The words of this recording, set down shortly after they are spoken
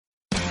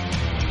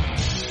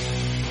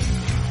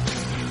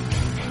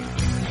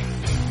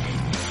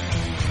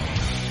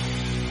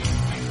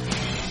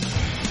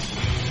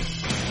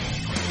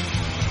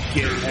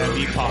Get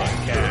Heavy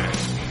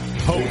Podcast,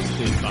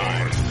 hosted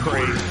by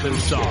Craig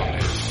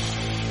Gonzalez.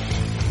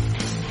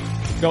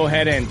 Go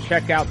ahead and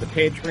check out the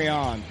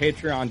Patreon,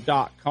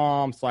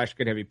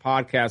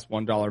 patreon.com/GetHeavyPodcast.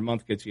 $1 a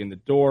month gets you in the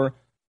door.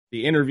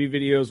 The interview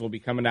videos will be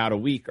coming out a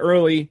week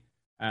early.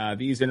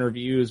 These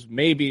interviews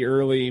may be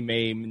early,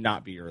 may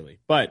not be early,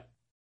 but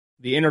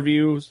the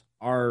interviews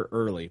are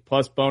early.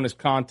 Plus bonus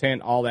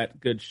content, all that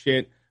good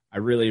shit. I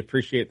really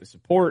appreciate the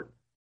support.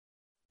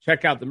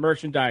 Check out the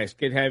merchandise.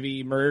 Get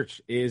Heavy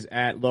merch is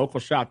at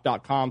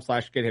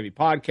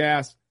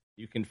localshop.com/GetHeavyPodcast.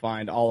 You can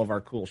find all of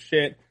our cool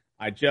shit.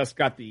 I just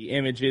got the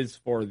images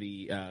for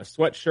the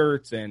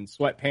sweatshirts and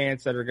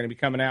sweatpants that are going to be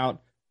coming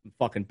out. Some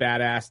fucking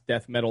badass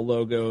death metal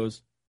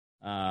logos,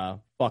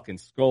 fucking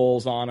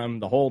skulls on them,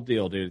 the whole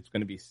deal, dude. It's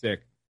going to be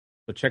sick.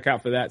 So check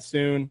out for that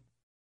soon.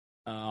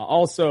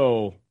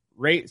 Also,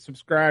 rate,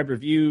 subscribe,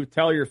 review,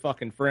 tell your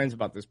fucking friends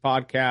about this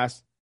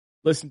podcast.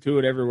 Listen to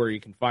it everywhere you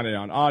can find it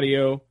on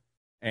audio.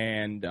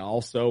 And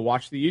also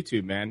watch the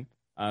YouTube, man.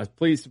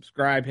 Please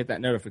subscribe, hit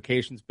that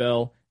notifications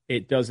bell.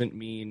 It doesn't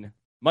mean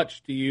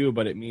much to you,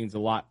 but it means a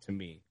lot to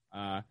me.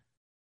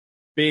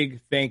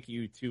 Big thank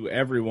you to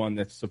everyone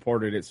that's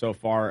supported it so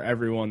far,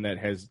 everyone that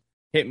has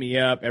hit me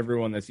up,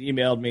 everyone that's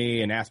emailed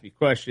me and asked me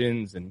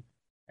questions and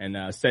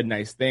said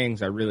nice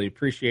things. I really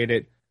appreciate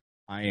it.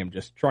 I am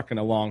just trucking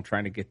along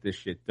trying to get this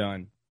shit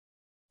done.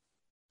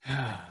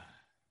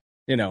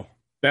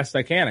 Best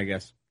I can, I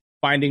guess.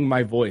 Finding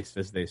my voice,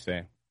 as they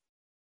say.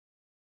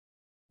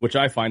 Which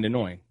I find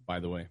annoying, by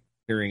the way.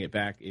 Hearing it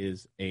back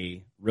is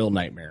a real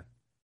nightmare.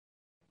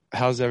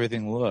 How's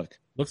everything look?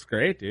 Looks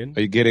great, dude.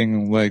 Are you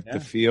getting the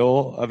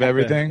feel of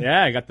everything?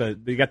 You got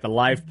the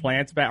live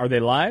plants back. Are they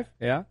live?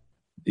 Yeah.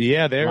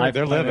 Yeah, they're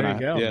living.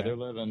 They're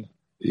living.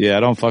 Yeah, I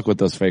don't fuck with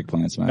those fake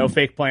plants, man. No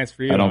fake plants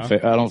for you. I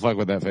don't fuck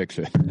with that fake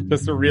shit.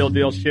 Just the real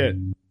deal shit.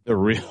 The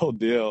real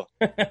deal.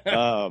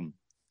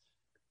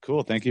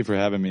 Cool. Thank you for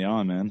having me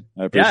on, man.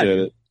 I appreciate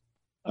it.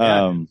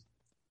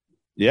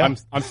 Yeah.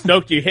 I'm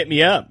stoked you hit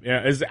me up.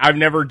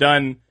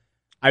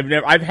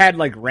 I've had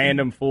like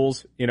random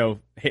fools,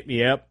 hit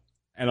me up.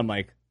 And I'm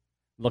like,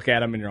 look at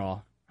them and you're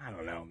all, I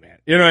don't know, man.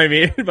 You know what I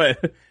mean?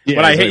 But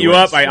when I hit you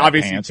up, I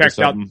obviously checked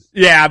out.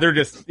 Yeah, they're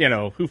just,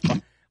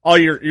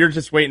 you're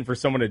just waiting for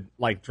someone to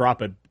like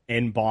drop an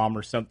N-bomb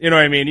or something. You know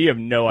what I mean? You have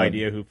no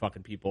idea who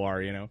fucking people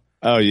are,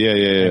 Oh,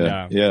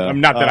 yeah.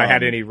 I'm not that I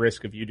had any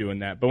risk of you doing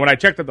that. But when I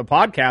checked out the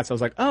podcast, I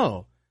was like,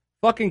 oh,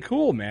 fucking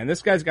cool, man.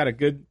 This guy's got a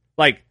good,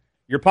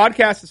 your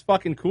podcast is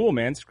fucking cool,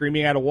 man.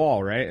 Screaming at a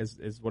wall, right? Is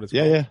what it's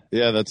called.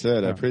 Yeah, that's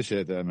it. I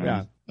appreciate that,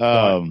 man.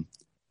 Yeah.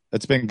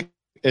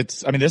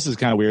 This is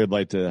kind of weird,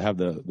 to have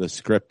the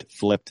script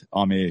flipped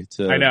on me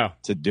to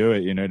do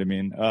it. You know what I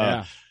mean?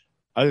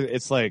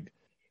 It's like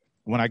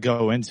when I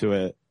go into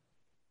it,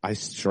 I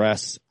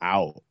stress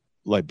out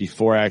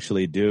before I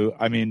actually do.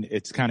 I mean,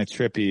 it's kind of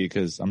trippy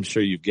because I'm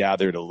sure you've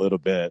gathered a little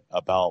bit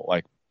about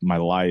my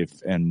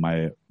life and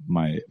my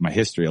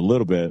history a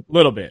little bit.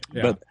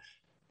 Yeah.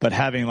 But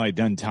having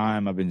done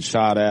time, I've been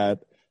shot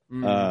at.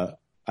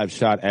 I've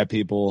shot at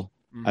people.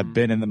 Mm-hmm. I've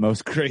been in the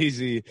most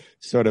crazy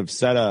sort of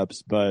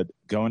setups, but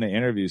going to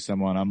interview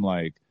someone, I'm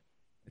like,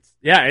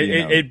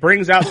 it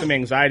brings out some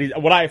anxiety.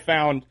 What I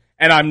found,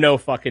 and I'm no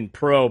fucking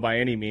pro by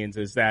any means,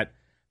 is that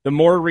the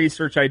more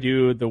research I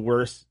do, the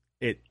worse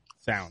it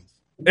sounds.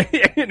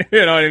 You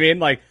know what I mean?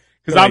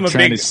 Because I'm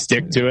trying to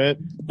stick to it.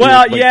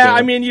 Well,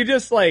 I mean, you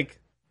just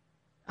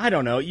I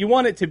don't know. You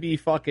want it to be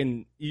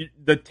fucking.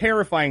 The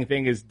terrifying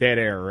thing is dead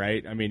air,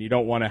 right? I mean, you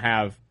don't want to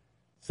have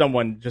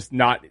someone just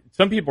not.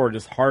 Some people are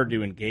just hard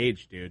to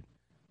engage, dude.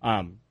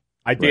 I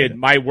did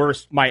my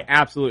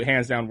absolute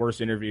hands down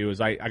worst interview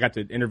is I got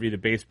to interview the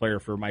bass player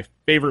for my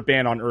favorite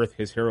band on earth.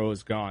 His Hero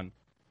Is Gone.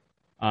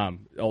 You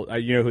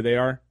know who they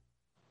are?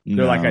 No.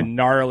 They're like a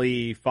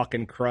gnarly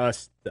fucking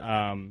crust.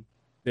 They're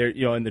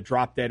in the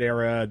Drop Dead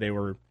era.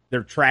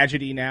 They're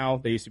Tragedy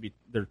now. They used to be.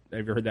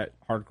 Have you heard that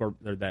hardcore?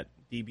 They're that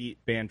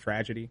D-beat band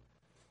Tragedy.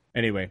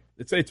 Anyway,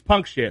 it's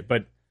punk shit,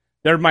 but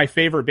they're my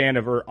favorite band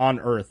on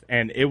earth,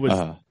 and it was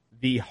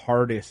the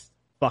hardest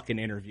fucking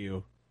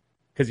interview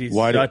because he's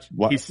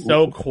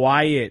so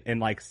quiet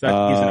and he's an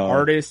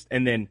artist,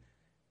 and then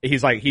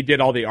he did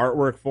all the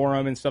artwork for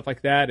him and stuff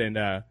like that, and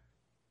I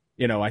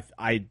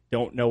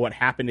don't know what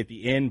happened at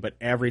the end, but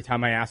every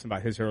time I asked him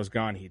about His Hero's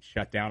Gone, he'd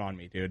shut down on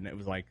me, dude, and it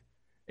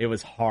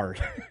was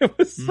hard. It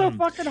was so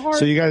fucking hard.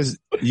 So you guys,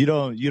 you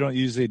don't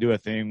usually do a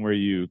thing where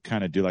you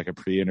kind of do a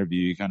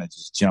pre-interview. You kind of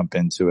just jump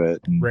into it.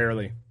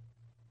 Rarely.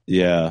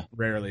 Yeah.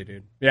 Rarely,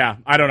 dude. Yeah.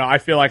 I don't know. I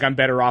feel like I'm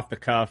better off the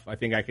cuff. I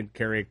think I can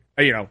carry,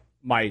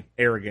 my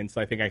arrogance.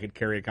 I think I could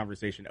carry a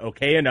conversation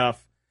okay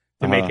enough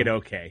to make it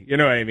okay. You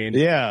know what I mean?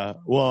 Yeah.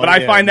 Well, but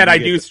I find that I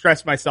do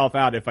stress myself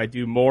out if I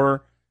do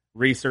more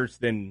research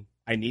than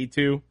I need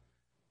to.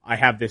 I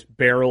have this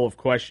barrel of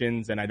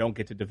questions and I don't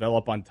get to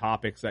develop on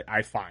topics that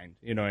I find,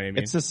 you know what I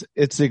mean?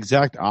 It's the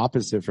exact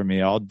opposite for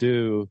me.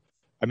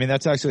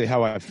 That's actually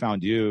how I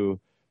found you.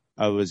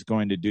 I was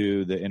going to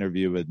do the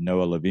interview with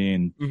Noah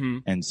Levine. Mm-hmm.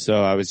 And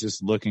so I was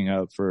just looking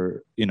up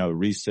for,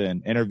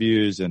 recent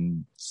interviews,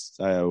 and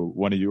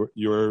one of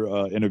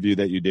your interview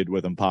that you did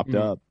with him popped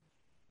up.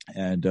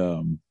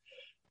 And,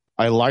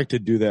 I like to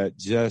do that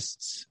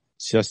just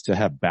to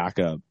have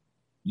backup.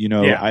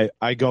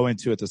 I go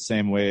into it the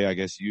same way I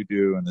guess you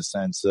do, in the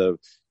sense of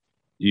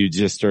you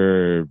just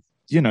are,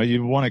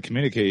 you want to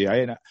communicate.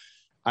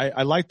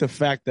 I like the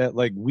fact that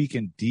like we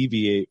can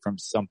deviate from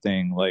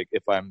something. Like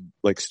if I'm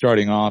like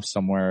starting off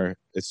somewhere,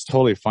 it's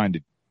totally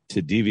fine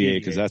to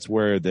deviate, because that's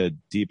where the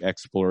deep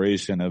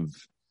exploration of,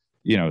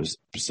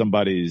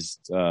 somebody's,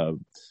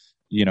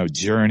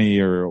 journey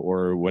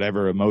or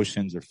whatever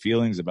emotions or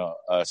feelings about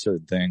a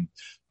certain thing.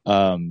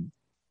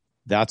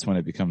 That's when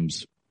it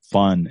becomes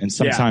fun. And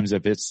sometimes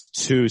if it's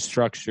too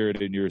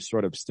structured and you're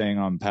sort of staying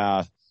on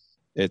path,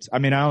 I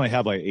only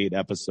have like 8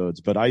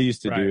 episodes, but I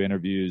used to do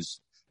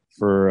interviews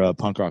for a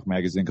punk rock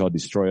magazine called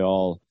Destroy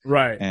All.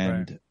 Right.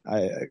 And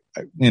I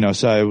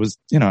so I was,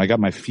 I got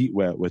my feet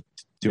wet with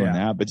doing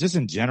that, but just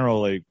in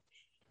general, like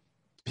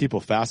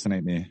people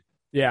fascinate me.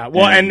 Yeah.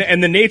 Well,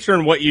 and the nature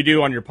and what you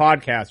do on your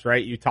podcast,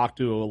 right? You talk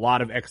to a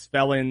lot of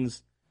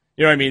ex-felons.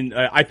 You know what I mean?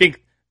 I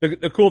think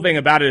the cool thing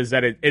about it is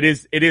that it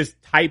is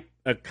type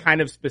a kind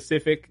of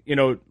specific,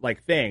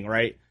 like thing,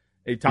 right?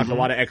 You talk to a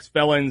lot of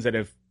ex-felons that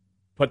have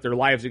put their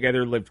lives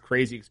together, lived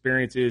crazy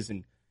experiences,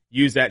 and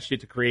use that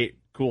shit to create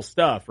cool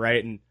stuff,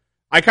 right? And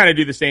I kind of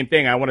do the same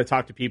thing. I want to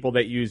talk to people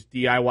that use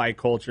DIY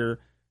culture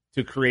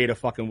to create a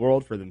fucking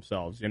world for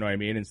themselves. You know what I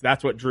mean? And so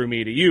that's what drew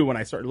me to you when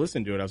I started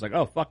listening to it. I was like,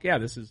 oh fuck yeah,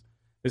 this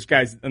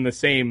guy's in the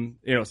same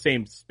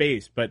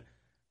space. But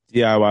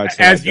DIY,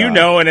 as you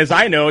know, and as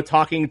I know,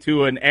 talking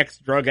to an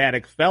ex-drug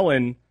addict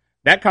felon,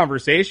 that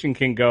conversation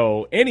can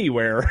go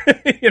anywhere.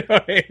 You know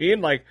what I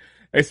mean? Like,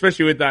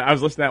 especially with I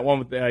was listening to that one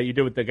with you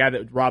did with the guy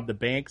that robbed the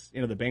banks,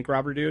 the bank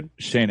robber dude,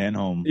 Shane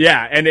Enholm.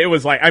 Yeah, and it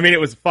was like, it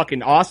was a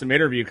fucking awesome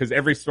interview, because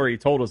every story he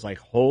told was like,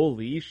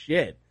 holy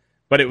shit.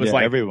 But it was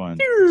like everyone.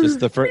 Just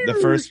the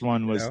first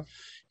one was,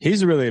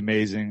 he's really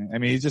amazing. I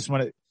mean,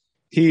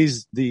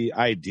 he's the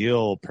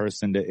ideal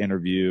person to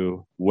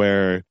interview,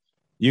 where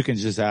you can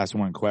just ask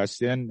one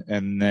question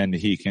and then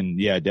he can,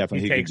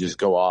 definitely he can just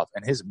go off,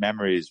 and his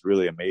memory is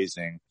really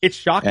amazing. It's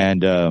shocking.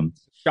 And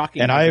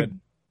shocking.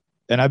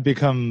 And I've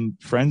become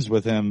friends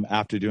with him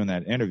after doing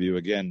that interview.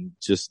 Again,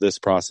 just this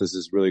process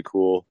is really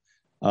cool.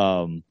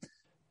 But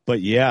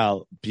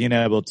being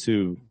able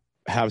to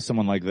have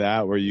someone like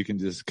that where you can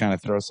just kind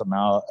of throw something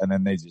out and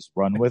then they just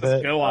run with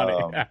it. Go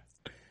on it.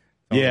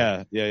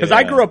 Yeah. Because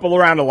I grew up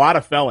around a lot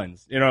of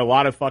felons, a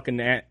lot of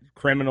fucking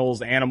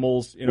criminals,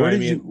 animals.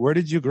 Where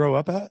did you grow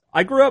up at?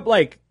 I grew up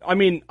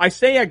I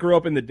say I grew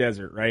up in the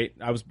desert, right?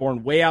 I was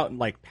born way out in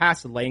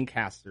past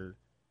Lancaster.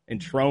 In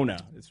Trona,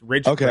 it's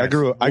Ridgecrest. Okay, I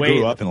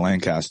grew up in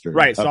Lancaster.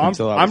 Right, so I'm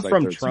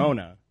from 13.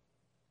 Trona,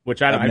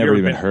 which I've never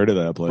even heard of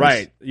that place.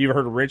 Right, you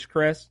heard of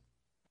Ridgecrest?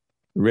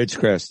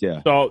 Ridgecrest,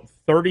 yeah. So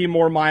 30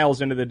 more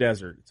miles into the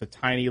desert. It's a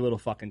tiny little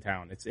fucking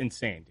town. It's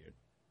insane, dude.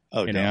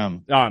 Oh,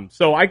 damn.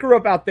 So I grew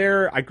up out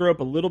there. I grew up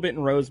a little bit in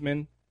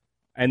Roseman,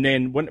 and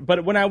then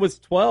when I was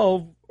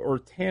 12 or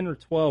 10 or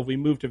 12, we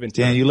moved to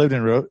Ventura. Dan, you lived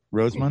in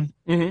Roseman?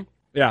 Mm-hmm.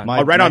 Yeah,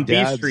 right on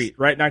B Street,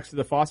 right next to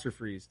the Foster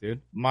Freeze, dude.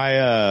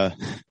 My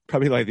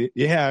probably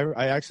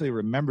I actually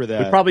remember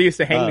that. We probably used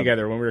to hang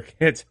together when we were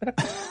kids.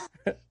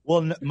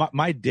 Well,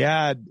 my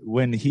dad,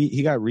 when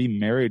he got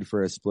remarried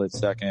for a split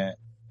second,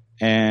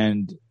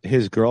 and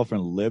his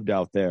girlfriend lived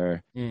out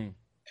there,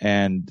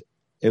 and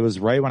it was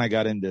right when I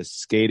got into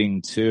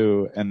skating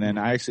too, and then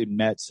I actually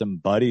met some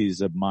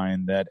buddies of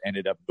mine that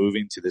ended up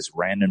moving to this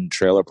random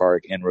trailer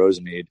park in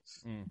Rosemead,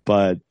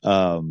 but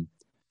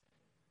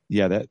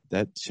yeah,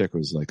 that chick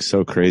was like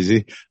so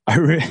crazy. I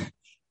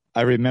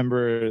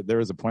remember there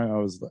was a point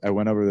I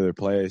went over to their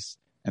place,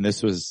 and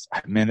this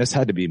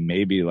had to be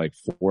maybe like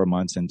 4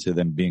 months into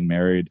them being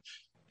married.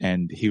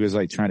 And he was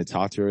like trying to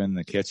talk to her in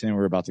the kitchen. We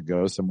were about to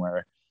go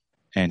somewhere,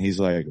 and he's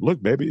like,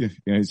 "Look, baby,"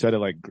 he tried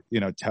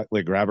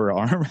to grab her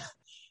arm,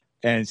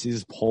 and she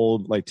just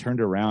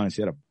turned around, and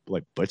she had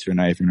a butcher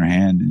knife in her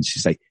hand, and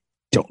she's like,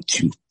 "Don't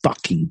you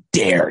fucking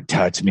dare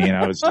touch me!" And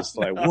I was just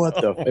like, "What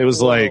the?" It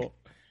was like,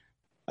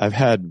 I've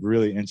had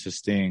really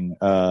interesting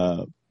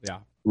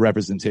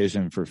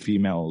representation for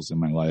females in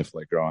my life,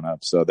 like growing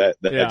up. So that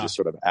just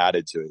sort of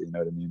added to it, you know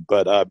what I mean?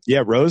 But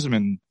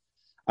Roseman,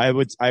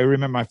 I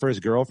remember my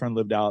first girlfriend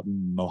lived out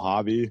in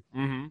Mojave,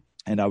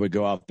 and I would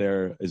go out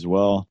there as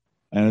well.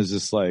 And it was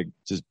just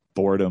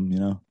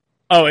boredom,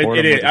 Oh,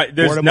 it is.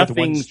 There's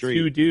nothing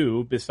to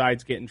do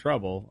besides get in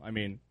trouble. I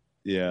mean,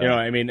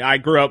 I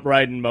grew up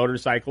riding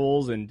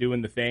motorcycles and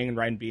doing the thing and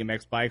riding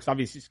BMX bikes.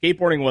 Obviously,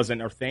 skateboarding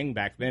wasn't a thing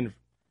back then.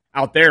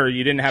 Out there,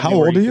 you didn't have. How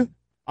old are you?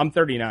 I'm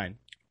 39.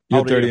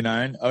 You're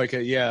 39.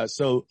 Okay, yeah.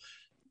 So,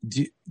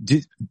 did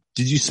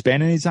you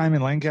spend any time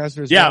in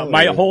Lancaster? Yeah,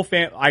 my whole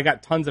I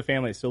got tons of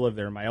family that still live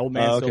there. My old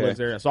man still lives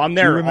there, so I'm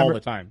there all the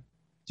time.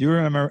 Do you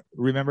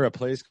remember a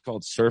place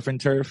called Surf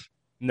and Turf?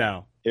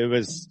 No. It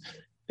was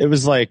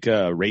like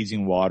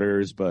Raging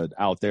Waters, but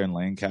out there in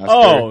Lancaster.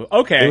 Oh,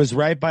 okay. It was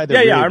right by the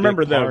I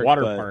remember the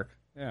water park.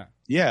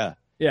 Yeah.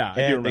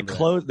 And they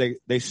closed.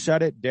 They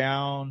shut it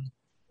down,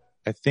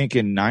 I think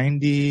in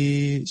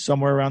 90,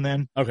 somewhere around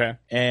then. Okay.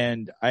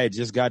 And I had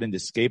just got into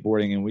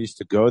skateboarding, and we used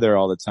to go there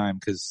all the time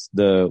because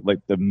the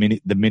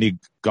mini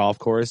golf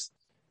course,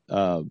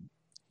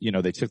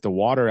 they took the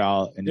water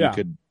out, and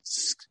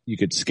you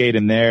could skate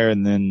in there,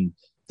 and then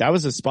that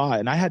was a spot.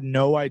 And I had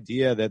no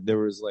idea that there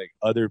was like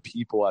other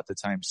people at the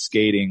time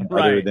skating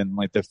other than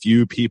like the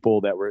few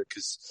people that were,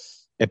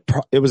 because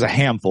it was a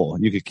handful.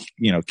 You could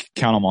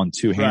count them on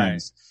two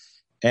hands.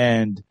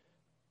 And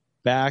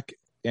back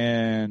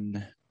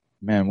in,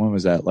 man, when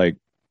was that? Like,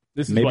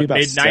 this is maybe about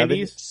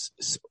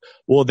mid-90s?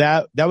 Well,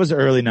 that was the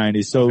early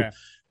 90s. So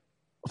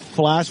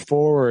flash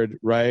forward,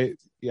 right?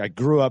 I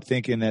grew up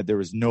thinking that there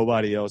was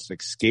nobody else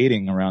like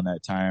skating around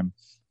that time.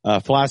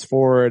 Flash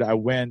forward, I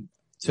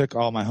took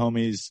all my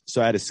homies.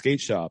 So I had a skate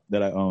shop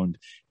that I owned,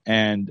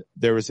 and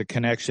there was a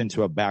connection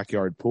to a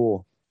backyard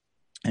pool.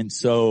 And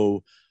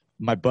so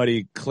my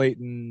buddy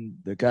Clayton,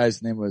 the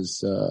guy's name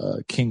was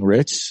King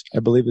Rich, I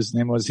believe his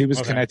name was. He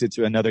was connected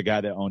to another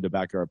guy that owned a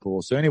backyard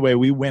pool. So anyway,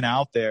 we went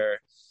out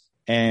there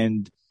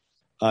and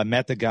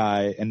met the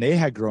guy, and they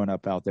had grown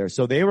up out there.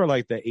 So they were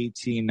like the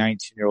 18,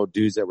 19-year-old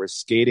dudes that were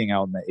skating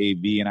out in the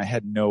AV, and I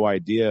had no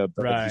idea.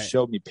 But he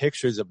showed me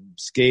pictures of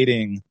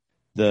skating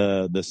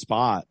the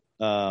spot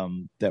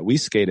that we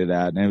skated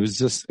at, and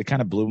it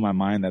kind of blew my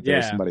mind that there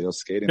was somebody else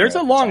skating. There's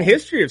a long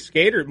history of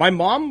skaters. My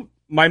mom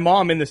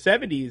in the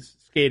 70s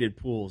skated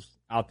pools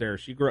out there.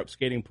 She grew up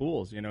skating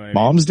pools, you know what I mean?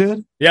 Moms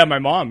did? Yeah, my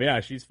mom. Yeah,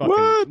 she's fucking.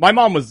 What? My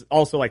mom was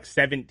also like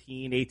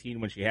 17, 18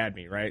 when she had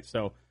me, right?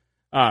 So,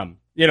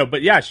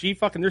 but yeah, she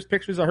fucking. There's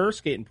pictures of her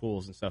skating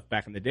pools and stuff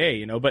back in the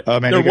day, But oh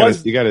man,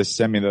 you gotta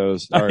send me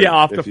those.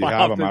 Off the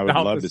file. I would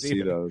love to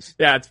see those.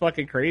 Yeah, it's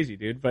fucking crazy,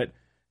 dude. But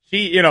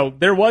she,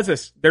 there was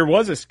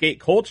a skate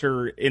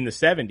culture in the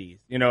 70s,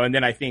 and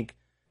then I think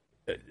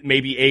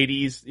maybe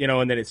 80s,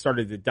 and then it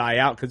started to die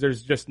out because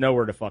there's just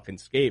nowhere to fucking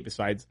skate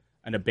besides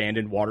an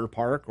abandoned water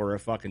park or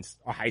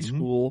a high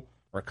school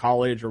or a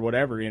college or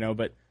whatever,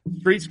 but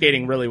street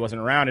skating really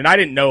wasn't around. And I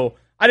didn't know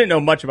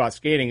much about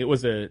skating. It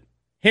was a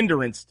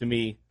hindrance to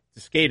me to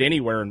skate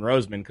anywhere in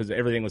Roseman because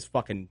everything was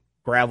fucking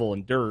gravel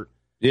and dirt.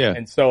 Yeah.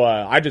 And so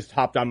I just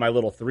hopped on my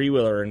little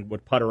 3-wheeler and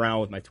would putt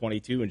around with my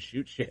 22 and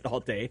shoot shit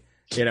all day,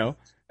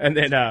 And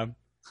then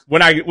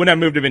when I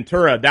moved to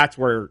Ventura, that's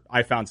where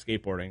I found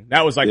skateboarding.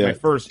 That was like my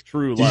first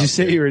true love. Did you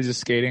say you were just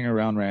skating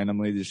around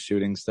randomly, just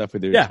shooting stuff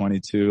with your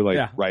 22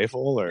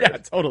 rifle? Or yeah,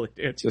 totally,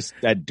 dude. Just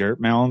at dirt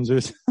mounds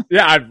or something?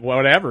 Yeah,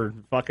 whatever.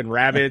 Fucking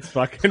rabbits,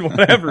 fucking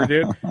whatever,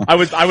 dude. I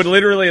would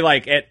literally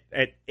like at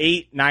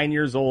 8, 9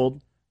 years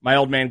old, my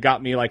old man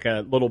got me like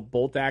a little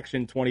bolt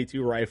action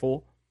 22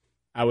 rifle.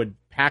 I would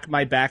pack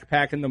my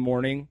backpack in the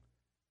morning,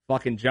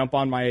 fucking jump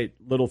on my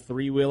little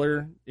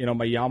 3-wheeler,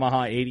 my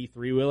Yamaha 80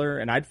 3-wheeler,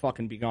 and I'd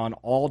fucking be gone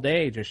all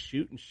day just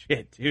shooting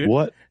shit, dude.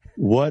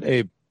 What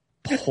a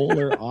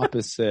polar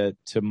opposite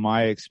to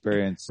my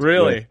experience.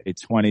 Really? With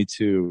a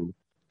 22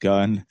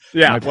 gun.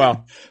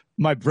 Yeah,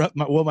 my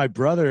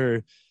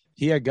brother,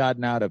 he had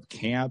gotten out of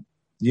camp,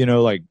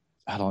 like,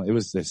 I don't know, it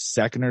was the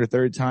second or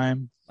third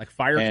time. Like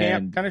fire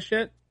camp kind of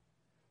shit?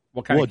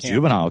 What kind of camp?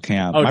 Juvenile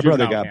camp. Oh, my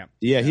brother camp.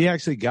 He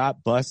actually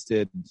got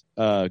busted,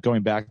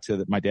 going back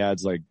to my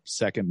dad's like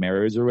second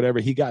marriage or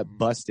whatever. He got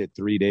busted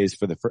 3 days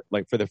for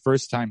the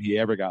first time he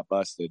ever got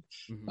busted.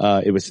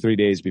 Mm-hmm. It was 3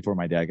 days before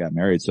my dad got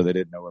married, so they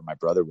didn't know where my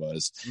brother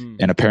was. Mm.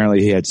 And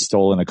apparently he had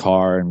stolen a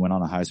car and went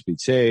on a high speed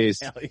chase.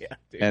 Hell yeah,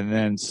 dude. And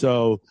then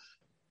so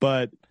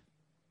with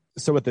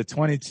the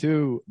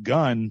 22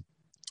 gun,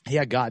 he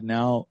had gotten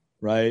out,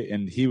 right?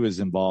 And he was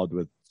involved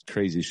with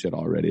crazy shit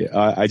already.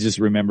 I just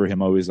remember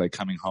him always like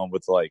coming home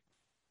with like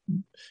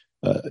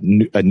a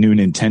new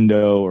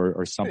Nintendo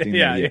or something.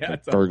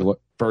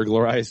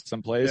 Burglarized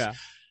someplace. Yeah.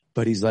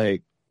 But he's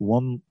like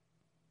it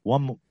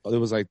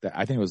was like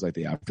I think it was like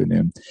the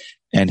afternoon,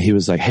 and he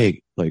was like,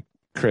 "Hey, like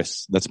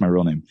Chris, that's my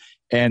real name,"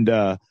 and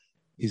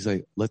he's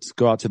like, "Let's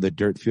go out to the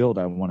dirt field.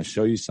 I want to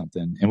show you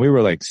something." And we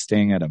were like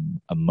staying at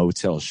a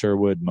motel,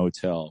 Sherwood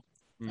Motel.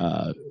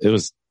 It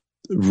was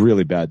a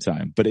really bad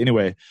time, but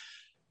anyway.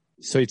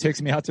 So he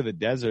takes me out to the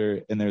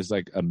desert, and there's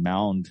like a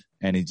mound,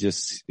 and he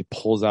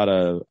pulls out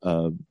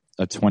a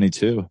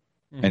 22,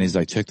 and he's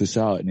like, "Check this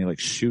out," and he like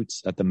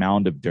shoots at the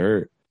mound of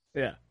dirt.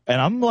 Yeah, and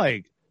I'm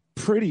like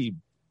pretty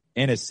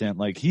innocent,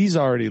 like he's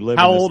already living.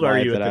 How old are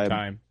you at the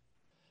time?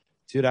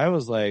 Dude, I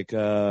was like,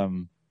 I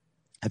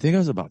think I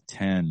was about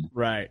 10,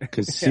 right?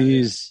 Because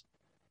he's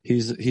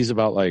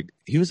about like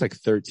he was like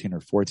 13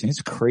 or 14.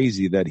 It's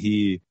crazy that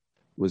he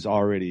was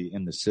already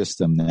in the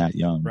system that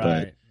young,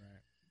 right?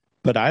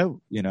 But I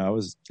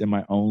was in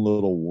my own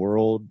little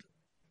world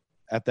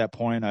at that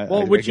point.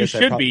 Which you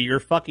should be.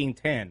 You're fucking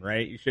 10,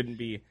 right? You shouldn't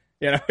be,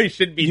 you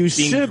shouldn't be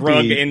being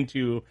drugged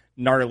into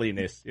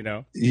gnarliness,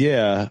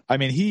 Yeah. I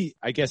mean,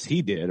 I guess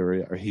he did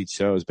or he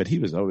chose, but he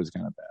was always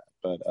kind of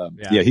bad.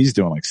 But, he's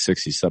doing like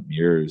 60 something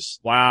years.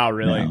 Wow.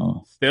 Really?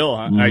 Still,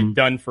 huh? Mm-hmm.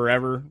 Done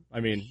forever.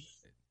 I mean,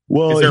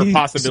 is there a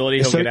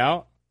possibility he'll get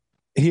out?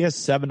 He has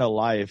 7 to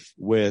life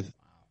with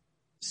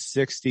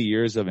 60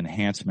 years of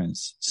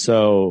enhancements.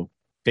 So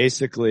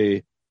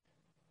basically,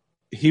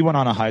 he went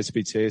on a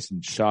high-speed chase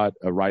and shot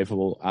a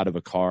rifle out of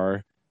a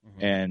car,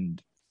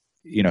 and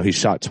he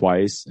shot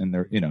twice. And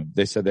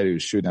they said that he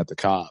was shooting at the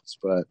cops,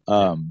 but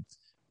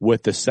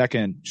with the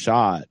second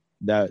shot,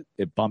 that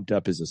it bumped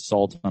up his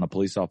assault on a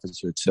police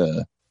officer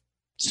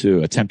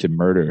to attempted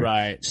murder.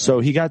 Right. So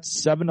he got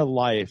 7 to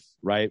life,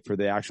 right, for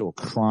the actual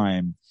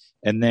crime,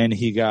 and then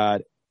he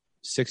got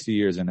 60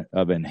 years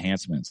of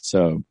enhancements.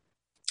 So,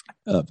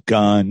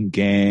 gun,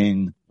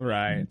 gang,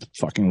 right,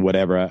 fucking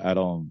whatever. I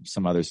don't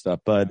some other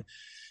stuff, but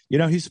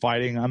he's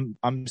fighting.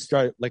 I'm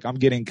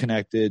getting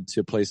connected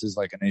to places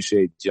like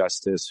Initiate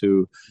Justice,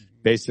 who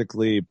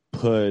basically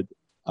put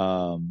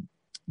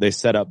they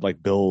set up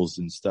like bills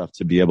and stuff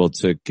to be able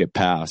to get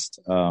passed.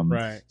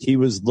 Right. He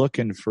was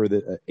looking for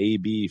the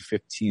AB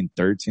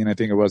 1513, I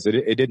think it was.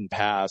 It didn't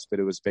pass, but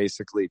it was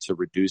basically to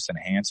reduce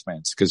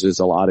enhancements, because there's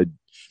a lot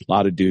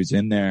of dudes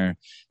in there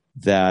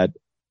that,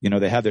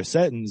 they have their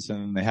sentence,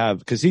 and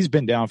because he's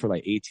been down for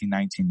like 18,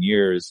 19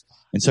 years.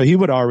 And so he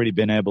would already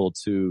been able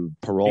to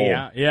parole.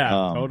 Yeah,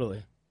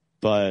 totally.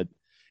 And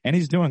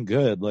he's doing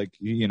good. Like,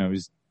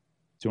 he's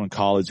doing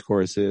college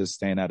courses,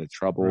 staying out of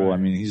trouble. Right. I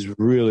mean, he's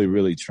really,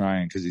 really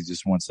trying, because he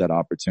just wants that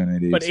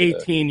opportunity. But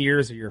 18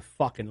 years of your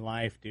fucking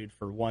life, dude,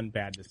 for one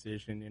bad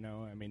decision,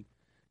 I mean,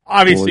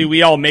 obviously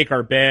we all make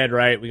our bed,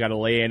 right? We got to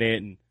lay in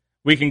it, and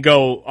we can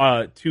go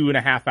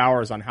 2.5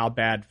 hours on how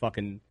bad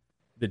fucking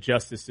the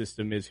justice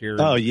system is here.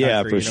 Oh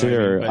yeah, for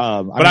sure.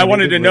 I mean? But I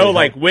wanted to know, really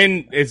like,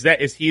 when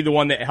is he the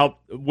one that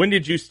helped? When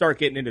did you start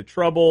getting into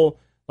trouble?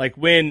 Like,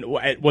 when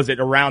was it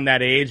around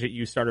that age that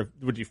you started?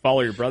 Would you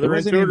follow your brother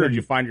into it, or did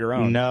you find your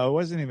own? No, it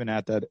wasn't even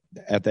at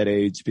that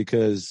age,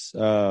 because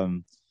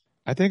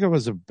I think it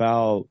was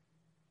about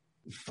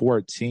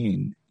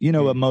 14.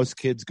 What most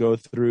kids go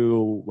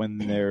through when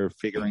they're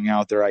figuring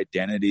out their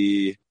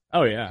identity.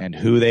 Oh yeah, and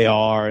who they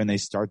are, and they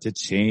start to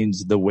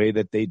change the way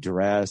that they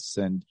dress.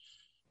 And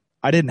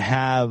I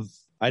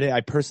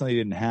personally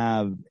didn't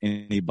have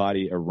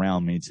anybody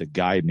around me to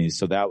guide me,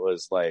 so that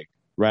was like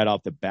right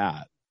off the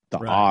bat.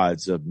 The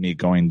odds of me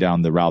going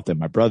down the route that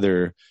my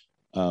brother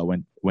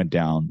went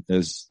down it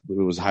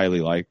was highly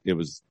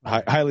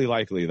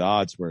likely. The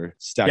odds were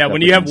stacked. Yeah,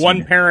 when you have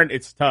one parent,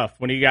 it's tough.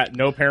 When you got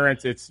no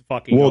parents, it's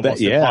fucking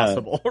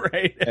impossible,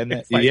 right? And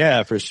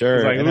then, for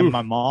sure. Like, and then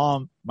my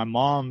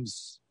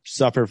mom's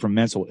suffered from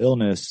mental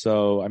illness,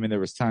 so I mean, there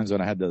was times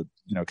when I had to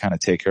kind of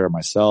take care of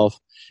myself,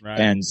 right.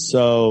 And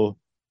so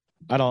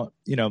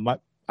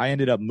I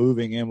ended up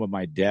moving in with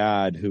my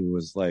dad, who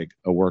was like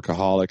a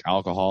workaholic,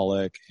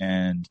 alcoholic.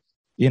 And,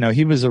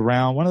 he was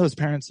around one of those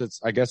parents that's,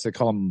 I guess they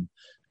call them,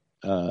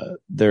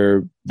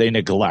 they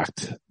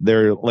neglect.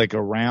 They're like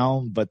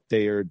around, but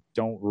they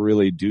don't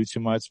really do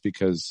too much,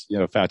 because,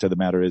 fact of the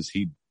matter is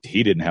he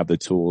didn't have the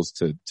tools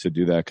to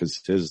do that,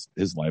 because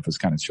his life was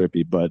kind of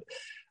trippy. But,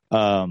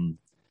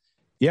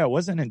 it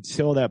wasn't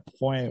until that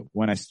point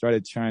when I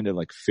started trying to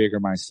like figure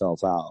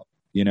myself out,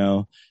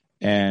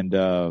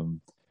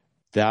 and,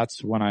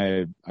 that's when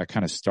I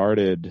kind of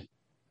started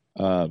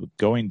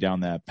going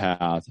down that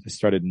path. I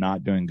started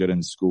not doing good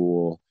in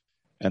school,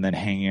 and then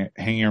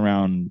hanging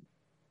around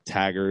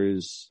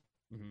taggers,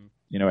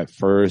 at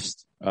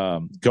first,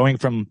 going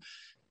from,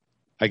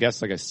 I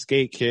guess, like a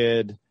skate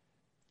kid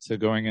to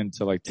going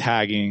into like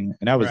tagging,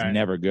 and I was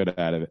never good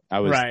at it.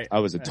 I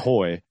was a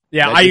toy.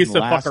 Yeah, I used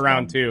to fuck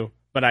around too,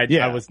 but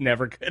I was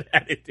never good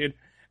at it, dude.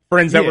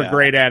 Friends that were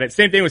great at it.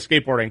 Same thing with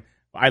skateboarding.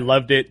 I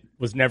loved it,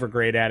 was never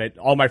great at it.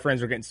 All my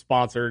friends were getting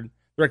sponsored.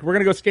 They're like, we're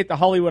going to go skate the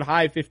Hollywood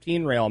High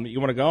 15 rail.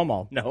 You want to go? I'm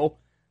all, no.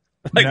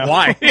 Like, no.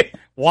 Why?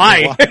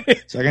 Why?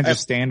 So I can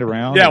just stand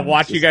around. Yeah,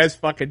 watch you guys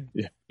fucking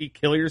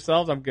kill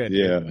yourselves. I'm good.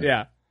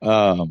 Yeah.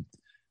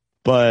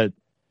 But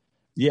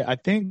I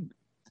think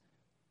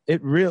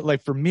it really,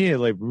 like, for me, it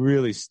like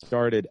really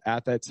started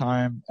at that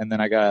time. And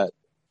then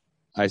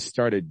I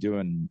started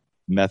doing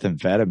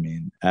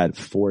methamphetamine at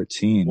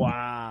 14.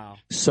 Wow.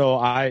 So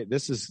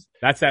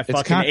that's that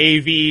fucking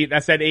AV.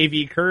 That's that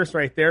AV curse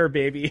right there,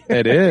 baby.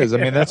 It is. I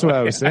mean, that's what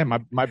I was saying.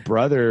 My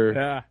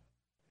brother,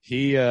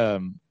 he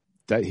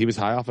was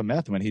high off of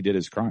meth when he did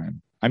his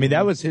crime. I mean,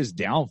 that was his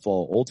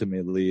downfall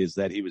ultimately, is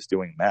that he was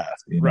doing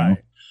meth, right?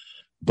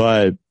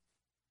 But,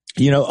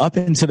 up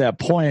until that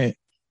point,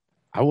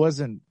 I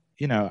wasn't,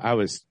 I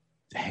was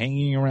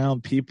hanging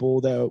around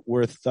people that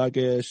were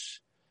thuggish.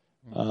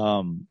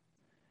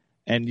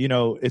 And,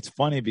 it's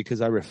funny because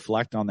I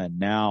reflect on that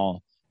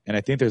now. And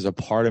I think there's a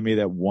part of me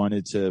that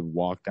wanted to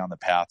walk down the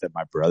path that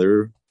my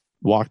brother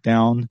walked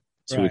down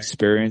to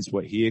experience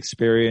what he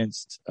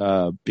experienced,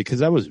 because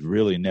that was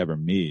really never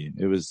me.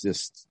 It was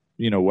just,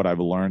 what I've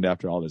learned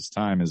after all this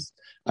time is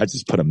I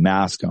just put a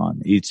mask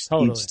on each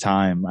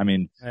time. I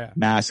mean,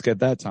 mask at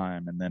that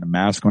time, and then a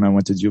mask when I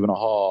went to juvenile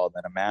hall,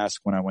 then a mask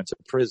when I went to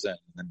prison.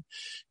 And,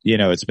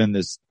 it's been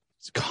this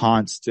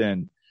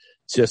constant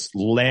just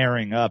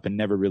layering up and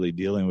never really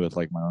dealing with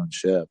like my own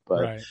shit.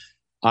 But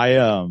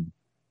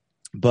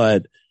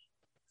but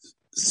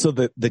so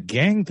the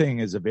gang thing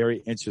is a very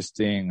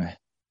interesting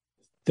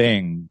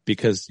thing,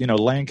 because,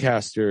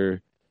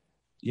 Lancaster,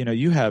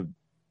 you have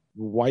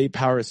white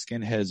power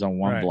skinheads on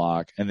one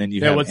block, and then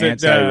you have what's the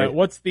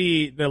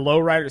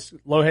lowriders,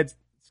 lowhead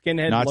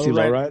skinhead,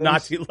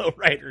 Nazi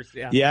lowriders.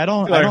 Yeah, I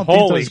don't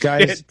think those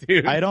guys.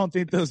 Shit, I don't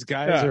think those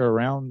guys are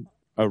around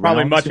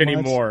probably much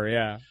anymore.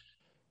 Yeah,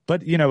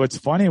 but it's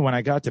funny, when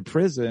I got to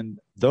prison,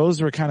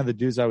 those were kind of the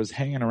dudes I was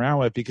hanging around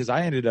with, because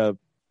I ended up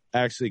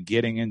actually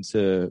getting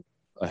into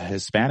a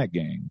Hispanic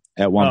gang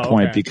at one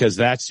point, because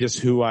that's just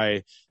who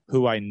I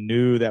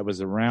knew that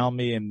was around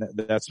me, and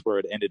that's where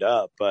it ended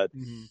up. But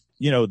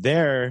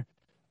there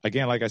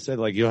again, like I said,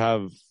 like you'll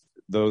have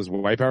those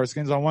white power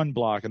skins on one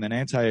block, and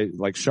then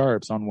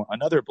sharps on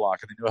another block,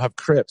 and then you'll have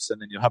Crips,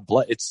 and then you'll have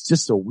blood. It's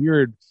just a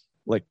weird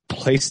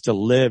place to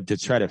live, to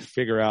try to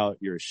figure out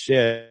your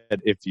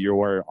shit if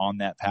you're on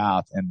that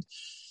path. And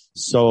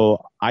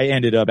so I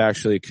ended up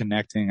actually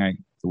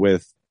connecting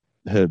with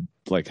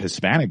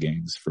Hispanic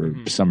gangs for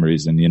some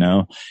reason,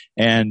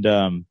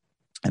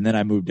 and then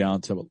I moved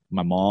down to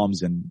my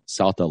mom's in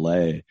South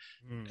LA,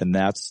 and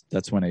that's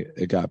when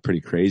it got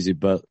pretty crazy.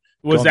 But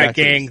was that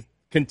gang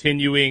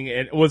continuing,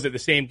 and was it the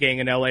same gang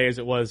in LA as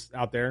it was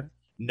out there?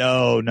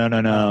 No.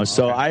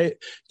 So I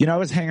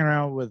was hanging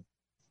around with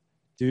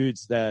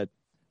dudes that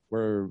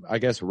were, I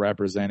guess,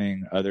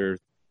 representing other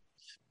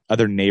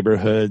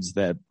neighborhoods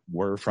that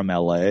were from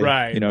LA,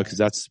 right? Because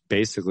that's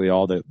basically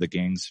all the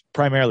gangs,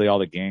 primarily all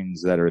the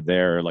gangs that are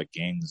there, like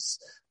gangs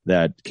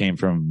that came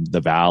from the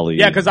Valley.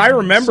 Yeah, because I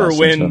remember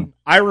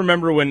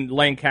when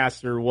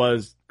Lancaster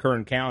was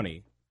Kern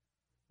County,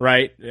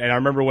 right? And I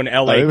remember when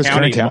LA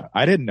County.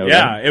 I didn't know.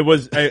 Yeah, it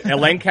was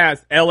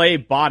Lancaster. LA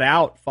bought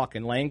out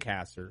fucking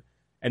Lancaster.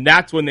 And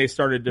that's when they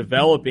started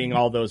developing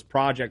all those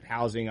project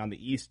housing on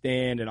the East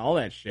End and all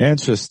that shit.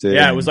 Interesting.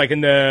 Yeah, it was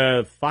in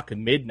the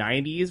fucking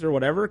mid-90s or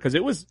whatever, because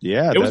it was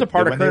a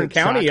part of Kern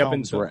County up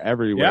until were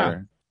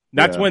everywhere.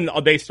 Yeah. That's when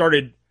they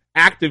started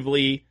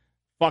actively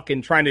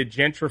fucking trying to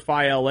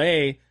gentrify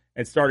LA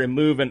and started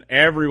moving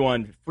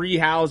everyone, free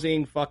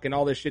housing, fucking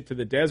all this shit to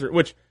the desert,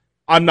 which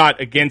I'm not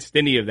against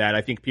any of that.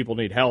 I think people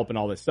need help and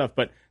all this stuff,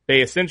 but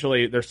they're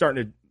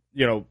starting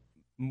to,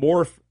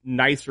 morph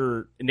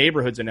nicer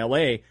neighborhoods in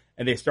LA,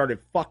 and they started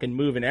fucking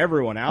moving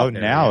everyone out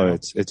there. Now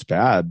it's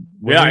bad.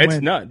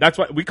 It's nuts. That's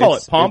why we call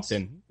it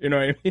Pompton. You know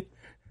what I mean?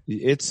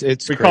 It's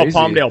we call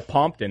Palmdale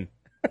Pompton.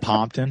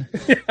 Pompton.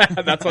 Yeah,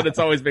 that's what it's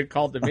always been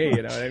called to me.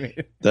 You know what I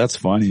mean? That's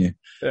funny.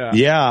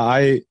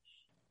 Yeah.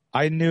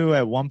 I knew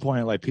at one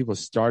point people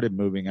started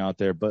moving out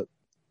there, but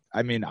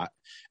I mean,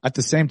 at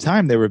the same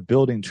time they were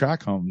building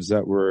tract homes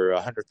that were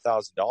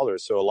 $100,000.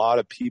 So a lot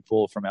of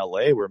people from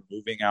LA were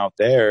moving out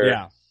there.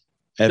 Yeah.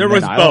 And there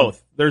was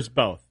both. There's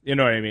both. You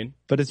know what I mean?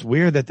 But it's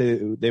weird that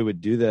they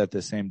would do that at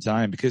the same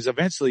time, because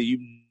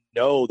eventually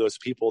those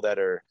people that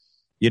are,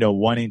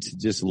 wanting to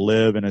just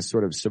live in a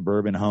sort of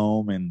suburban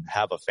home and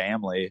have a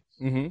family,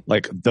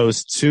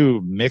 those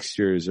two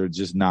mixtures are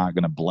just not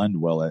going to blend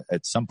well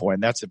at some point.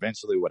 And that's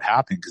eventually what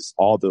happened, because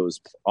all those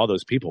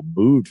people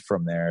moved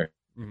from there,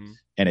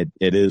 and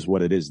it is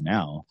what it is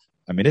now.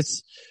 I mean,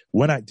 it's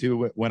when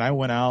I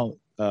went out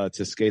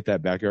to skate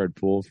that backyard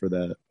pool for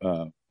that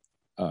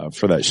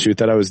shoot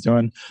that I was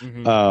doing.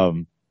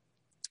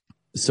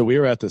 So we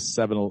were at the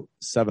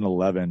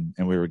 7-Eleven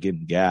and we were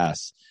getting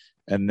gas,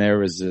 and there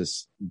was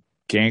this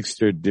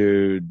gangster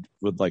dude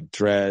with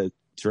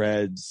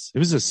dreads. It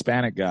was a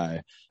Hispanic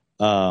guy.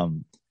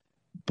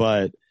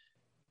 But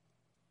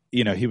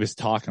he was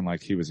talking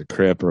like he was a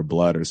Crip or a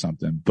Blood or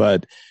something.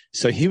 But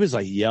so he was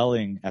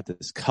yelling at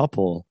this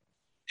couple,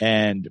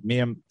 and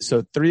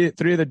so three of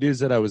the dudes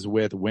that I was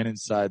with went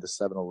inside the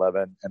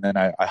 7-Eleven, and then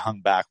I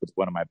hung back with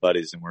one of my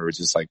buddies, and we were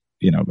just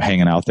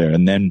hanging out there.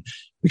 And then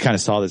we kind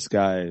of saw this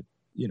guy,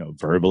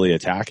 verbally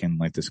attacking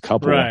this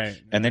couple.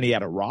 Right. And then he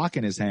had a rock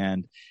in his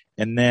hand.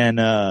 And then,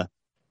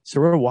 so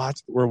we're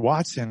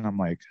watching. I'm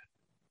like,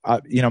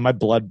 my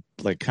blood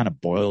kind of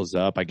boils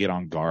up. I get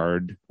on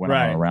guard when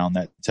I'm around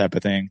that type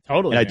of thing.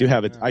 Totally.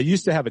 And I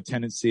used to have a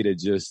tendency to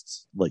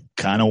just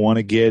kind of want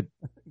to get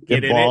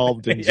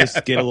involved and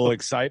just get a little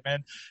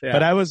excitement. Yeah.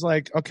 But I was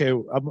like, okay,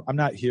 I'm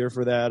not here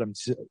for that. And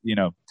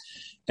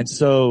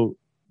so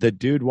the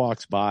dude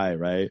walks by,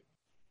 right?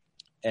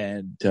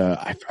 And,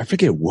 I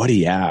forget what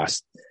he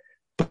asked,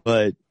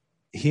 but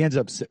he ends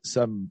up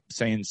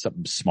saying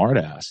something smart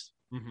ass.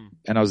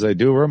 And I was like,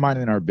 dude, we're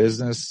minding our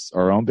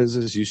own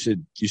business. You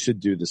should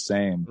do the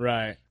same.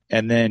 Right.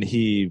 And then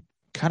he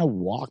kind of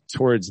walked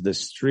towards the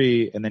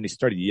street, and then he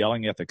started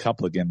yelling at the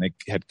couple again. They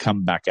had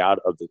come back out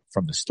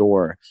from the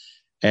store,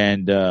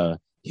 and,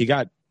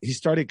 he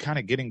started kind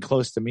of getting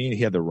close to me, and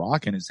he had the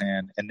rock in his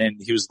hand, and then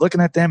he was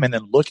looking at them and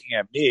then looking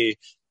at me.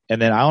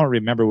 And then I don't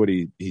remember what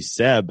he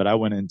said, but I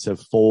went into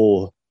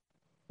full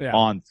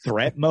on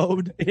threat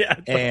mode. Yeah.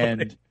 Totally.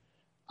 And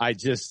I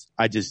just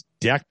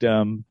decked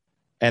him.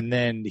 And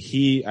then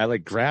I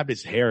grabbed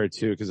his hair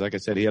too, because like I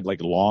said, he had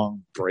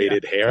long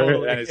braided hair,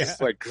 totally, and I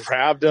just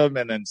grabbed him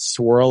and then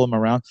swirl him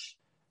around.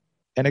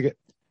 And again,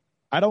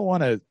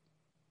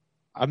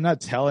 I'm not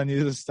telling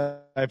you this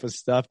type of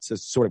stuff to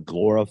sort of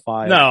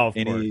glorify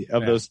any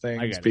of those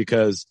things,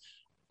 because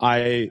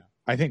I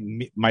I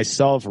think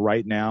myself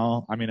right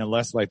now, I mean,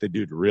 unless like the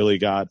dude really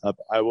got up,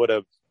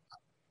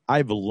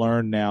 I've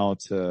learned now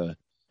to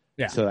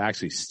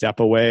actually step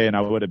away, and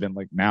I would have been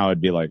like, now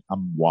I'd be like,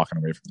 I'm walking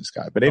away from this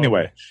guy. But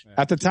anyway,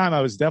 at the time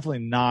I was definitely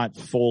not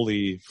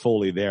fully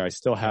there. I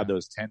still had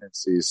those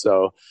tendencies.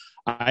 So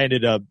I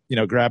ended up,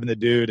 grabbing the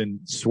dude and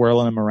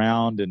swirling him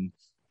around, and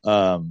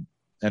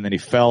then he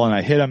fell and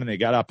I hit him and they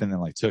got up and then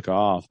like took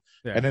off.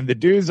 Yeah. And then the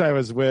dudes I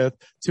was with,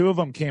 2 of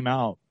them came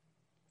out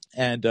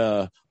and,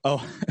 and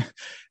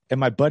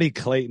my buddy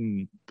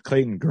Clayton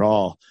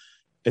Grawl,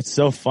 it's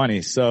so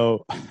funny.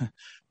 So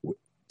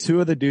 2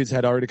 of the dudes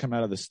had already come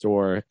out of the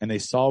store and they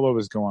saw what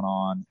was going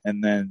on.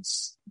 And then,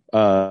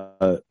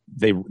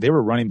 they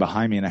were running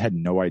behind me and I had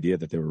no idea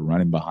that they were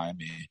running behind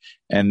me.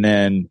 And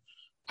then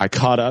I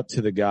caught up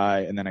to the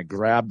guy and then I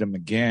grabbed him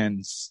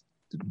again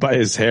by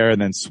his hair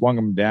and then swung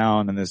him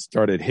down and then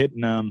started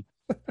hitting him.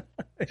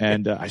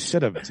 And I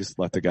should have just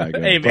let the guy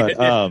go. Hey, man,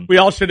 but, we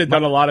all should have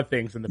done a lot of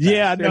things in the past.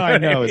 Yeah, no, I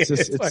know. It's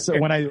just, so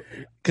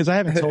because I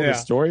haven't told the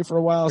story for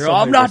a while. So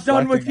I'm not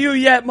done with you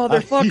yet,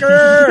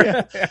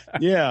 motherfucker.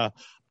 Yeah.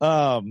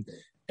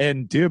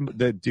 And dude,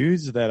 the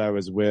dudes that I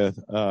was with,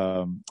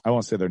 I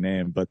won't say their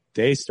name, but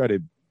they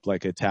started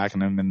like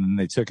attacking him and then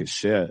they took his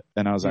shit.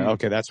 And I was like,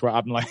 okay, that's where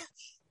I'm like,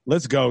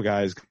 let's go,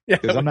 guys.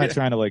 Because I'm not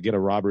trying to like get a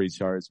robbery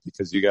charge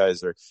because you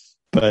guys are,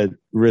 but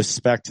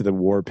respect to the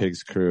War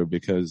Pigs crew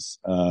because,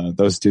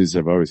 those dudes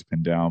have always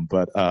been down.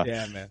 But,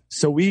 man.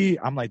 So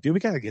I'm like, dude, we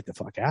got to get the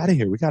fuck out of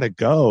here. We got to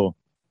go.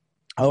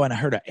 Oh, and I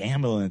heard an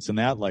ambulance and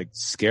that like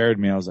scared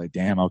me. I was like,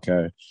 damn,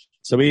 okay.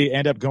 So we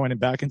end up going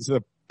back into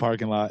the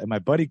parking lot and my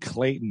buddy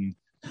Clayton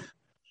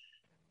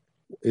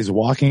is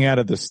walking out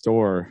of the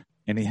store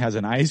and he has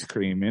an ice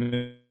cream in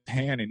his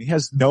hand and he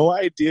has no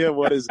idea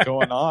what is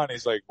going on.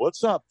 He's like,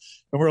 what's up?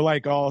 And we're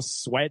like all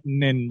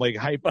sweating and like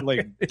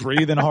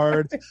breathing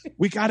hard.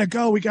 We gotta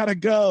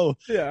go.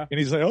 Yeah. And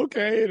he's like,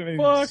 okay.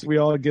 And we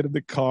all get in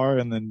the car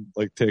and then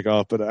like take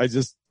off. But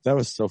that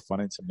was so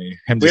funny to me.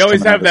 We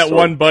always have that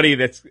one buddy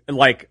that's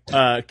like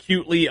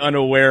cutely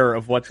unaware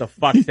of what the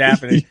fuck's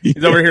happening.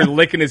 He's over here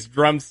licking his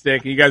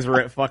drumstick and you guys were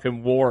at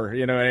fucking war.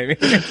 You know what I mean?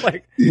 It's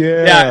like,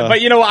 yeah.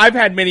 But I've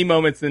had many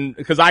moments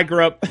because I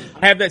grew up,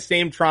 I have that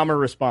same trauma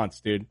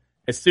response, dude.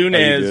 As soon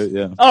as,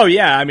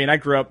 I mean, I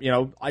grew up,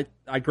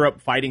 I grew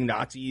up fighting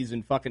Nazis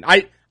and fucking,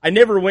 I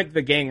never went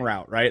the gang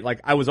route, right?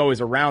 Like I was always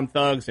around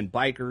thugs and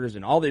bikers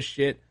and all this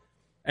shit.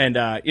 And,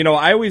 I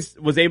always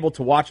was able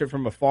to watch it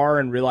from afar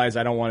and realize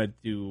I don't want to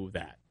do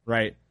that,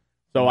 right?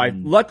 So I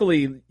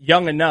luckily,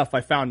 young enough,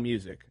 I found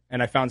music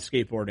and I found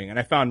skateboarding and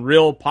I found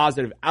real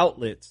positive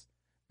outlets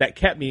that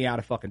kept me out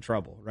of fucking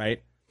trouble,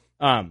 right?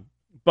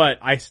 But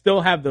I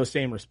still have those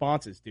same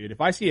responses, dude.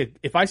 If I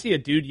see a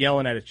dude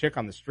yelling at a chick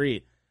on the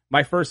street,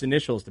 my first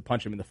initial is to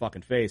punch him in the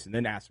fucking face and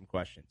then ask him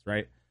questions,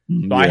 right?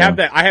 So I have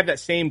that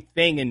same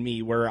thing in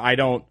me where I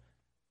don't.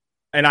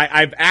 And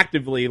I've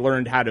actively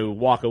learned how to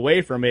walk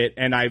away from it.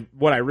 And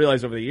what I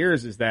realized over the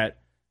years is that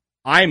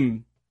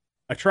I'm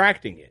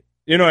attracting it.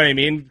 You know what I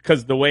mean?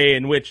 Because the way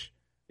in which,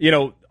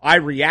 I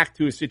react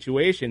to a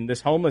situation,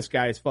 this homeless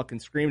guy is fucking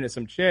screaming at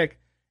some chick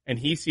and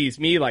he sees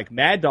me like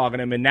mad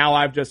dogging him. And now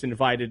I've just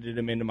invited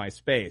him into my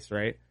space.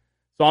 Right.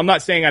 So I'm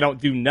not saying I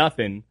don't do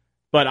nothing,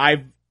 but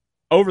I've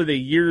over the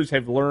years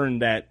have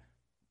learned that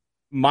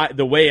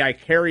the way I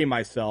carry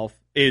myself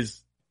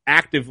is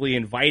actively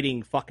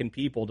inviting fucking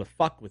people to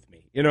fuck with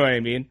me. You know what I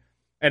mean?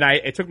 And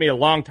it took me a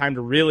long time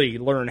to really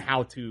learn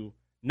how to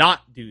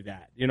not do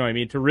that. You know what I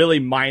mean? To really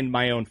mind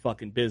my own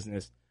fucking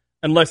business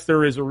unless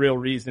there is a real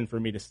reason for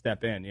me to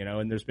step in,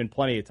 and there's been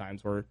plenty of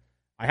times where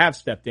I have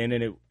stepped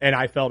in and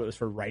I felt it was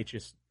for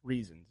righteous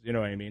reasons. You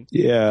know what I mean?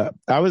 Yeah.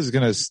 I was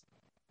going to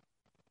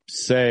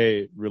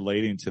say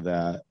relating to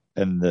that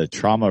and the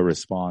trauma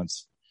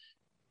response,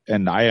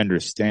 and I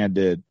understand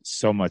it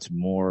so much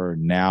more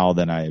now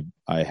than I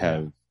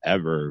have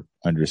ever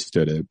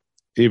understood it,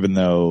 even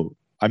though,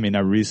 I mean, I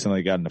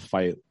recently got in a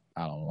fight,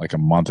 I don't know, like a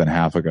month and a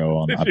half ago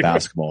on a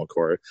basketball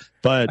court,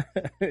 but,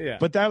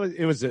 but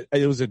it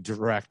was a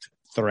direct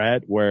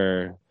threat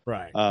where,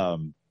 right.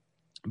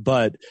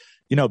 But,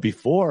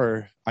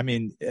 before, I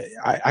mean,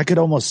 I could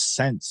almost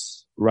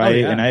sense, right. Oh,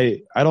 yeah. And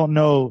I don't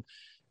know,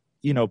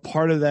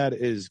 part of that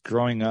is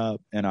growing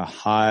up in a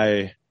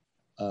high,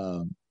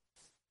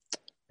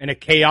 in a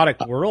chaotic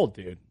world,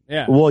 dude.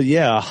 Yeah. Well,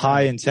 yeah, a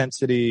high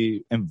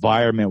intensity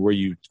environment where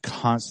you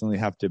constantly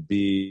have to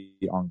be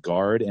on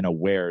guard and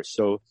aware.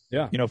 So,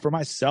 for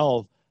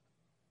myself,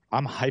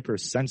 I'm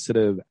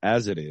hypersensitive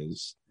as it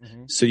is.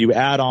 Mm-hmm. So you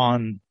add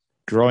on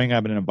growing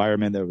up in an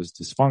environment that was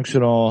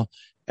dysfunctional,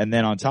 and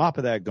then on top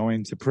of that,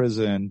 going to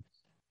prison,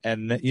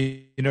 and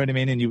you know what I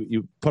mean? And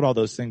you put all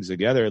those things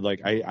together.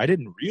 Like I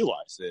didn't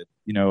realize it,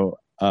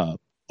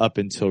 up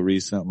until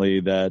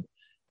recently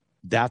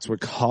that's what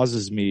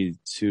causes me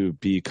to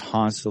be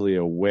constantly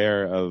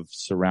aware of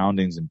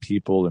surroundings and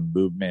people and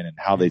movement and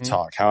how they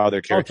talk, how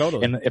they're carrying. Oh,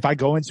 totally. And if I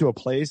go into a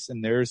place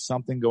and there's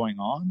something going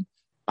on,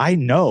 I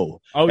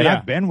know. Oh, and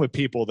I've been with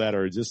people that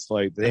are just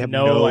like, they have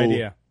no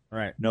idea.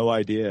 Right. No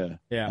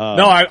idea. Yeah.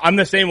 No, I'm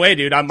the same way,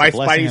 dude. My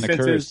spidey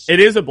senses. It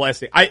is a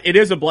blessing. It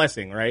is a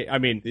blessing, right? I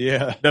mean,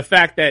 the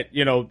fact that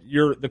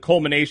you're the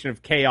culmination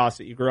of chaos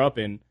that you grew up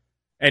in,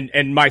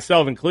 and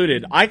myself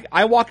included.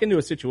 I walk into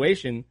a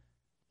situation,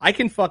 I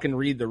can fucking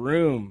read the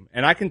room,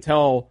 and I can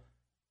tell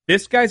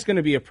this guy's going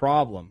to be a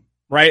problem,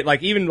 right?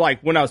 Like even like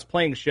when I was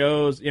playing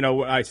shows,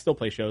 I still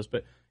play shows,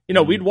 but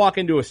we'd walk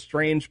into a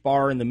strange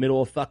bar in the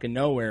middle of fucking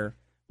nowhere.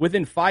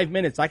 Within 5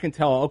 minutes, I can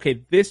tell,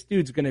 okay, this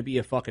dude's going to be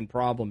a fucking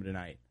problem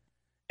tonight.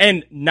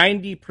 And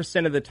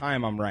 90% of the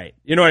time, I'm right.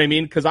 You know what I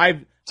mean? Because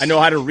I know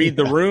how to read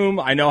the room.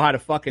 I know how to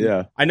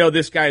fucking, I know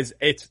this guy's,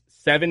 it's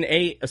 7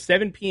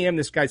 p.m.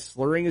 This guy's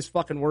slurring his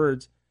fucking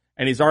words,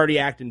 and he's already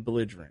acting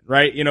belligerent,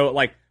 right?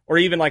 Or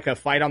even like a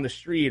fight on the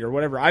street or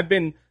whatever. I've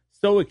been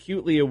so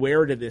acutely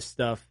aware to this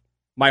stuff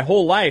my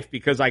whole life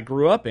because I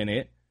grew up in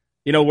it.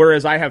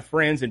 Whereas I have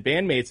friends and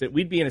bandmates that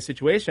we'd be in a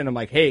situation, I'm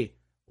like, hey,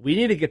 we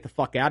need to get the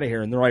fuck out of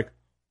here. And they're like,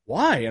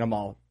 why? And I'm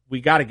all,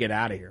 we got to get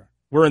out of here.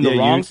 We're in the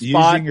wrong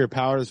spot. Using your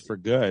powers for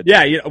good.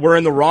 Yeah, we're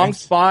in the wrong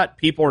spot.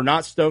 People are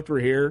not stoked we're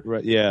here.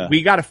 Right, yeah.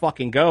 We got to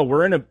fucking go.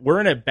 We're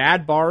in a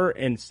bad bar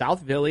in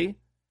South Philly.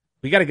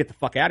 We got to get the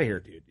fuck out of here,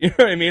 dude. You know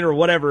what I mean? Or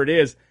whatever it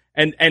is.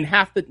 And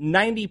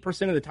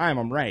 90% of the time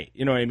I'm right.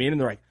 You know what I mean? And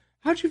they're like,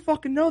 how'd you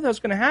fucking know that was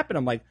going to happen?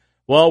 I'm like,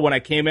 well, when I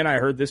came in, I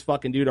heard this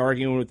fucking dude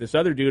arguing with this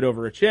other dude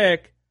over a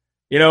chick.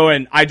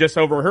 And I just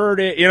overheard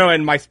it,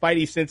 and my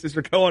spidey senses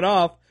are going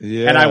off.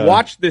 Yeah. And I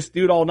watched this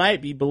dude all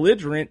night be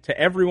belligerent to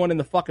everyone in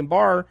the fucking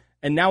bar,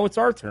 and now it's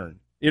our turn.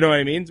 You know what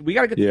I mean? We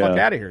got to get the fuck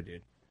out of here,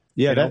 dude.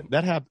 Yeah,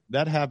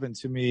 that happened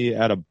to me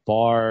at a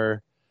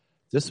bar.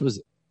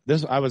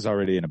 I was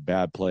already in a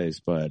bad place,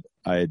 but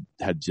I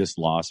had just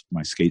lost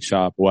my skate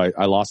shop. Well,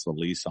 I lost the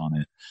lease on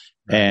it.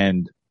 Right.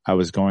 And I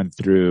was going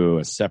through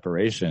a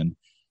separation,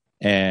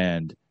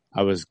 and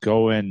I was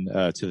going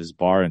to this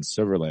bar in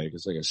Silver Lake.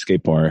 It's like a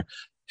skate bar.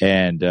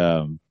 And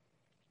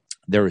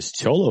there was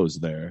cholos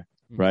there,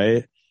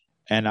 right?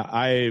 And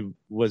I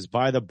was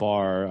by the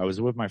bar. I was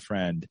with my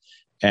friend,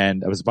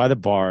 and I was by the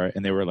bar,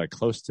 and they were like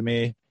close to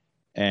me,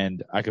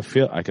 and I could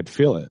feel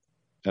it.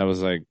 I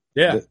was like,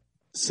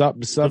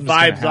 something's the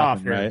vibes happen,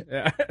 off, right?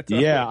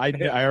 Yeah,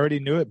 I already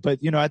knew it. But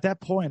at that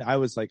point, I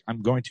was like,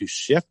 I'm going to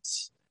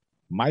shift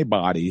my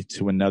body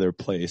to another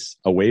place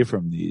away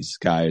from these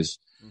guys.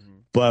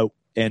 Mm-hmm.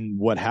 And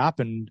what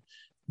happened,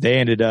 they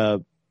ended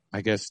up, I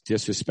guess,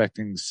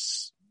 disrespecting.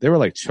 They were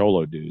like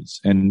cholo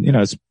dudes. And,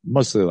 it's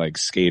mostly like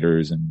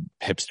skaters and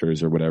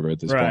hipsters or whatever at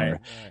this bar.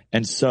 Right.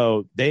 And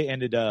so they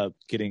ended up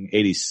getting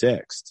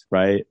 86th,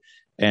 right?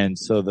 And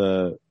so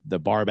the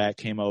bar back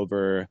came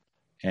over,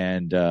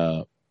 and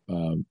I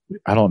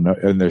don't know,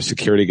 and their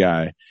security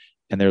guy,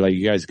 and they're like,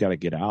 you guys got to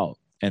get out.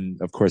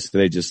 And of course,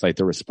 they just like,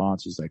 the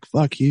response was like,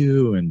 fuck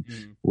you. And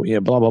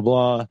blah, blah,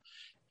 blah.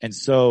 And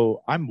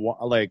so I'm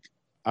like,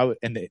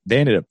 they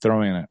ended up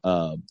throwing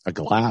a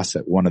glass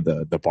at one of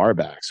the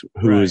barbacks,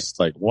 who is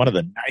like one of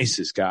the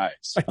nicest guys.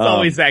 It's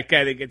always that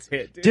guy that gets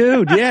hit,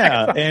 dude.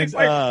 Yeah, and he's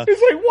like,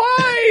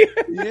 why?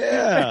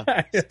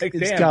 Yeah,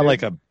 he's got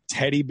like a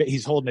teddy.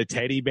 He's holding a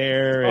teddy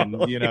bear,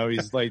 and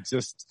he's like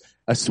just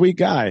a sweet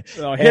guy.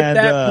 Oh, hit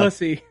that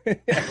pussy.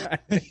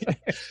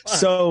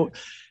 So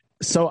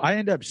I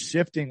end up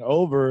shifting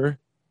over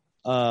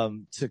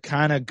to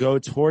kind of go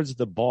towards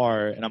the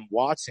bar, and I'm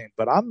watching,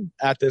 but I'm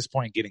at this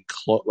point getting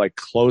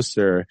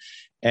closer,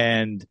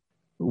 and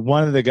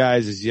one of the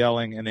guys is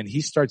yelling, and then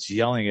he starts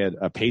yelling at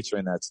a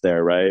patron that's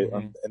there, right?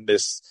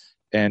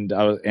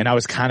 Mm-hmm. I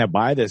was kind of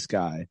by this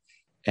guy,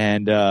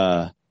 and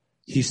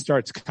he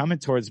starts coming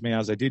towards me. I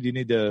was like, dude, you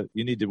need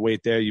to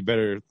wait there. You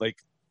better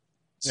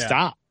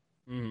stop.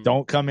 Mm-hmm.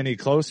 Don't come any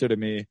closer to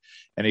me.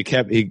 And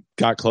he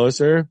got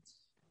closer.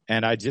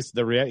 And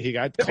he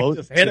got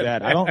close to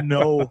that. I don't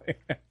know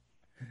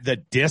the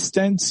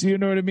distance, you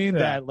know what I mean? Yeah.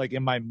 That like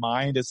in my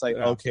mind, it's like,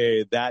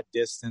 okay, that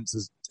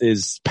distance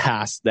is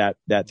past that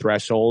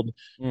threshold.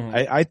 Mm-hmm.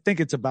 I think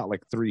it's about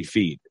like 3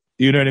 feet.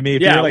 You know what I mean?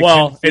 If yeah,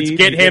 like it's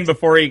get him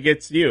before he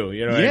gets you.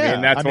 You know what I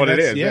mean? That's what it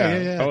is.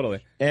 Yeah,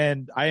 totally.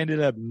 And I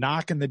ended up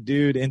knocking the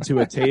dude into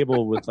a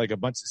table with like a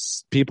bunch of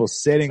people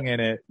sitting in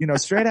it,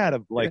 straight out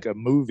of like a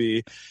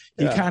movie.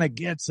 He kind of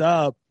gets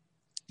up,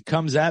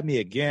 comes at me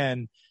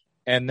again.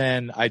 And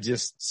then I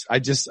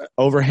just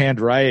overhand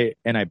right,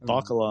 and I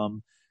buckle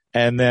him,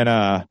 and then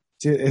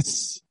it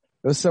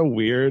was so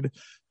weird,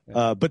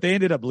 but they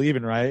ended up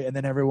leaving, right? And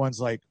then everyone's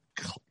like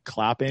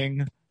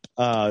clapping,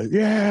 like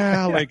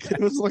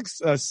it was like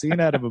a scene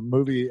out of a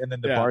movie. And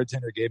then the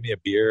bartender gave me a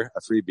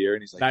free beer,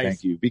 and he's like, nice.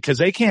 Thank you, because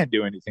they can't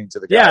do anything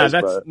to the guys.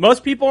 Yeah,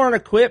 most people aren't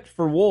equipped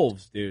for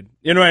wolves, dude.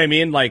 You know what I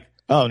mean? Like,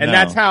 and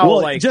that's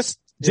how just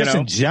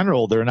in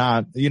general, they're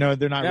not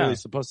really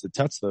supposed to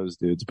touch those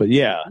dudes, but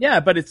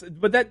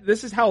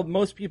this is how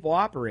most people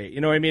operate.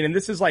 You know what I mean? And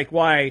this is like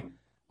why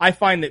I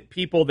find that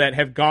people that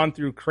have gone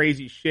through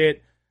crazy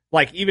shit,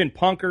 like even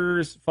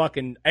punkers,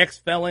 fucking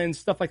ex-felons,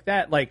 stuff like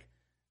that, like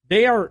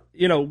they are,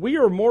 we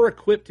are more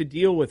equipped to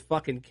deal with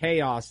fucking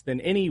chaos than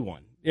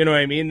anyone. You know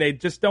what I mean? They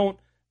just don't,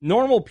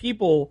 normal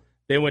people,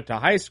 They went to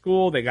high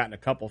school, they got in a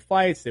couple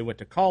fights, they went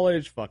to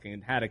college,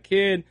 fucking had a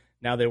kid,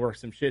 now they work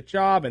some shit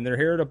job, and they're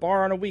here at a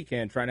bar on a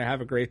weekend trying to have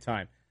a great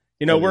time.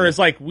 You know, whereas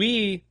like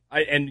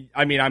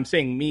I'm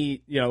saying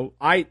me, you know,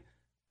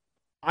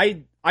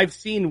 I've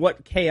seen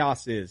what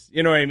chaos is,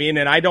 you know what I mean?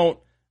 And I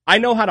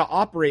know how to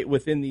operate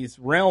within these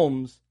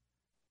realms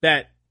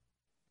that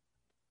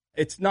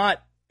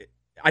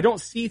I don't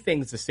see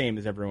things the same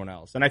as everyone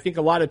else. And I think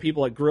a lot of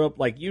people that grew up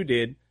like you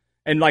did,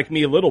 and like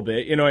me a little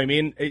bit, you know what I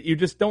mean? You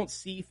just don't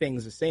see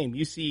things the same.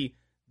 You see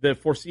the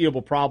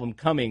foreseeable problem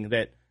coming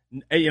that,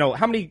 you know,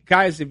 how many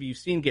guys have you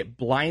seen get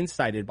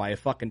blindsided by a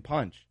fucking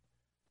punch?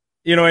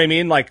 You know what I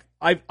mean? Like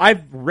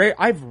I've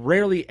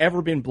rarely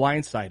ever been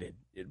blindsided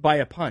by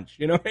a punch.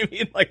 You know what I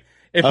mean? Like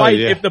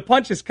if the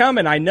punch is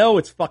coming, I know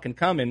it's fucking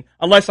coming,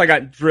 unless I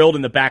got drilled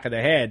in the back of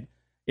the head,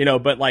 you know.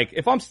 But like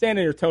if I'm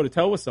standing there toe to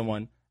toe with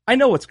someone, I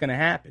know what's going to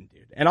happen,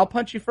 dude, and I'll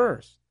punch you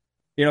first.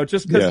 You know,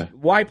 just because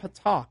why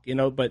talk? You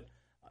know, but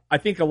I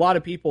think a lot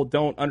of people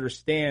don't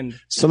understand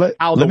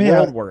how the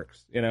world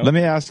works. You know, let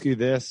me ask you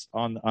this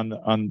on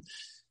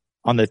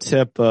the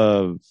tip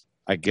of,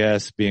 I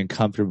guess, being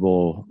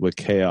comfortable with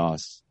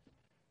chaos.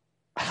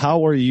 How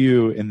were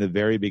you in the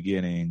very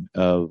beginning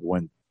of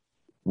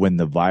when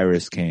the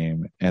virus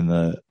came and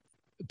the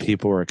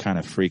people were kind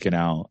of freaking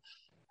out?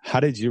 How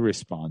did you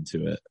respond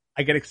to it?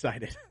 I get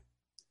excited.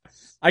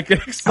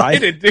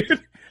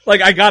 Dude.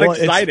 Like I got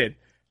excited.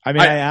 I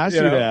mean, I asked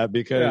you that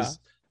because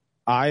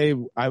I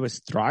was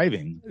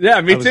thriving. Yeah,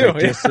 me too.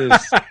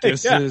 Like,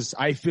 this is,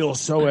 I feel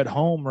so at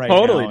home right now.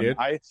 Totally, dude.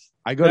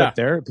 I go to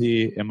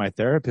therapy, and my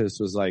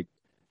therapist was like,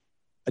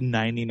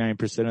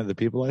 99% of the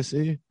people I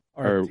see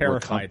are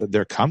terrified.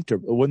 They're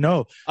comfortable. Well,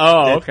 no.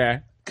 Oh, okay.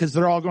 Because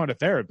they're all going to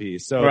therapy.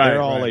 So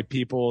they're all like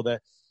people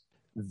that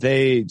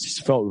they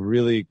just felt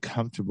really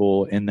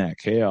comfortable in that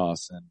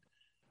chaos. And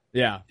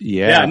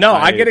no,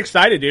 I get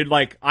excited, dude.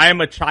 Like, I am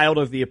a child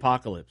of the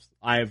apocalypse.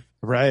 I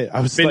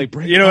was been, like,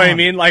 you know what I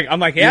mean? Like, I'm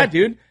like,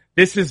 dude,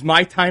 this is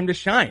my time to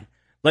shine.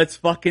 Let's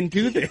fucking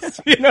do this.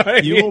 You know what I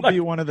mean? You will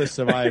be one of the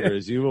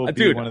survivors. You will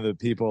be one of the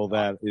people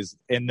that is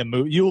in the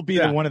movie. You will be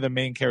one of the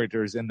main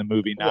characters in the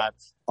movie, not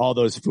all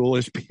those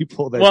foolish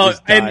people that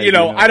just died, and you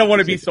know, I don't want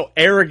to be so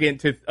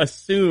arrogant to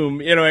assume,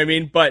 you know what I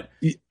mean? But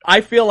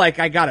I feel like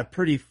I got a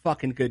pretty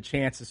fucking good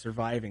chance of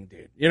surviving,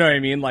 dude. You know what I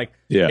mean? Like,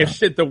 if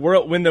the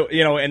world,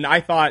 and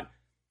I thought,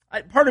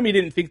 part of me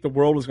didn't think the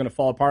world was going to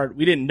fall apart.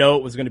 We didn't know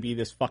it was going to be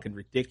this fucking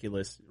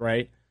ridiculous,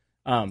 right?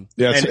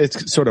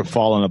 It's sort of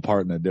fallen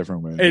apart in a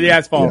different way.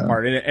 It's fallen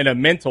apart in a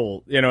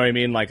mental, you know what I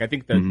mean? Like, I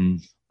think the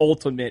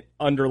ultimate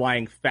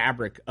underlying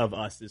fabric of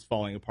us is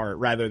falling apart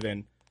rather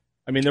than,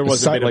 I mean, there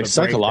was a bit of a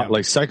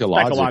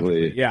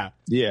psychologically. Yeah.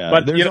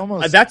 But there's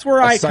almost that's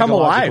where I come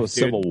alive, dude.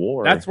 Civil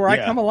war. That's where I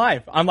come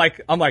alive. I'm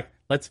like,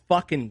 let's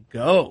fucking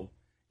go.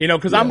 You know,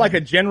 because I'm like a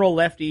general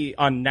lefty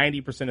on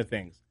 90% of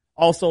things.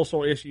 All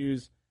social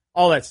issues,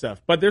 all that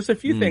stuff. But there's a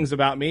few things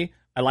about me.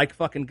 I like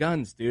fucking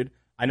guns, dude.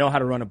 I know how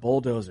to run a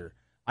bulldozer.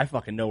 I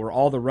fucking know where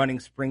all the running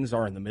springs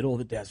are in the middle of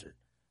the desert.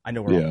 I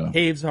know where all the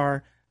caves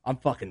are. I'm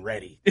fucking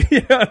ready.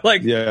 You know,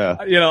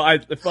 I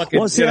fucking.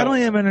 Well, see, I don't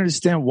even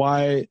understand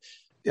why.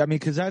 I mean,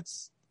 because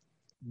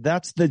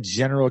that's the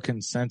general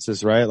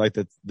consensus, right? Like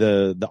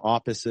the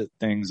opposite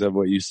things of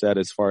what you said,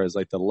 as far as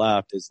like the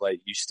left, is like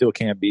you still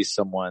can't be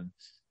someone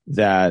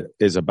that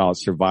is about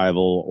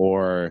survival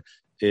or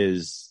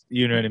is,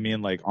 you know what I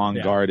mean, like on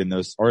guard in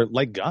those, or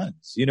like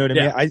guns. You know what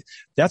I mean?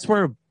 That's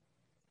where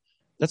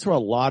a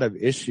lot of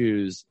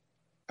issues,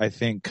 I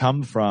think,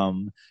 come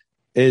from,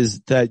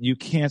 is that you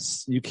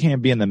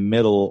can't be in the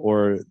middle,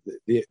 or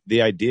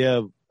the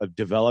idea of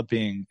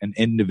developing an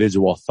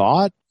individual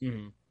thought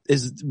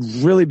is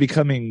really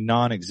becoming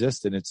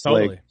non-existent. It's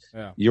like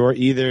you're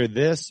either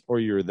this or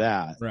you're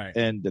that. Right.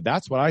 And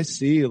that's what I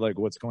see, like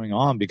what's going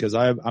on, because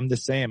I'm the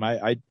same.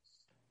 I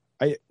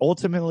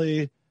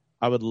ultimately,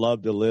 I would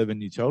love to live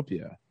in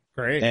utopia.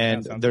 Great.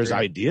 And there's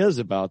ideas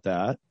about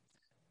that.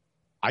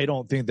 I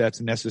don't think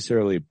that's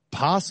necessarily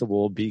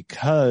possible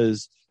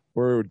because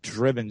we're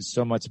driven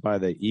so much by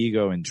the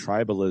ego and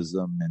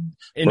tribalism and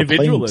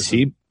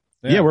individualism.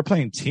 We're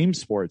playing team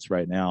sports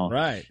right now.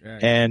 Right.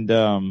 And,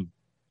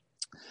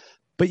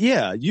 but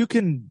you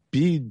can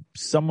be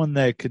someone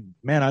that could,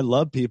 man, I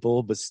love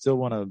people, but still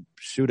want to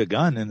shoot a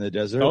gun in the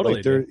desert.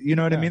 Totally, like you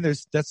know what I mean?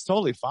 That's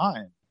totally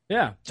fine.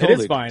 Yeah, totally, it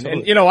is fine. Totally.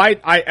 And, you know,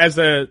 I as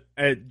a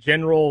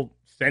general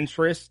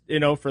centrist, you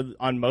know,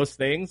 on most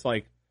things,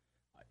 like,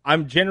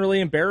 I'm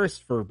generally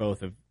embarrassed for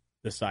both of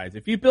the sides.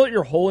 If you built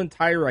your whole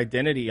entire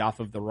identity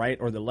off of the right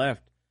or the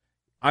left,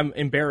 I'm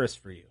embarrassed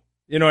for you.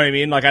 You know what I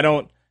mean? Like,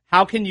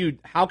 how can you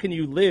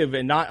live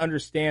and not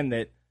understand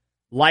that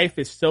life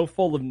is so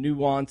full of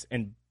nuance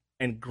and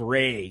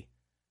gray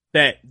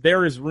that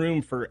there is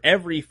room for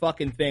every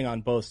fucking thing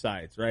on both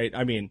sides, right?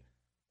 I mean,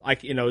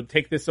 like, you know,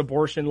 take this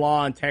abortion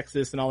law in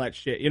Texas and all that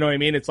shit. You know what I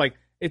mean? It's like,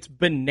 it's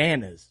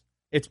bananas.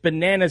 It's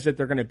bananas that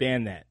they're going to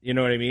ban that. You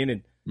know what I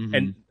mean?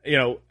 And you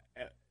know,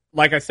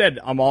 like I said,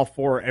 I'm all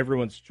for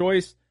everyone's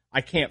choice.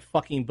 I can't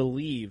fucking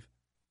believe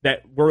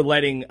that we're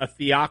letting a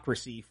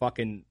theocracy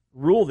fucking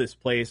rule this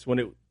place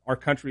when our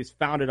country is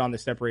founded on the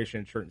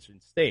separation of church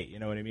and state. You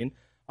know what I mean?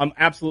 I'm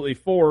absolutely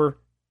for,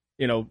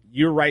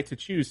 your right to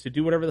choose to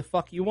do whatever the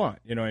fuck you want.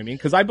 You know what I mean?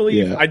 Because I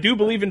do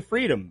believe in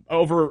freedom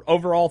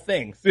over all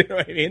things. You know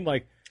what I mean?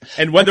 Like,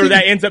 and whether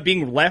that ends up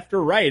being left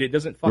or right, it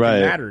doesn't fucking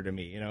matter to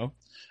me.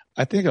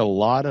 I think a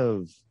lot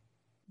of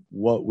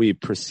what we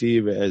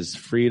perceive as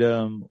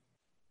freedom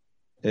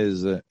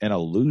is an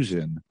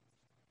illusion.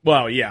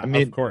 Well, yeah,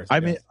 of course. I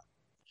mean,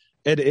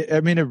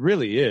 it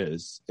really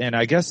is. And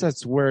I guess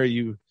that's where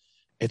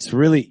it's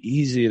really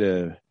easy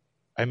to,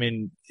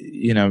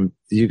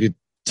 you could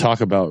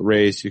talk about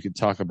race, you could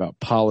talk about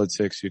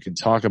politics, you can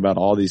talk about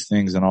all these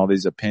things and all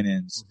these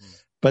opinions,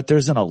 but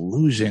there's an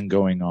illusion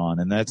going on,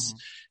 and that's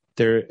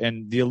there,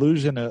 and the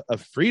illusion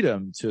of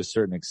freedom to a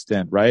certain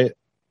extent, right?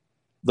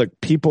 Like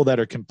people that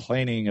are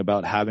complaining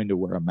about having to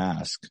wear a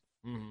mask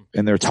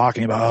and they're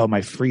talking about,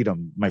 my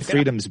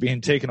freedom's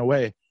being taken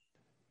away.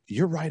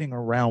 You're riding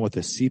around with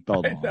a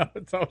seatbelt on. Know,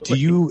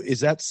 totally. Is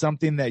that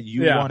something that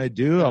you want to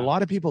do? Yeah. A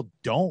lot of people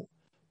don't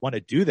want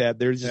to do that.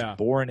 They're just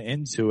born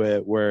into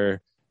it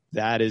where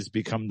that has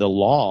become the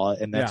law,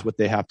 and that's what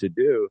they have to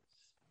do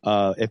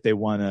if they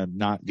want to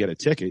not get a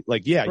ticket.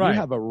 Like, you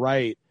have a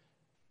right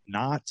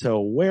not to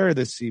wear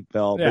the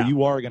seatbelt, but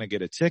you are going to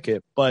get a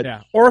ticket. But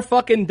or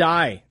fucking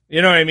die.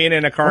 You know what I mean?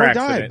 In a car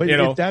accident. But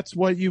if that's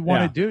what you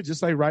want to do,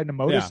 just like riding a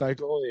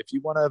motorcycle, if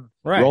you want to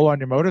roll on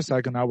your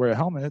motorcycle and not wear a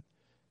helmet,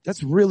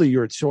 that's really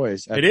your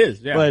choice. It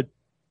is, yeah.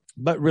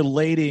 But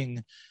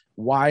relating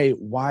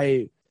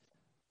why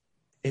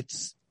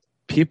it's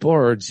people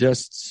are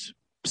just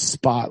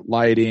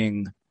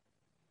spotlighting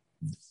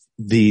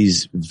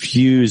these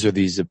views or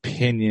these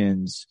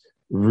opinions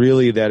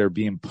really that are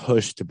being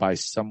pushed by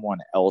someone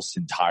else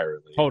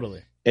entirely.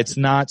 Totally. It's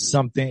not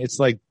something, it's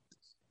like,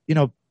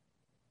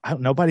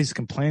 nobody's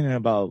complaining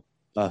about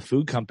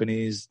food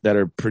companies that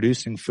are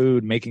producing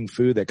food, making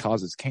food that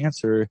causes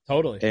cancer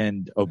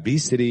and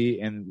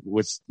obesity and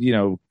what's,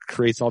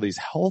 creates all these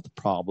health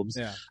problems.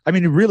 Yeah. I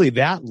mean, really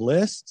that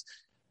list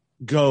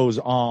goes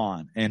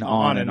on and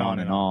on and on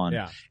and on.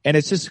 Yeah. And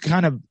it's just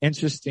kind of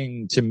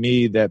interesting to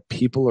me that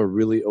people are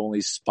really only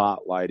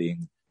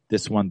spotlighting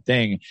this one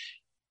thing.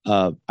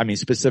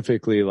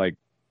 Specifically, like,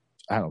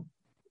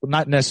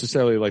 not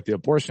necessarily like the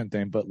abortion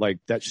thing, but like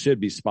that should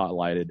be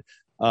spotlighted.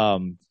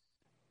 And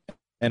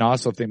I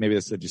also think maybe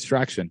it's a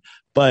distraction,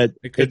 but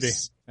it could be.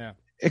 Yeah.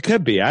 It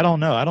could be. I don't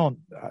know.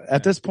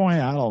 At this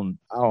point, I don't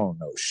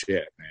know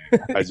shit,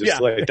 man. I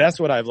just that's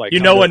what I've like.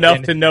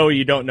 Enough to know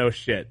you don't know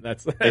shit.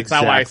 That's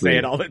exactly how I say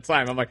it all the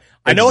time. I'm like,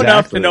 I know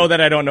enough to know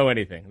that I don't know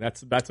anything.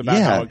 That's about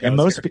how it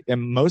goes.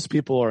 And most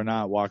people are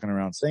not walking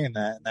around saying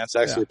that. And that's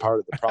actually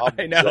part of the problem.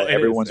 I know.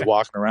 Everyone's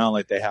walking around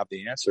like they have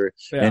the answer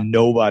and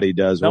nobody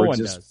does. No one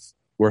does.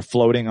 We're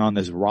floating on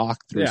this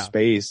rock through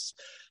space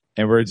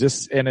and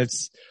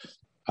it's,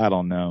 I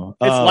don't know.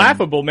 It's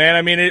laughable, man.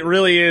 I mean, it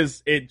really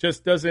is. It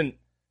just doesn't.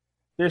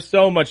 There's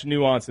so much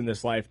nuance in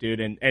this life, dude.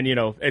 And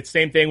it's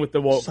same thing with the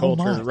woke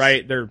culture,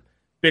 right? They're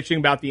bitching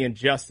about the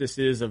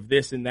injustices of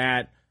this and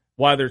that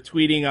while they're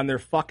tweeting on their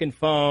fucking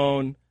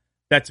phone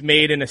that's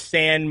made in a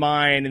sand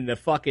mine and the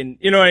fucking,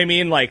 you know what I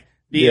mean? Like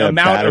the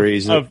amount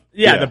batteries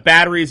the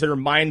batteries that are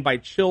mined by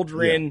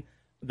children,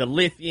 the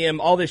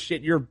lithium, all this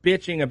shit. You're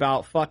bitching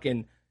about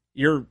fucking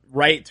your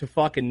right to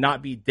fucking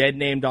not be dead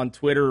named on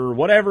Twitter or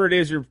whatever it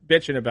is you're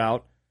bitching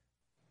about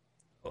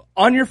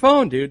on your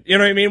phone, dude. You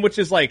know what I mean? Which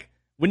is like,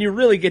 when you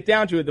really get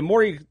down to it, the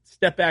more you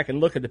step back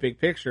and look at the big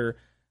picture,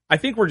 I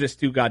think we're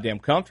just too goddamn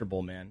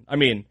comfortable, man. I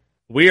mean,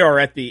 we are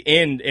at the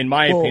end, in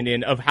my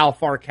opinion, of how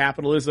far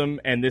capitalism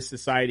and this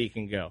society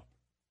can go.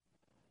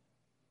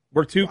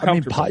 We're too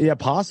comfortable.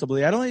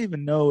 Possibly. I don't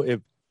even know if,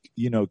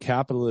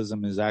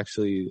 capitalism is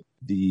actually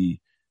the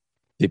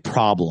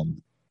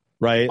problem.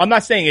 Right. I'm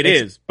not saying it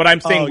is, but I'm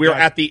saying we're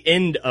at the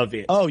end of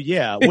it. Oh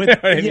yeah.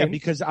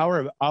 Because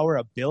our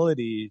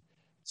ability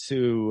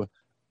to,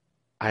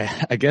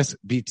 I guess,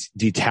 be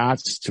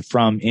detached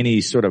from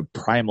any sort of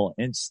primal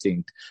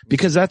instinct,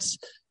 because that's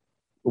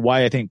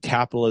why I think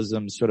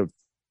capitalism sort of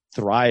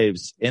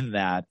thrives in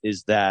that,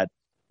 is that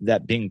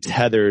being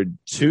tethered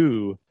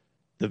to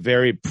the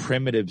very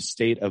primitive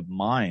state of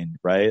mind,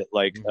 right?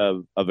 Like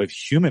of a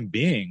human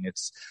being.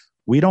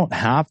 We don't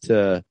have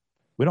to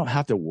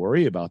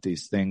worry about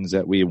these things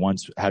that we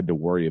once had to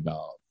worry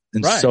about.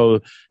 And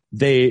so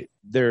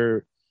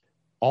they're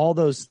all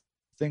those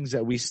things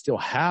that we still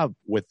have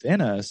within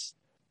us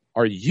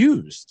are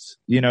used,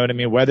 you know what I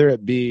mean? Whether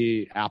it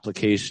be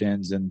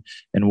applications and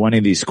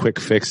wanting these quick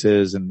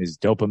fixes and these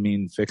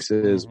dopamine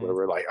fixes where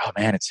we're like, oh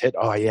man, it's hit.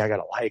 Oh yeah, I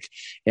got a like.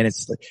 And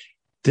it's like,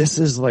 this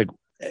is like,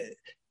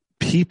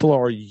 people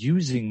are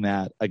using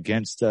that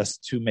against us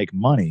to make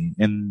money,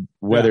 and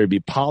whether it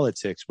be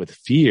politics with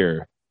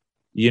fear,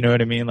 you know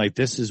what I mean? Like,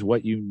 this is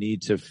what you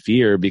need to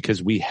fear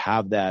because we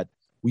have that.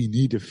 We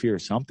need to fear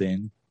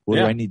something. What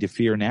do I need to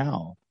fear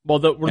now? Well,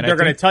 they're going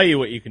to tell you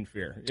what you can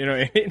fear. You know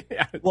what I mean?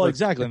 Well,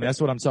 exactly. I mean, that's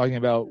what I'm talking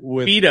about.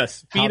 Feed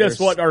us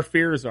what our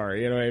fears are.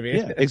 You know what I mean?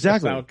 Yeah,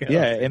 exactly.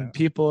 And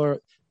people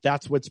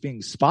that's what's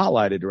being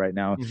spotlighted right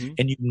now.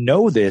 And you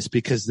know this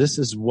because this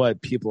is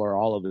what people are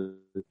all of a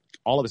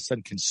all of a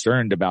sudden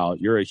concerned about,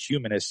 you're a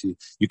humanist,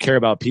 you care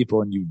about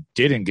people, and you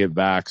didn't get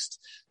vaxxed,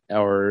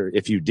 or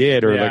if you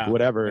did, or like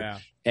whatever,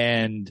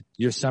 and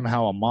you're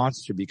somehow a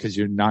monster because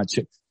you're not.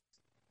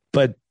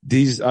 But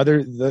these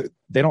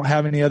they don't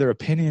have any other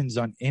opinions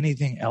on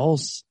anything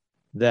else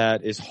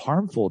that is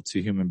harmful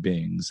to human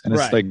beings. And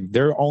it's like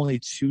they're only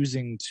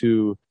choosing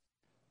to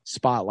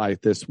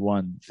spotlight this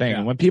one thing.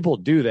 And when people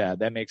do that,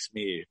 that makes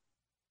me,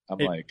 well,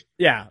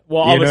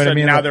 all of a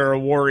sudden now they're a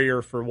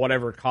warrior for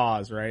whatever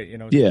cause, right? You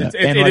know, it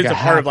is a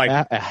part of like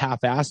a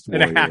half-assed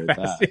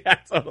warrior.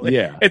 Totally.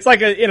 Yeah. It's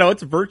like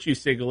it's virtue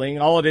signaling.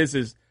 All it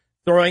is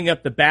throwing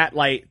up the bat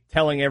light,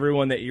 telling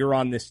everyone that you're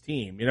on this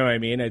team. You know what I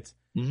mean? It's,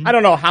 I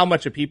don't know how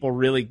much of people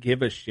really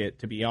give a shit,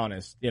 to be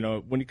honest. You know,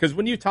 because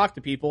when you talk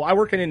to people, I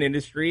work in an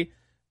industry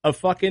of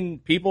fucking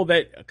people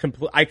that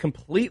I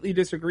completely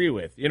disagree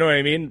with. You know what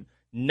I mean?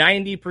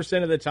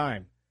 90% of the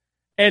time.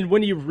 And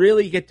when you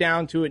really get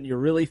down to it and you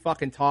really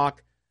fucking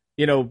talk,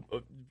 you know,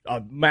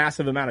 a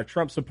massive amount of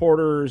Trump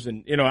supporters,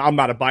 and, you know, I'm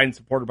not a Biden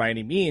supporter by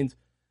any means,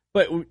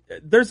 but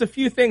there's a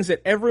few things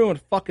that everyone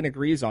fucking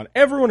agrees on.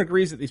 Everyone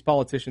agrees that these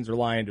politicians are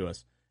lying to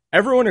us.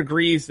 Everyone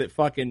agrees that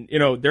fucking, you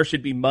know, there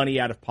should be money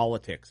out of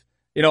politics.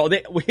 You know,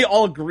 we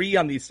all agree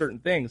on these certain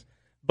things,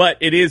 but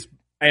it is,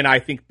 and I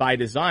think by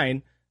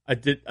design, a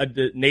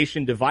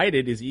nation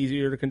divided is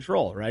easier to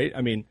control, right?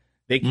 I mean,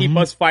 they keep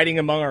us fighting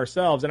among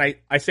ourselves, and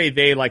I say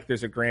they like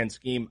there's a grand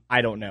scheme.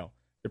 I don't know.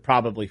 There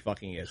probably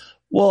fucking is.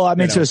 Well, I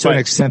mean, to a certain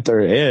extent, there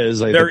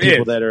is. Like, the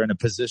people that are in a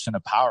position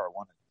of power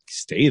want to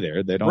stay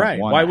there. They don't want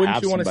to. Why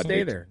wouldn't you want to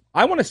stay there?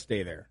 I want to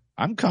stay there.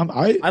 I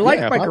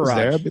like my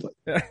garage.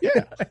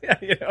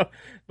 You know,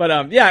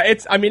 but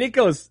it's. I mean, it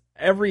goes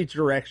every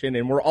direction,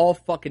 and we're all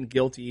fucking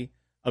guilty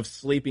of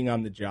sleeping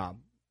on the job.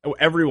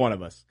 Every one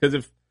of us.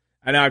 Because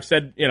and I've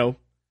said, you know,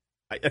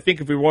 I think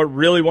if we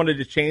really wanted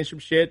to change some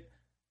shit,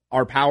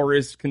 our power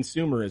is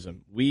consumerism.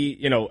 We,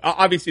 you know,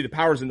 obviously the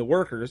power's in the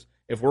workers.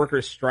 If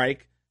workers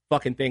strike,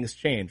 fucking things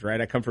change, right?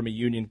 I come from a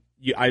union.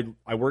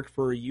 I work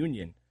for a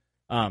union.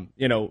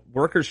 You know,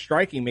 workers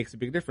striking makes a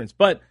big difference.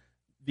 But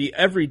the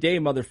everyday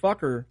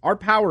motherfucker, our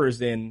power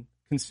is in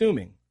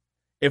consuming.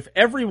 If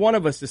every one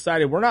of us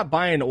decided we're not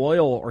buying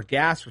oil or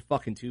gas for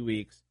fucking 2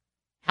 weeks,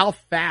 how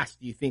fast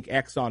do you think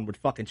Exxon would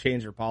fucking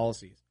change their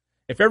policies?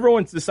 If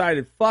everyone's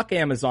decided fuck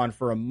Amazon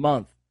for a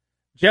month,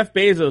 Jeff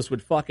Bezos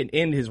would fucking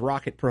end his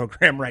rocket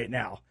program right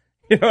now.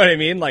 You know what I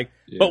mean? Like,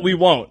 but we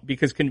won't,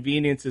 because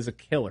convenience is a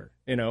killer.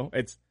 You know,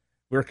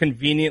 we're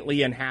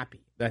conveniently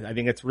unhappy. I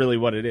think that's really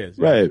what it is.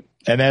 Right.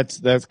 And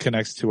that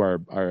connects to our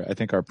I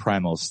think our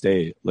primal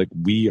state. Like,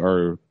 we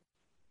are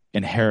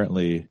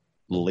inherently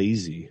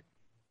lazy,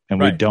 and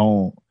we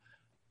don't,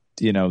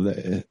 you know,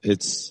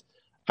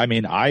 I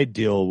mean, I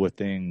deal with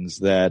things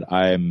that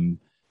I'm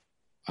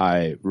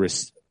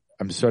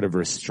sort of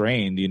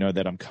restrained, you know,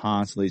 that I'm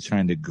constantly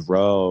trying to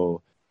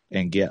grow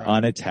and get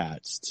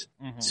unattached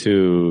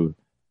to,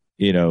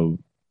 you know,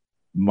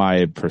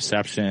 my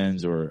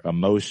perceptions or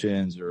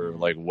emotions or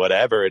like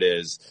whatever it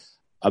is.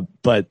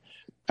 But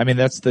I mean,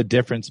 that's the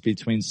difference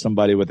between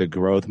somebody with a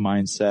growth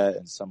mindset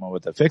and someone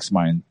with a fixed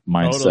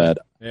mindset. Totally.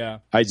 Yeah.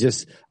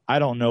 I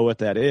don't know what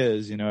that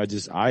is. You know,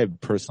 I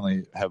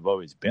personally have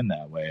always been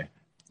that way.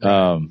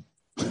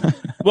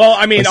 Well,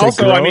 I mean,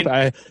 also, growth, I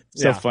mean,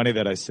 it's so funny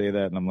that I say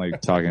that, and I'm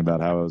like talking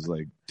about how I was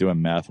like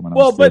doing math when I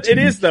was 13. But it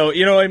is though,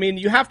 you know, I mean,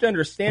 you have to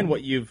understand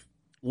what you've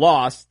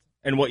lost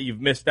and what you've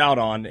missed out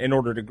on in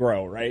order to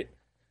grow, right?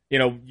 You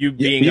know, you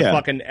being a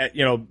fucking,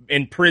 you know,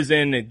 in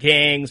prison and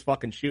gangs,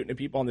 fucking shooting at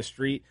people on the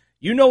street.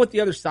 You know what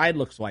the other side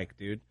looks like,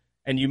 dude.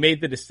 And you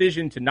made the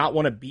decision to not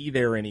want to be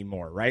there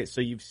anymore, right? So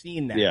you've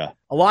seen that. Yeah.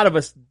 A lot of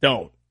us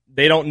don't.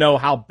 They don't know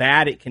how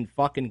bad it can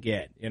fucking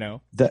get, you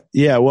know?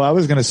 Well, I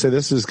was going to say,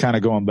 this is kind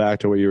of going back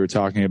to what you were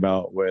talking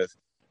about with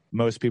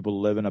most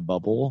people live in a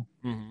bubble,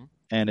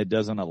 and it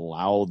doesn't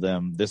allow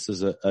them. This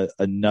is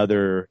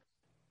another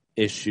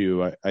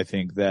issue, I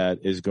think, that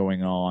is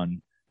going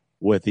on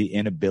with the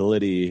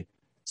inability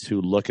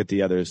to look at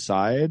the other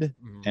side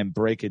and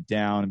break it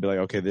down and be like,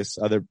 okay, this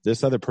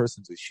other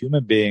person's a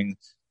human being.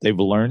 They've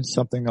learned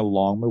something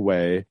along the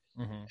way.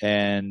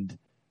 And,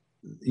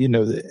 you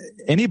know,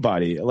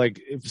 anybody,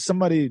 like if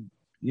somebody,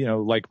 you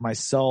know, like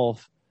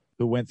myself,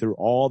 who went through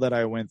all that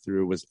I went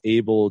through, was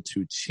able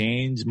to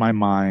change my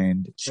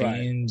mind,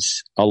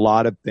 change a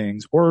lot of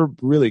things, or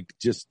really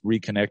just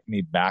reconnect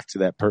me back to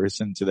that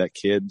person, to that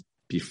kid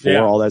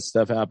before all that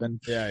stuff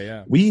happened.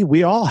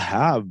 We all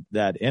have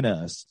that in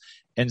us.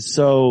 And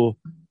so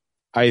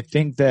I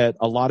think that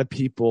a lot of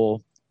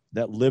people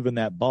that live in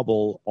that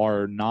bubble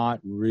are not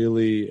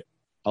really,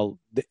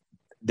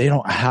 they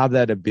don't have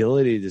that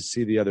ability to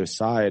see the other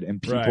side.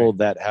 And people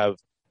that have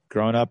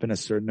grown up in a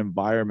certain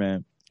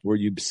environment where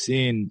you've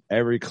seen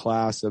every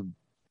class of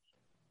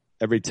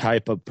every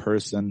type of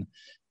person,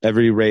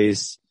 every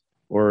race,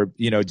 or,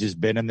 you know,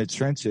 just been in the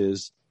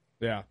trenches.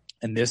 Yeah.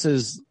 And this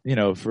is, you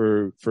know,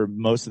 for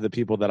most of the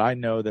people that I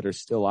know that are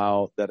still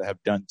out, that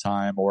have done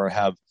time or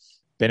have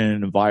been in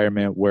an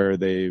environment where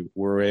they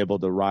were able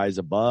to rise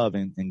above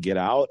and get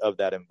out of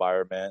that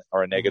environment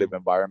or a negative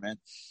environment.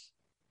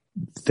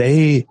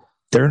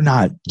 they're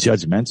not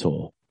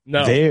judgmental.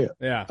 No.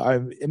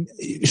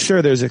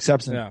 Sure, there's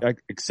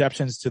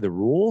exceptions to the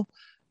rule,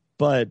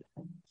 but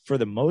for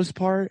the most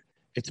part,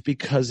 it's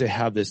because they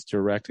have this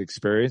direct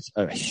experience,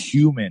 a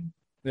human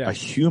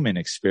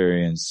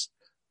experience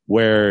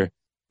where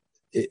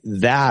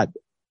that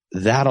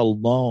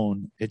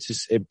alone,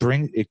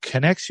 it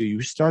connects you.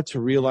 You start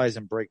to realize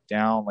and break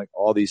down like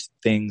all these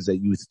things that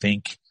you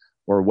think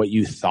or what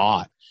you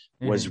thought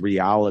was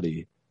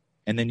reality.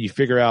 And then you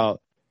figure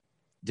out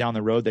down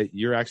the road that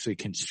you're actually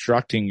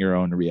constructing your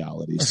own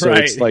reality. So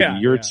it's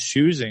like you're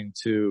choosing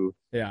to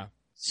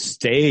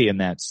stay in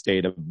that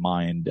state of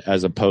mind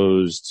as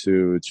opposed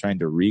to trying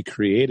to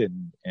recreate it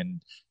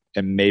and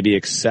maybe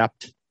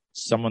accept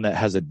someone that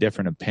has a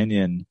different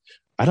opinion.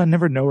 I don't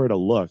never know where to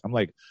look.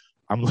 Because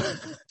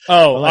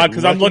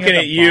I'm looking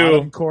at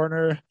you.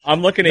 Corner.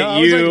 I'm looking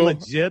at you.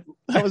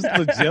 I was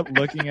legit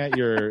looking at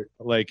your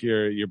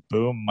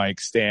boom mic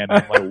stand.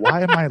 I'm like,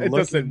 why am I looking? It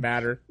doesn't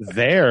matter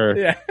there.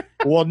 Yeah.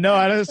 Well, no,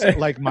 I just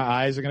like my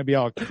eyes are gonna be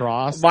all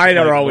crossed. Mine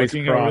are always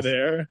crossed over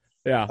there.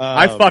 Yeah,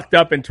 I fucked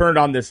up and turned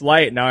on this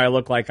light. Now I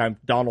look like I'm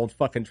Donald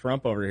fucking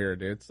Trump over here,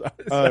 dude.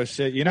 Oh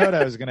shit! You know what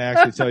I was gonna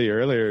actually tell you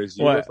earlier is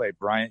you look like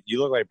Brian. You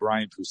look like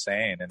Brian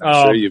Posehn, and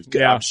I'm sure you've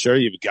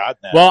gotten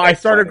that. Well, I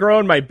started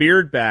growing my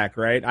beard back.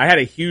 Right, I had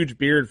a huge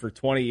beard for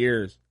 20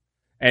 years,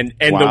 and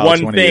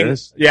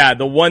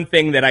the one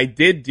thing that I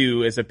did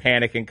do as a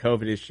panic in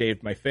COVID is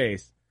shaved my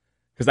face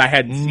because I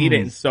hadn't seen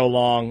it in so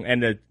long,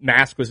 and the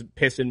mask was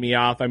pissing me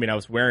off. I mean, I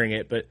was wearing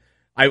it, but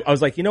I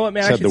was like, you know what,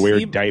 man? I should the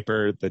weird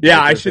diaper.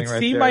 I should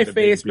see my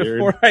face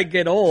before I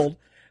get old.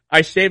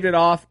 I shaved it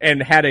off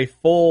and had a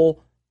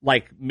full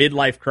like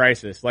midlife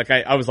crisis. Like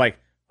I was like,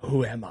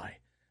 who am I?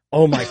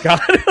 Oh my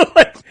god!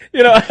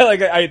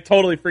 I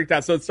totally freaked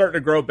out. So it's starting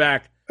to grow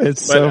back.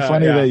 It's so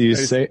funny that you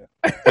say.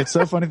 It's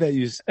so funny that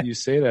you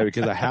say that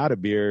because I had a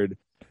beard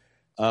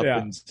up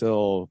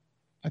until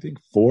I think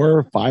 4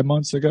 or 5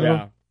 months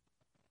ago.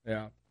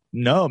 Yeah.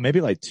 No,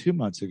 maybe like 2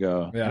 months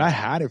ago, and I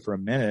had it for a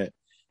minute,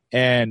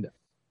 and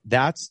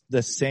that's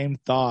the same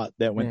thought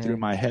that went through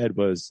my head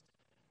was,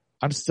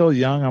 I'm still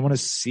young. I want to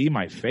see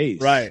my face.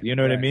 Right. You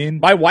know what I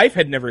mean? My wife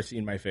had never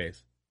seen my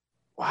face.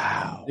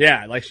 Wow.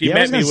 Yeah. Like she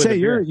met me with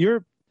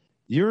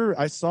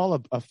I saw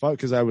a photo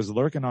because I was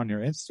lurking on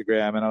your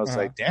Instagram and I was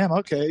like, damn,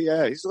 okay.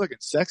 Yeah. He's looking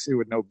sexy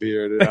with no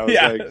beard. And I was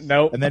like,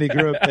 nope. And then he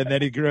grew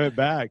it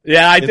back.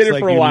 Yeah. I did it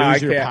for a while.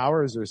 Lose your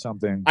powers or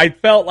something. I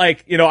felt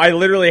like, I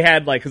literally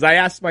had like, cause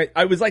I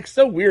was like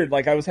so weird.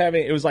 Like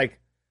it was like,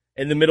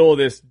 in the middle of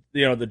this,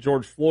 the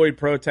George Floyd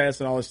protests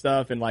and all this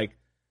stuff. And like,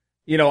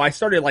 I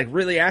started like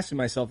really asking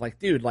myself, like,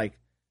 dude, like,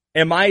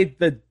 am I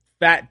the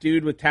fat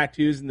dude with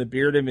tattoos and the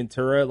beard in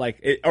Ventura?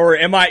 Like, or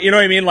am I, you know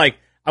what I mean? Like,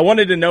 I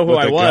wanted to know who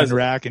I was. Gun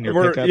rack and your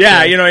pickup you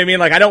know what I mean?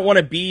 Like, I don't want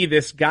to be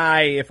this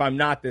guy if I'm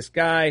not this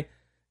guy.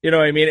 You know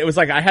what I mean? It was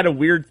like, I had a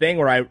weird thing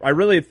where I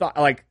really thought,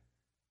 like,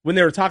 when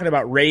they were talking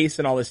about race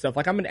and all this stuff,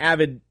 like, I'm an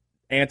avid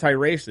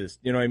anti-racist,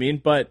 you know what I mean?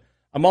 But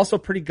I'm also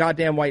pretty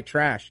goddamn white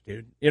trash,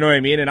 dude. You know what I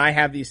mean? And I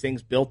have these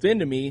things built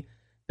into me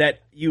that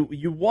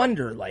you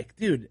wonder, like,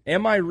 dude,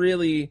 am I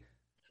really,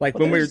 like,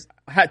 when we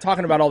were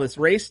talking about all this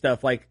race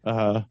stuff, like,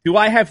 do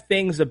I have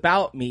things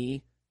about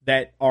me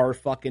that are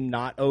fucking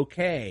not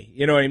okay?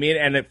 You know what I mean?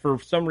 And for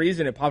some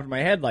reason, it popped in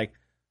my head, like,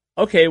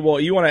 okay, well,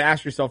 you want to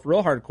ask yourself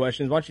real hard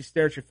questions. Why don't you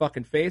stare at your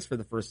fucking face for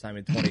the first time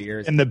in 20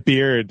 years? And the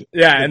beard.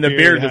 Yeah, and the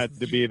beard had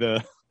to be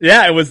the...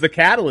 Yeah, it was the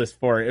catalyst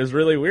for it. It was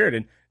really weird.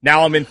 And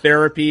now I'm in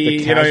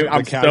therapy.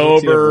 I'm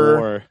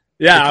sober.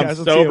 Yeah, I'm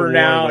sober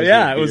now.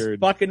 Yeah, it was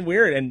fucking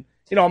weird. And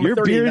I'm your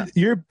 30.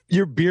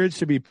 Your beard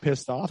should be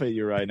pissed off at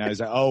you right now. He's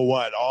like, oh,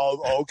 what?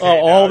 Oh, okay.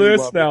 All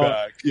this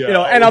now.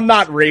 Yeah, and I'm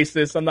not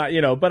racist. I'm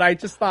not. But I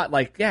just thought,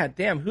 like, yeah,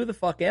 damn, who the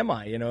fuck am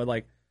I?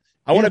 Like,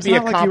 I want to be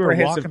a comprehensive you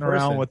were walking person.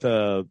 around with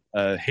a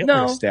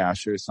Hitler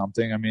stash or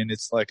something. I mean,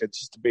 it's like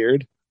just a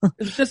beard.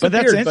 It's just but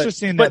that's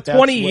interesting. But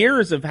 20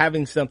 years of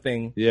having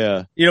something,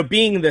 yeah,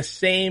 being the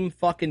same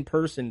fucking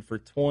person for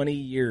 20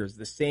 years,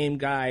 the same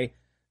guy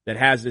that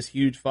has this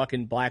huge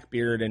fucking black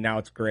beard and now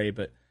it's gray.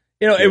 But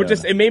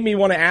it made me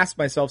want to ask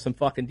myself some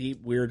fucking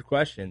deep, weird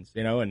questions.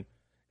 And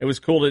it was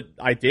cool that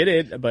I did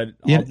it, but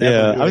I'll never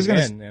do it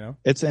again.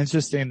 It's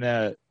interesting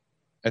that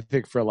I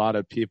think for a lot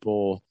of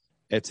people,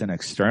 it's an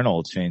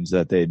external change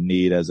that they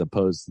need as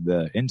opposed to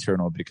the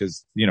internal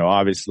because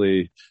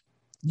obviously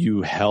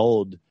you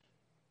held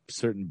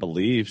certain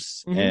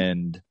beliefs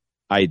and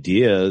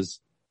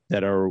ideas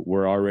that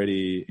were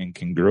already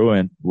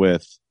incongruent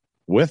with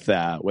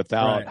that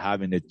without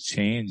having to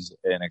change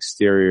an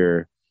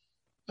exterior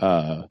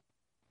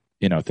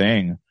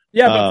thing.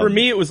 Yeah, but for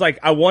me it was like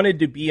I wanted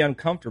to be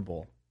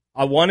uncomfortable.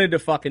 I wanted to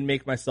fucking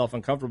make myself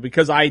uncomfortable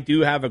because I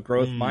do have a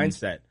growth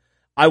mindset.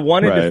 I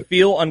wanted to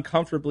feel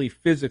uncomfortably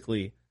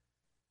physically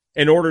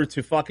in order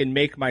to fucking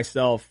make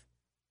myself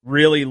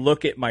really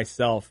look at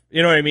myself,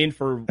 you know what I mean?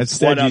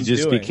 Instead, you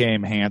just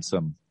became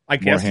handsome. I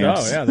guess so.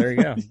 Yeah, there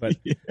you go.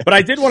 But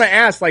I did want to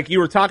ask, like you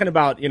were talking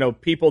about,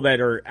 people that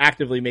are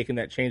actively making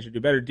that change to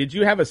do better. Did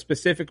you have a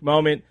specific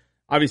moment?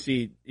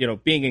 Obviously,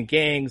 being in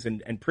gangs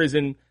and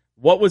prison.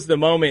 what was the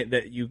moment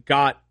that you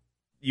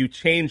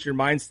changed your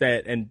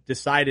mindset and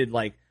decided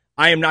like,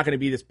 I am not going to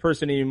be this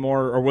person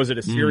anymore? Or was it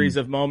a series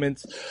of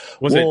moments?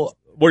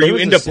 Were you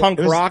into punk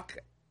rock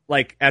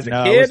like as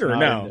a kid or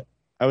no?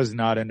 I was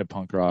not into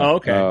punk rock. Oh,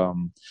 okay.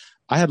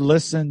 I had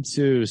listened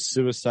to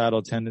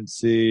Suicidal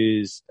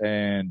Tendencies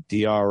and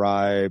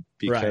DRI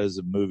because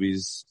of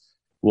movies.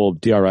 Well,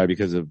 DRI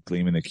because of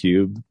Gleaming the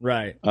Cube.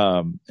 Right.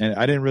 And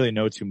I didn't really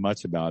know too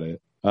much about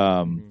it.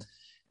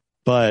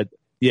 But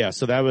yeah,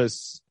 so that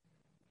was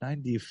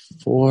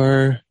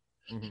 94.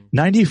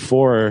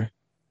 94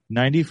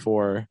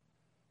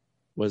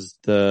 was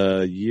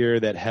the year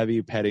that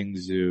Heavy Petting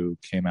Zoo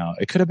came out.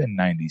 It could have been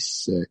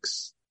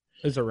 96.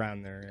 It was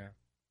around there,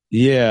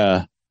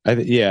 yeah.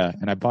 Yeah.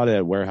 And I bought it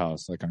at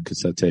Warehouse, like on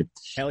cassette tape.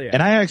 Hell yeah.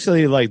 And I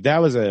actually like,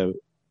 that was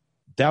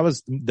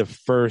the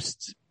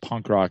first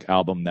punk rock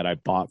album that I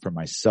bought for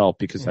myself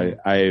because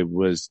I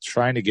was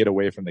trying to get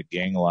away from the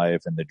gang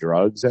life and the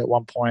drugs at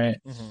one point.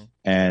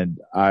 And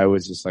I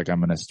was just like, I'm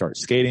going to start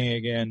skating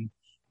again.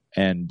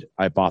 And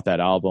I bought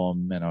that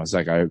album and I was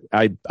like,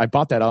 I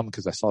bought that album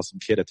because I saw some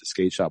kid at the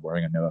skate shop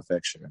wearing a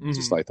NoFX shirt. I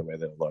just liked the way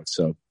that it looked.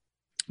 So,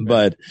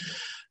 but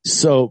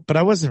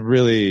I wasn't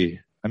really,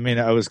 I mean,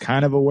 I was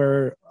kind of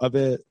aware of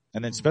it.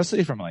 And then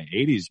especially from like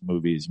 80s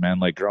movies, man,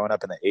 like growing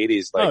up in the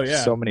 80s, like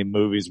so many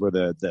movies where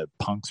the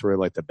punks were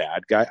like the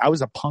bad guy. I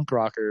was a punk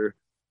rocker,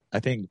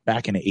 I think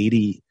back in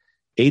 88.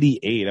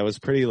 I was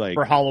pretty like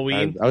for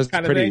Halloween. I was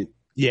pretty,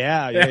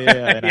 yeah.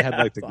 And I had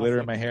like the glitter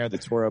in my hair, the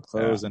tore up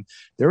clothes. And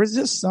there was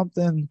just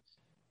something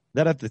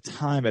that at the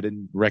time I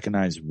didn't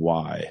recognize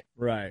why.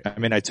 Right. I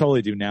mean, I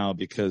totally do now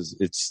because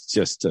it's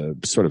just a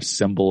sort of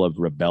symbol of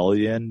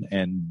rebellion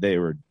and they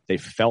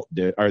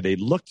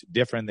looked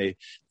different.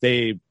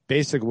 They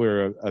basically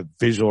were a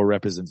visual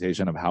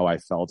representation of how I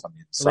felt on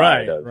the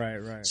inside.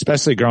 Right.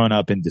 Especially growing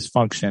up in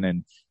dysfunction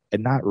and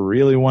not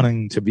really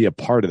wanting to be a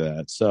part of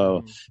that.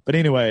 So, but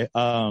anyway,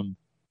 so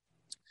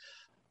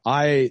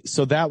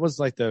that was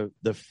like the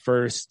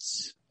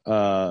first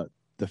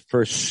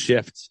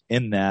shift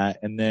in that.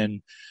 And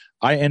then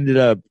I ended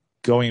up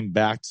going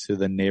back to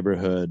the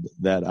neighborhood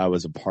that I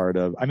was a part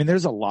of. I mean,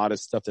 there's a lot of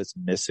stuff that's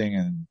missing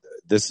and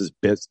this is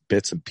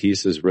bits and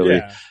pieces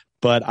really,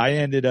 but I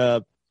ended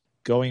up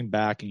going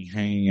back and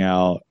hanging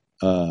out,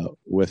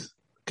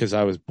 cause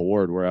I was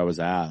bored where I was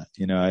at,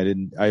 you know,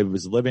 I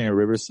was living in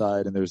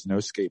Riverside and there was no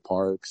skate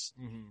parks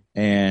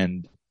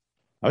and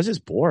I was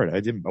just bored.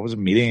 I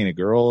wasn't meeting any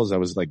girls. I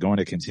was like going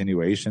to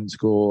continuation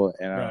school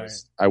and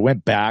I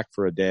went back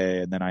for a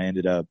day and then I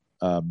ended up,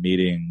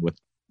 meeting with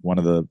one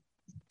of the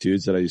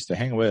dudes that I used to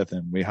hang with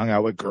and we hung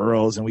out with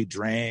girls and we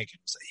drank and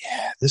was like,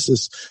 yeah, this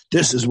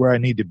is where I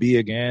need to be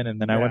again. And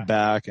then I went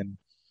back and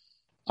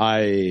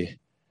I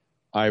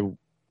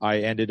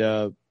ended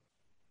up,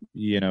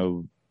 you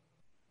know,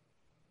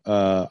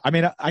 I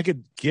mean, I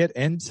could get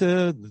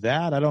into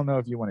that. I don't know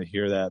if you want to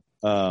hear that,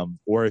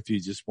 or if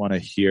you just want to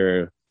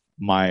hear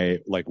my,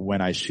 like when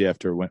I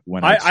shift or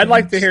when I'd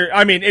like to hear,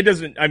 I mean, it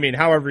doesn't, I mean,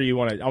 however you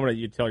want to, I want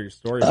you to tell your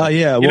story.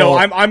 Yeah. You know,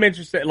 I'm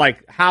interested,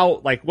 like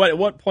how, like at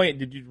what point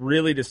did you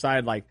really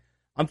decide like,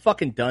 I'm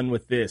fucking done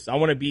with this. I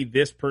want to be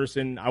this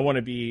person. I want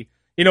to be,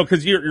 you know,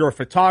 cause you're a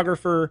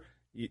photographer,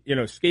 you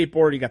know,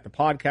 skateboard, you got the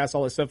podcast,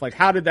 all this stuff. Like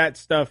how did that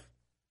stuff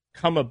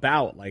come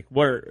about? Like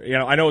where, you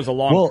know, I know it was a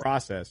long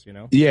process, you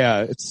know?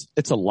 Yeah,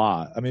 it's a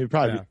lot. I mean,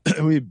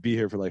 we'd be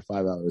here for like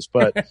 5 hours,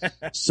 but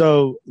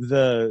so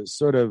the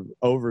sort of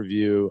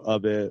overview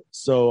of it.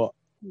 So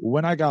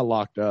when I got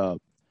locked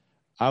up,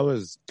 I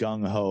was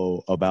gung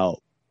ho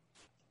about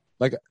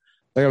like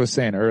I was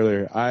saying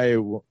earlier, I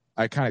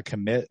kind of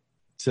commit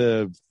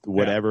to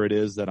whatever it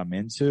is that I'm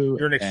into.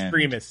 You're an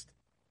extremist.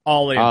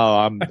 All in. Oh,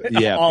 I'm big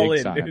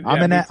time. Dude.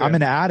 I'm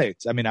an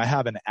addict. I mean, I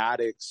have an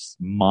addict's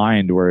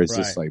mind where it's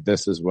just like,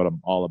 this is what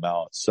I'm all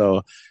about.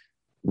 So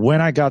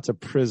when I got to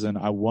prison,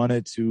 I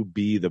wanted to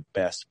be the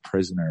best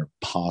prisoner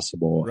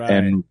possible. Right.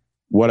 And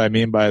what I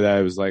mean by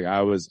that was like,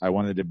 I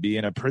wanted to be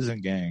in a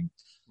prison gang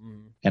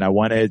and I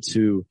wanted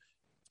to,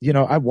 you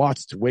know, I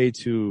watched way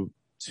too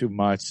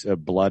much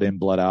Blood In,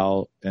 Blood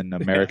Out and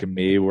American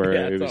Me where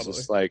it was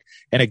just like,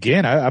 and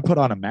again, I put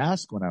on a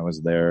mask when I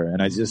was there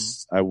and I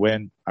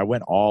went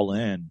all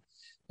in.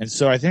 And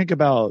so I think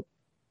about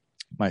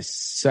my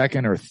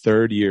second or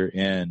third year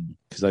in,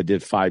 cause I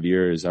did 5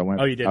 years. I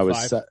did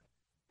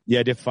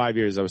 5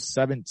 years. I was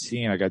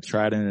 17. I got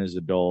tried in as an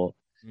adult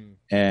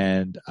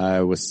and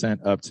I was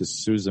sent up to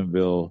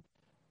Susanville,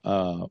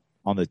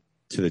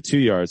 to the 2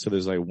 yards. So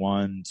there's like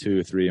 1,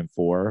 2, 3, and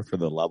 4 for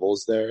the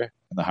levels there.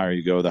 And the higher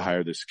you go, the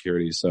higher the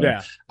security. So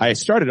I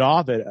started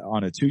off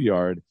on a 2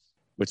 yard,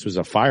 which was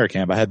a fire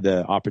camp. I had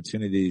the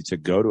opportunity to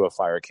go to a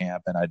fire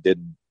camp and I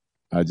didn't.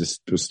 I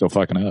just was still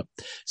fucking up.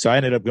 So I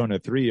ended up going to a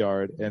 3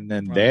 yard and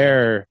then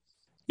there,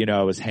 you know,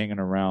 I was hanging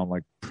around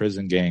like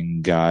prison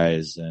gang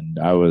guys and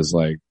I was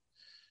like,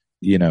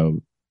 you know,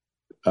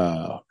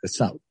 it's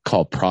not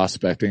called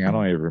prospecting. I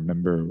don't even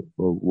remember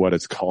what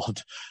it's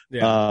called.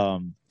 Yeah.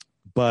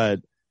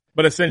 But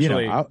But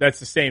essentially,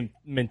 that's the same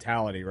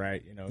mentality,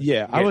 right?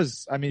 Yeah,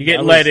 you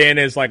get let in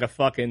as like a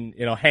fucking,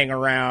 hang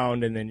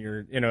around, and then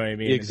you're, you know what I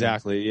mean?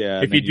 Exactly,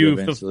 yeah. If you do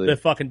the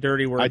fucking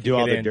dirty work, I do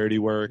all the dirty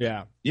work.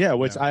 Yeah,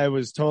 which I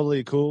was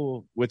totally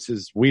cool, which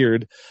is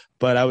weird,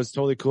 but I was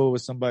totally cool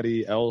with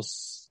somebody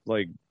else,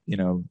 like,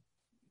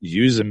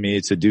 using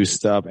me to do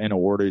stuff in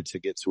order to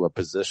get to a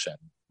position,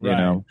 you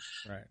know?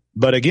 Right.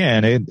 But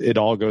again, it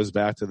all goes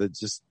back to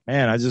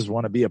I just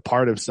want to be a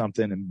part of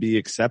something and be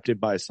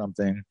accepted by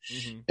something.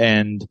 Mm-hmm.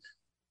 And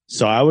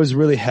so I was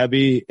really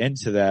heavy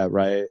into that.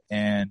 Right.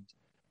 And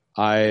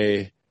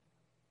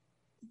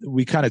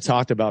we kind of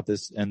talked about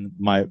this in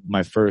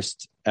my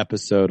first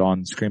episode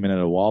on Screaming at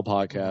a Wall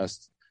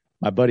podcast.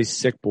 My buddy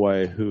Sick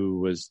Boy, who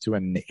was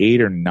doing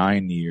 8 or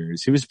 9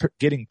 years, he was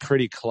getting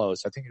pretty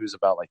close. I think he was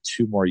about like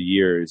 2 more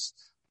years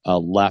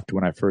left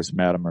when I first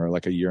met him, or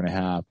like a year and a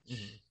half.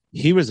 Mm-hmm.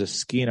 He was a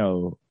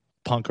Skino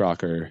punk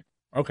rocker,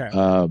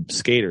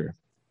 skater.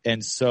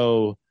 And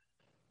so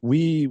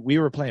we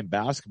were playing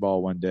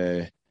basketball one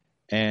day,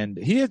 and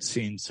he had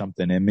seen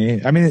something in me.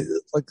 I mean,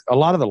 like a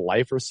lot of the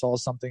lifers saw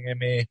something in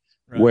me,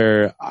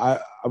 where I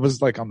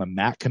was like on the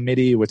MAC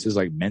committee, which is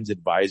like Men's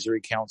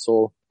Advisory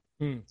Council.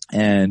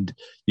 And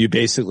you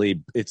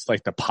basically, it's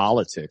like the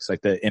politics,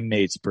 like the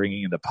inmates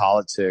bringing in the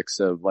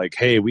politics of like,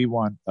 hey, we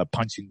want a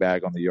punching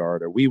bag on the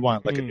yard, or we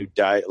want like a new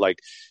diet. Like,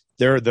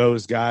 there are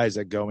those guys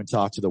that go and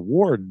talk to the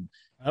warden.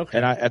 Okay.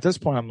 And at this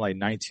point, I'm like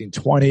 19,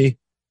 20.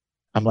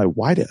 I'm like,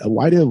 why do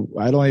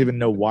I don't even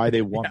know why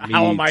they want me.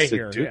 How am I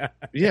to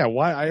here?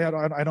 Why?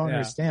 I don't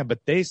understand,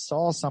 but they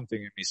saw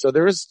something in me. So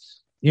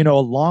there's,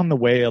 along the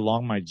way,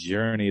 along my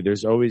journey,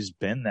 there's always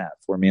been that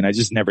for me. And I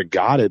just never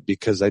got it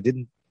because I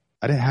didn't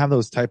have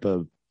those type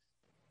of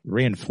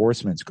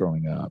reinforcements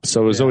growing up.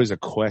 So it was always a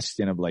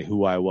question of like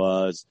who I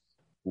was,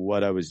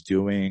 what I was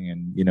doing,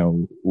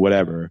 and,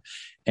 whatever.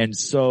 And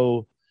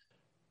so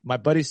my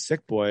buddy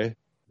Sick Boy,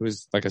 who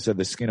was, like I said,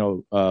 the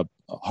Skino,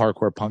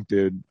 hardcore punk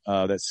dude,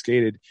 that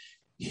skated,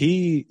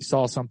 he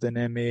saw something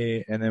in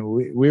me. And then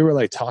we were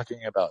like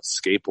talking about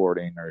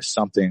skateboarding or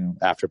something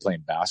after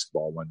playing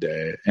basketball one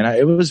day. And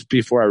it was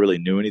before I really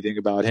knew anything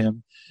about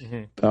him.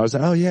 Mm-hmm. But I was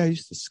like, oh yeah, I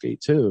used to skate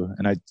too.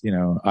 And I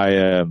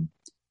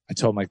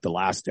told him like the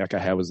last deck I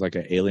had was like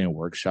an Alien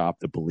Workshop,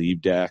 the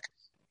Believe deck,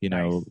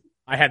 Nice.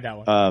 I had that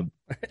one.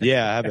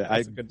 Yeah, I have it.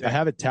 I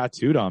have it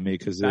tattooed on me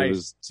because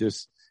it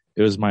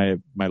was my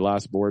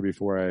last board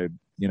before I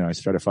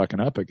started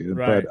fucking up again.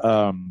 Right.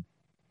 But,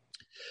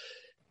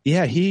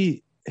 yeah,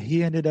 he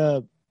ended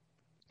up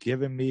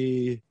giving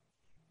me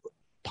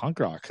punk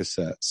rock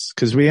cassettes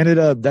because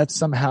that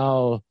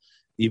somehow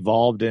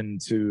evolved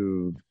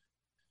into,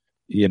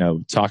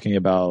 talking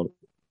about,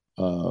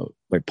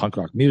 like punk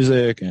rock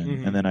music.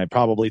 And then I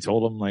probably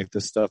told him like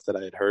the stuff that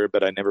I had heard,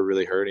 but I never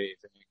really heard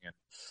anything. And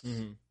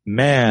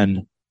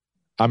man,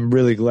 I'm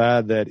really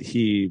glad that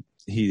he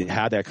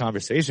had that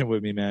conversation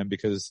with me, man,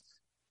 because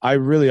I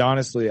really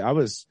honestly, I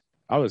was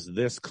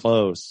this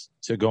close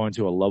to going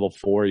to a level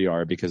 4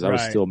 yard because I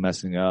was still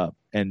messing up,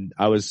 and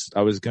I was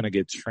going to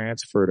get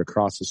transferred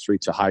across the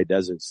street to High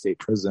Desert State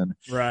Prison.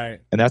 Right.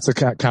 And that's the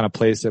kind of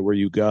place that where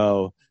you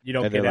go, you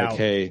don't and get they're out. like,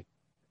 hey,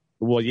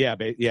 well, yeah,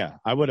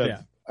 I would have.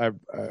 Yeah.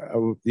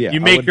 Yeah, you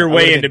make your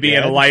way into being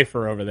a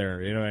lifer over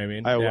there. You know what I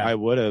mean? I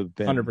would have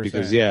been 100%.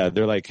 Because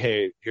they're like,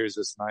 hey, here's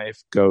this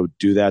knife. Go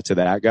do that to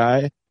that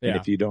guy. And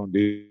if you don't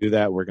do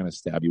that, we're going to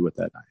stab you with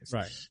that knife.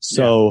 Right.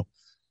 So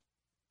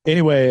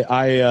anyway,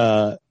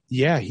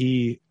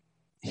 he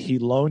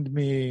loaned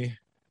me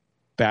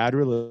Bad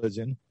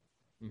Religion,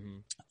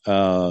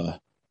 the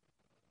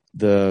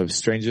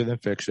Stranger Than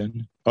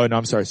Fiction. Oh no,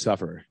 I'm sorry,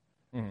 Suffer.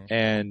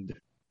 And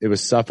it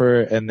was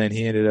Suffer, and then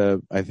he ended up,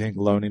 I think,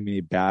 loaning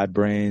me Bad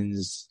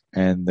Brains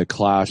and the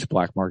Clash,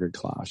 Black Market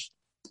Clash.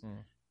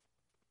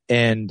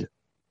 And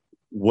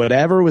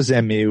whatever was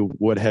in me,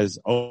 what has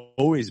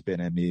always been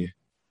in me,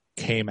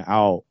 came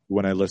out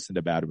when I listened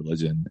to Bad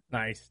Religion.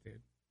 Nice, dude.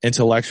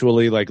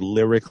 Intellectually, like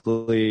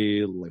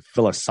lyrically, like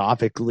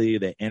philosophically,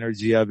 the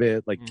energy of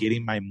it, like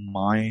getting my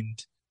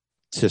mind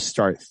to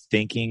start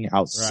thinking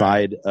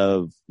outside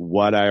of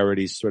what I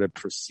already sort of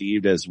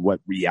perceived as what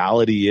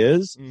reality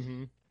is.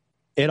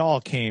 It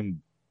all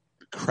came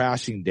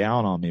crashing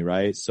down on me,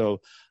 right? So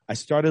I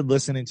started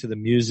listening to the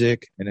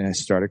music, and then I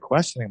started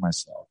questioning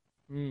myself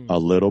a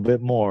little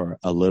bit more.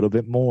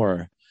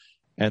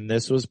 And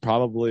this was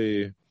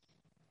probably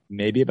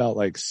maybe about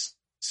like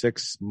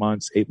 6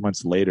 months, 8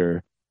 months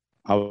later.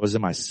 I was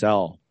in my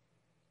cell,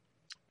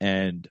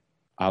 and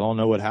I don't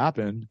know what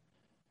happened,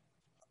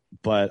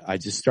 but I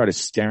just started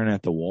staring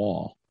at the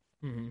wall.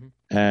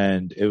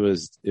 And it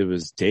was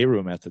day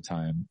room at the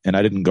time, and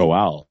I didn't go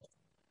out.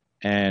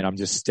 And I'm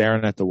just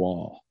staring at the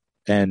wall,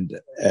 and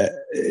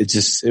it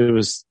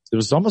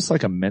was almost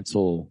like a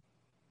mental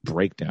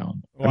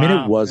breakdown. Wow, I mean,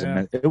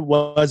 it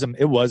was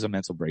a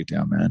mental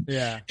breakdown, man.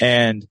 Yeah.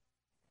 And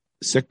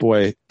Sick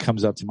Boy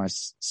comes up to my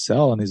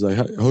cell, and he's like,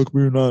 "How come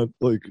you're not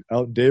like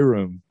out in day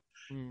room?"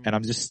 And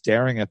I'm just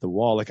staring at the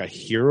wall, like I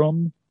hear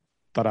him,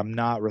 but I'm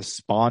not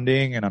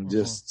responding, and I'm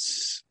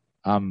just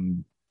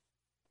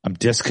I'm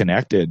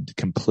disconnected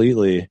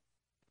completely.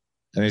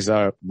 And he's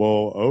like,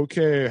 well,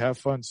 okay, have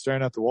fun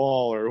staring at the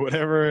wall or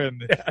whatever.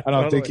 And I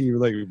don't think he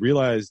like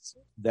realized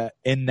that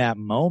in that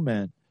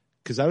moment,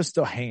 because I was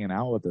still hanging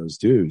out with those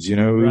dudes. We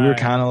were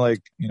kind of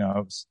like,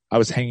 I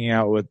was hanging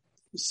out with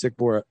Sick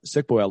Boy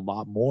a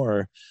lot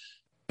more,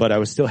 but I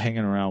was still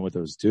hanging around with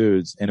those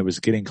dudes, and it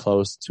was getting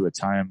close to a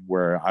time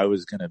where I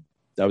was gonna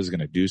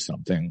do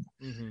something,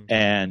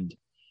 and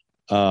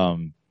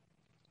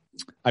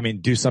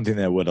do something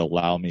that would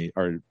allow me,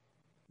 or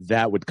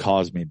that would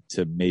cause me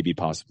to maybe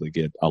possibly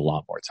get a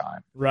lot more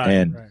time.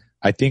 Right.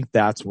 I think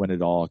that's when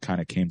it all kind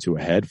of came to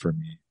a head for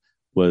me,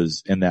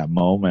 was in that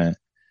moment.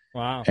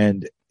 Wow.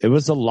 And it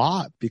was a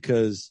lot,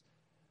 because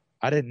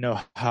I didn't know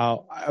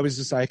how. I was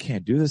just, I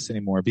can't do this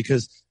anymore,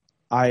 because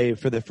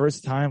for the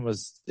first time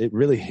it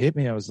really hit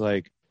me. I was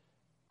like,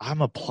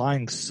 I'm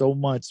applying so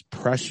much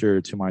pressure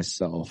to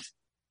myself.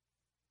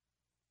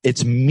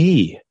 It's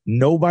me.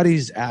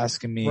 Nobody's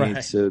asking me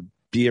to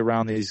be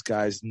around these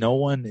guys. No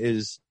one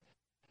is.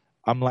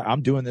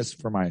 I'm doing this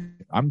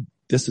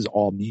this is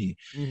all me.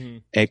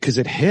 And because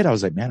it hit, I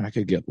was like, man, I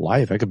could get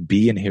life. I could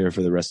be in here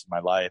for the rest of my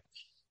life.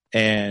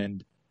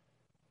 And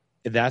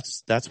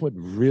that's what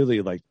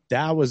really, like,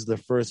 that was the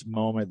first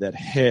moment that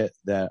hit,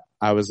 that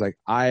I was like,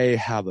 I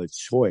have a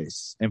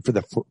choice. And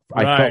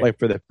I felt like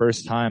for the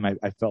first time,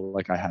 I felt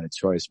like I had a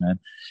choice, man.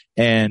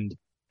 And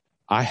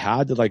I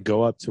had to like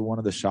go up to one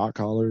of the shot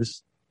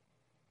callers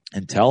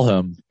and tell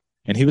him,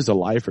 and he was a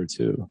lifer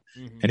too.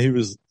 And he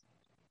was,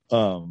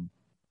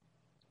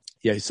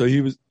 so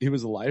he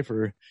was a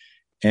lifer,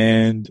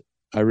 and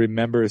I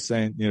remember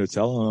saying,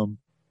 tell him,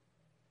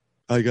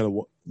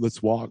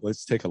 let's walk,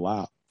 let's take a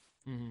lap.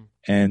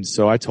 And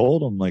so I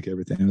told him like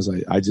everything. I was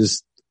like,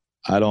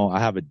 I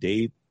have a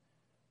date,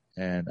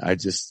 and I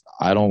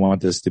don't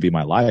want this to be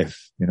my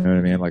life. You know what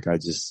I mean? Like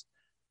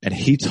and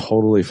he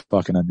totally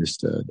fucking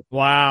understood.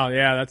 Wow.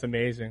 Yeah. That's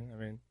amazing. I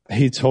mean,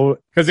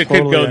 because it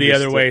could go the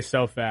other way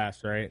so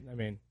fast, right? I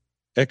mean,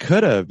 it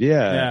could have,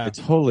 it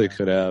totally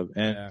could have.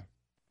 And,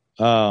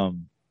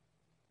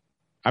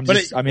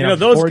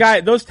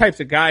 those types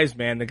of guys,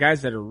 man, the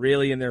guys that are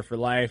really in there for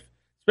life,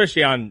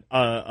 especially on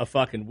a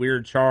fucking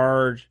weird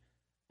charge,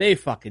 they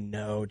fucking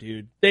know,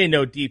 dude. They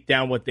know deep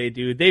down what they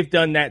do. They've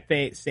done that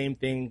same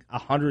thing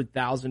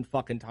 100,000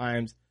 fucking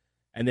times,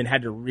 and then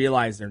had to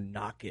realize they're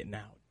not getting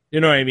out. You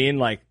know what I mean?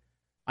 Like,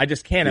 I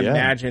just can't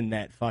imagine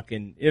that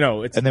fucking,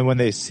 it's. And then when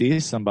they see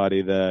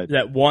somebody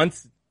that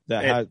once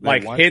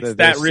hits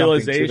that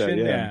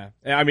realization,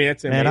 I mean,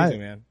 it's amazing,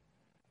 man.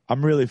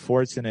 I'm really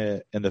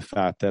fortunate in the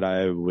fact that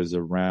I was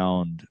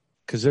around,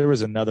 because there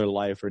was another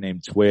lifer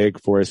named Twig,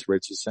 Forrest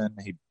Richardson.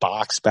 He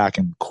boxed back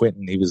in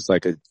Quinton. He was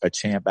like a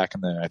champ back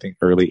in the, I think,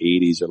 early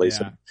 80s or late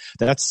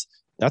 70s.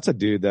 That's a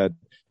dude that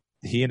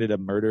he ended up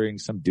murdering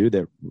some dude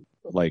that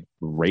like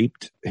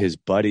raped his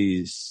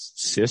buddy's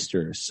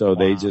sister. So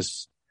they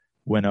just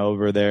went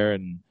over there,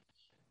 and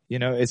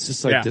it's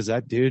just like, does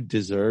that dude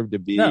deserve to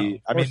be? No,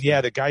 I mean,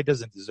 the guy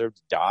doesn't deserve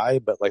to die,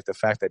 but like the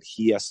fact that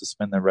he has to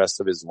spend the rest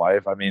of his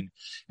life. I mean,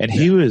 and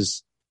he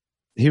was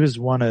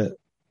one of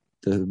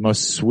the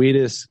most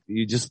sweetest.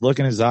 You just look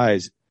in his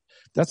eyes.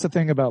 That's the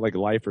thing about like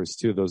lifers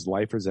too. Those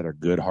lifers that are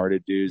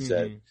good-hearted dudes,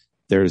 that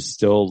there's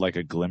still like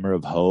a glimmer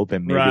of hope,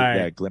 and maybe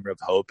that glimmer of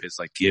hope is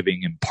like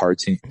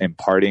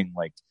imparting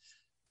like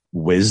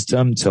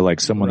wisdom to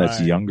like someone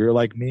that's younger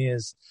like me.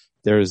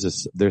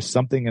 There's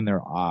something in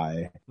their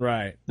eye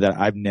that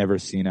I've never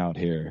seen out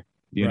here,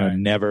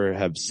 never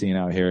have seen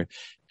out here.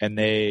 And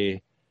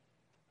those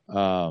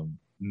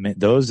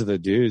are the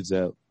dudes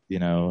that,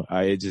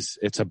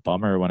 it's a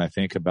bummer when I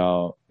think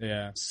about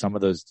some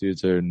of those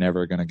dudes are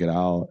never going to get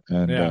out.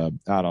 And,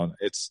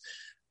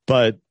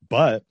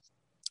 but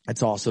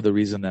it's also the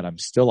reason that I'm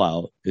still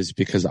out, is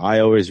because I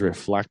always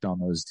reflect on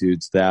those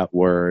dudes that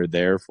were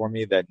there for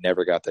me that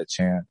never got that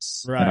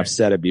chance. And I've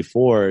said it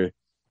before.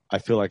 I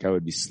feel like I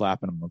would be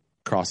slapping them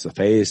across the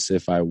face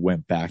if I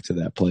went back to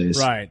that place.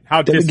 Right.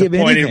 How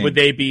disappointed would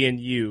they be in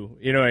you?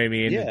 You know what I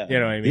mean? Yeah. You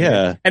know what I mean?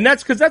 Yeah. And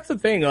that's the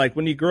thing. Like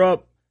when you grow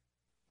up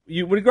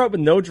with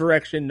no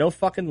direction, no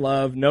fucking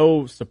love,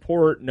 no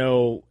support,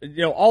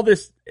 all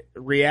this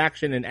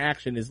reaction and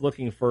action is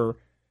looking for,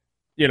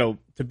 to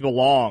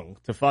belong,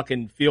 to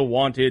fucking feel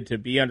wanted, to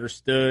be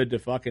understood, to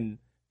fucking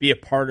be a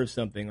part of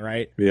something,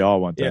 right? We all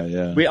want that,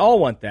 yeah. We all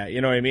want that,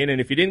 you know what I mean? And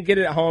if you didn't get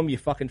it at home, you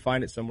fucking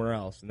find it somewhere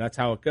else. And that's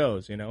how it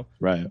goes,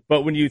 Right.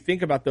 But when you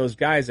think about those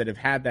guys that have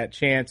had that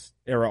chance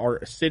or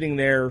are sitting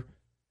there,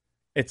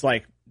 it's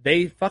like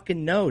they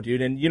fucking know,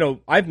 dude. And,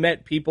 I've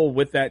met people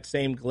with that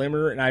same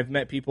glimmer, and I've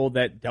met people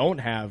that don't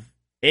have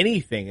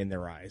anything in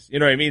their eyes. You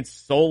know what I mean?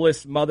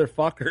 Soulless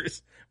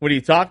motherfuckers. When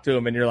you talk to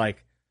them and you're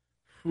like,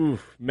 whew,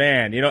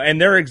 man, and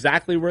they're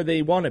exactly where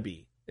they want to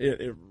be.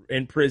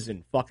 In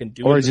prison, fucking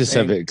doing or just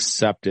have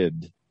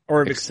accepted it.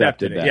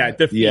 That. Yeah,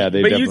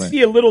 defeat. But you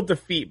see a little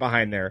defeat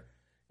behind there.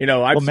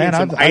 I've seen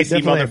some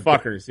icy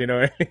motherfuckers.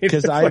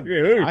 Because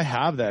I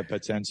have that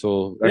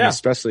potential,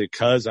 especially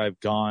because I've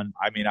gone.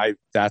 I mean,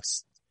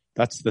 that's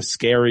the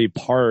scary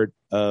part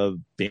of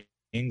being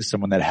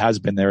someone that has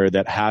been there,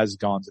 that has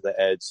gone to the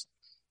edge,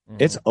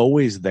 it's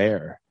always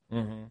there.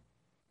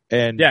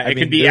 And yeah, it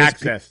can be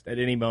accessed at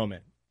any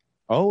moment.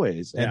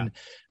 Always. And,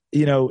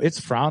 you know, it's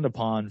frowned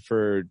upon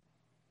for,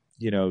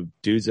 you know,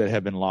 dudes that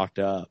have been locked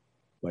up.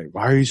 Like,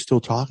 why are you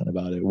still talking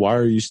about it? Why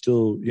are you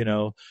still, you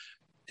know?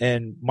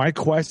 And my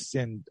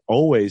question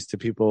always to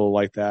people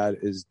like that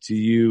is, do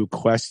you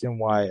question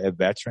why a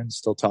veteran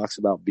still talks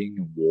about being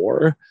in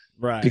war?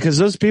 Right. Because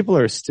those people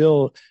are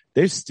still,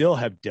 they still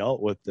have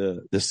dealt with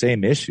the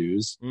same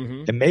issues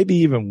and maybe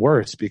even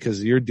worse,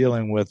 because you're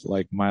dealing with,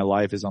 like, my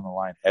life is on the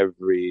line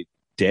every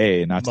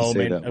day. Not to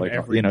say that, like,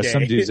 you know,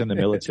 some dudes in the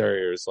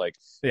military are like,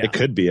 it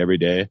could be every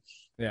day.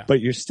 Yeah.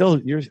 But you're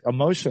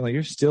emotionally,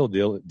 you're still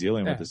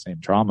dealing with the same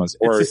traumas.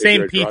 Or it's the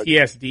same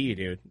PTSD,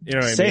 dude. You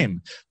know what I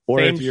mean? Or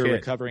same if you're a shit.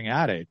 recovering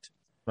addict,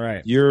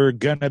 right? You're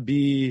gonna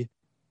be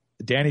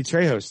Danny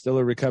Trejo, still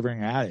a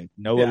recovering addict.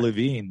 Noah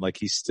Levine, like,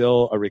 he's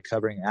still a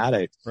recovering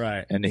addict,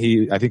 right? And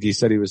I think he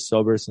said he was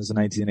sober since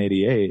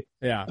 1988.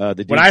 Yeah.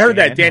 When I heard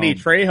that Danny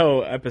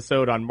Trejo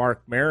episode on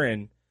Mark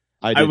Maron,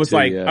 I was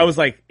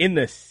like, in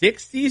the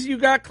 60s you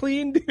got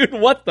clean, dude?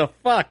 What the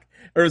fuck?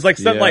 Or it was like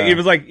something like, it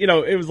was like, you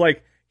know, it was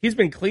like, he's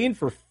been clean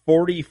for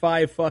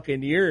 45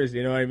 fucking years,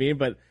 you know what I mean?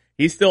 But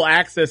he still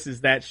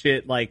accesses that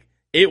shit like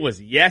it was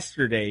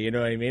yesterday, you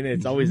know what I mean?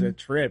 It's always a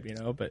trip, you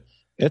know, but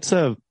it's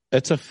a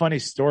funny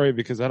story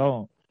because I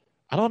don't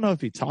know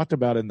if he talked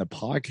about it in the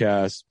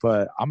podcast,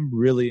 but I'm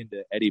really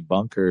into Eddie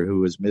Bunker,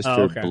 who was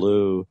Mr.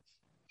 Blue.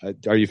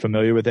 Are you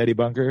familiar with Eddie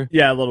Bunker?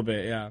 Yeah, a little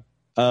bit, yeah.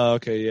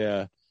 Okay,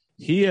 yeah.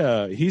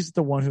 He's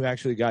the one who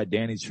actually got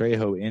Danny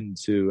Trejo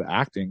into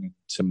acting,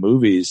 to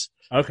movies.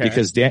 Okay.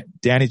 Because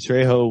Danny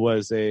Trejo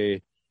was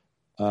he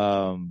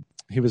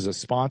was a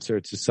sponsor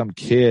to some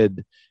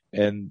kid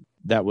and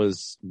that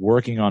was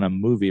working on a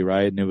movie,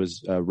 right? And it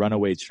was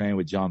Runaway Train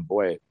with John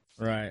Voight.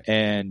 Right.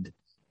 And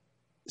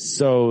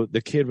so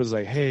the kid was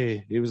like,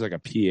 hey, he was like a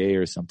PA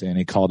or something. And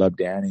he called up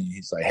Danny.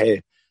 He's like,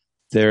 hey,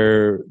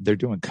 they're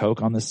doing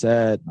coke on the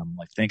set. And I'm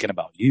like thinking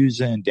about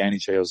using. Danny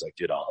Trejo's like,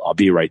 dude, I'll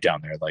be right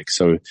down there. Like,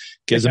 so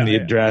gives him the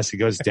address. He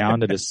goes down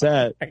to the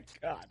set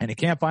and he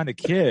can't find the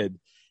kid.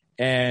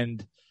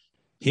 And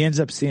he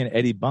ends up seeing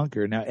Eddie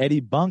Bunker. Now,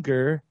 Eddie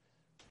Bunker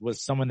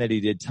was someone that he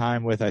did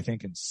time with, I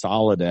think, in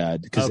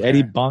Soledad, because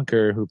Eddie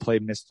Bunker, who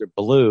played Mr.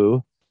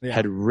 Blue,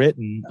 had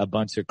written a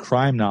bunch of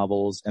crime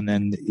novels, and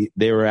then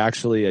they were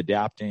actually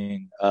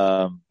adapting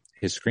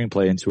his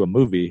screenplay into a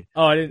movie,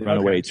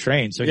 Runaway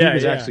Train. So he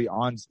was actually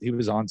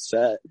on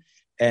set,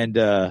 and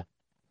I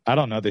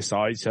don't know, they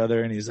saw each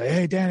other, and he's like,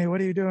 hey, Danny,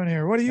 what are you doing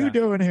here? What are you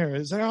doing here?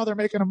 He's like, oh, they're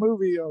making a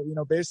movie,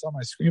 based on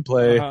my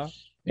screenplay.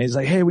 And he's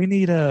like, hey, we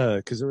need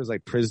because it was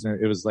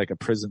like a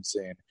prison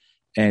scene.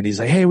 And he's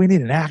like, hey, we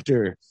need an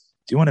actor.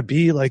 Do you want to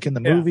be like in the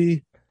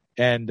movie?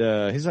 And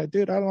he's like,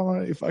 dude, I don't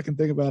know if I can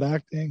think about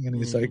acting. And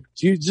he's like,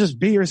 you just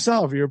be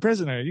yourself. You're a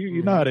prisoner.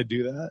 You know how to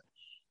do that.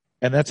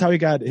 And that's how he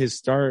got his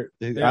start.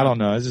 I don't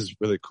know. This is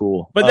really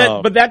cool.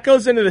 But that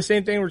goes into the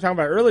same thing we were talking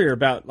about earlier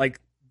about,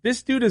 like,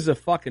 this dude is a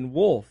fucking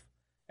wolf.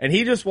 And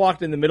he just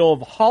walked in the middle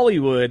of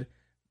Hollywood,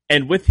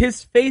 and with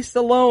his face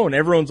alone,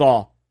 everyone's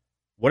all,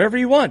 whatever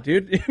you want,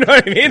 dude. You know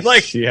what I mean?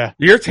 Like,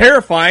 you're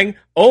terrifying.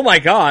 Oh my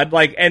God.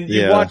 Like, and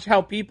you watch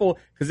how people,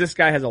 cause this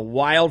guy has a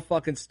wild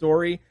fucking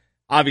story.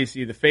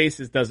 Obviously the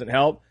faces doesn't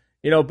help,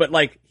 but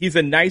like, he's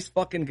a nice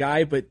fucking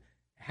guy, but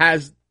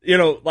has,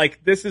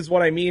 like, this is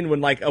what I mean when,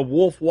 like, a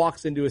wolf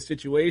walks into a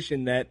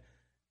situation that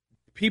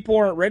people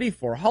aren't ready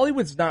for.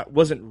 Hollywood's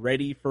wasn't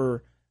ready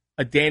for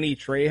a Danny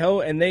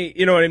Trejo, and they,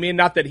 you know what I mean?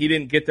 Not that he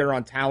didn't get there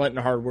on talent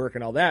and hard work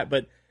and all that,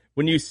 but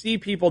when you see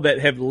people that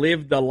have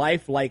lived a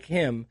life like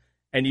him,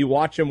 and you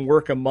watch him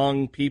work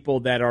among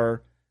people that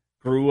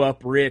grew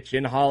up rich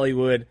in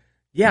Hollywood,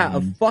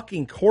 of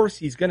fucking course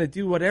he's going to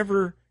do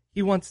whatever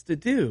he wants to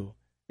do.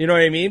 You know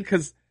what I mean?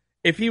 Because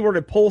if he were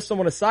to pull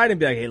someone aside and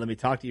be like, hey, let me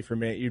talk to you for a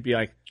minute, you'd be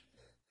like,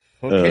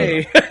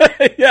 okay.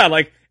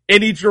 Like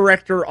any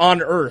director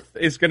on earth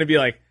is going to be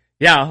like,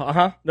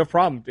 no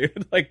problem,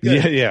 dude. Like,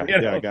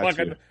 I got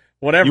you.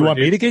 Whatever. You want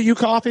me to get you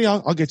coffee?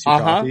 I'll get you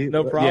coffee.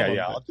 No problem.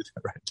 I'll do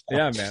that right now.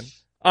 Yeah,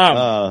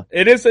 man.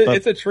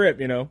 It's a trip,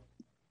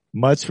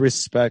 Much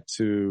respect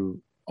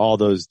to all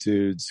those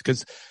dudes,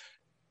 because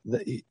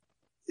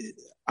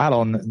I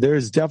don't know.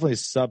 There's definitely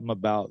something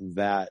about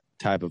that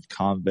type of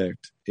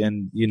convict,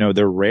 and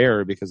they're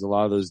rare because a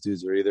lot of those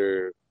dudes are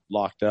either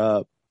locked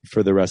up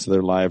for the rest of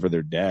their life or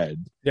they're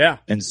dead. Yeah,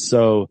 and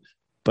so,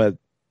 but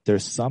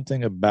there's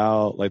something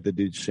about, like, the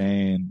dude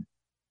Shane,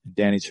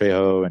 Danny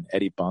Trejo, and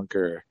Eddie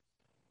Bunker.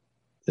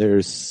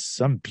 There's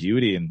some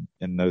beauty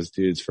in those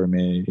dudes for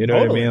me. You know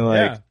what I mean?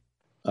 Like,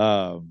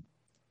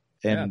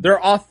 and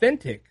they're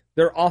authentic.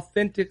 They're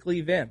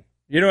authentically them.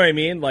 You know what I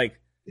mean? Like,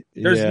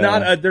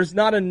 there's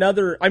not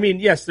another. I mean,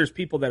 yes, there's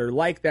people that are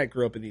like that,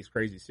 grew up in these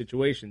crazy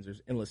situations.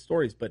 There's endless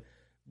stories, but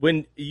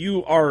when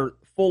you are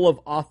full of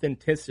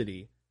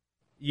authenticity,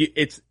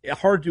 it's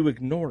hard to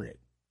ignore it.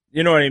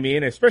 You know what I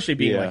mean? Especially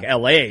being like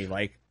LA,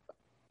 like,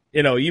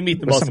 you meet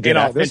the most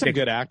inauthentic. There's some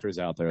good actors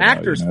out there.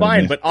 Actors,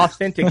 fine, but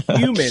authentic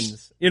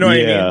humans. You know what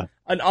I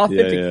mean? an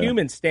authentic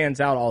human stands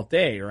out all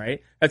day,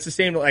 right? That's the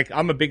same. Like,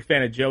 I'm a big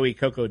fan of Joey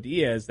Coco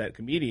Diaz, that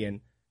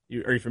comedian.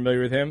 Are you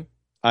familiar with him?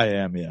 I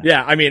am, yeah.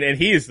 Yeah, I mean, and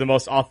he is the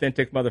most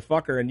authentic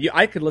motherfucker. And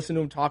I could listen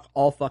to him talk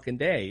all fucking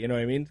day. You know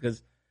what I mean?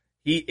 Because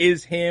he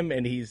is him,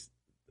 and he's,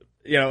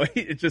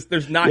 it's just,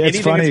 there's not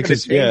anything that's going to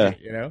change it,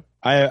 you know?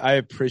 I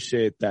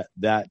appreciate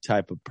that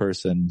type of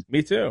person.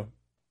 Me too.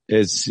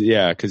 It's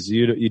because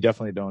you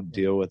definitely don't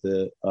deal with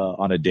it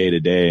on a day to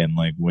day, and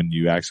like when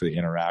you actually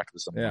interact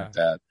with something like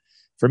that.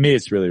 For me,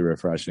 it's really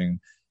refreshing.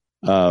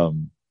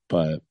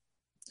 But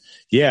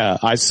yeah,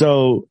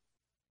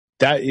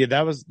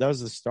 that was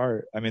the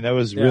start. I mean, that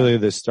was really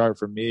the start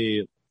for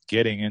me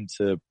getting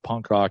into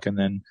punk rock, and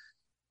then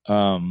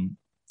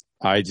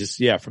I just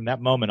from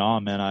that moment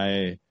on,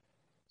 man,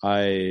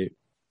 I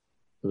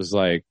was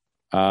like,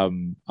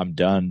 I'm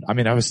done. I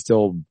mean, I was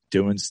still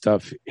doing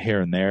stuff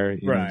here and there,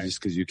 you know, just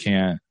because you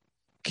can't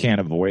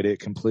avoid it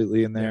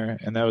completely in there.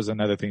 And that was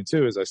another thing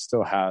too, is I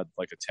still had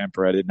like a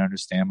temper. I didn't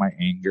understand my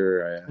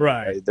anger.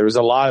 There was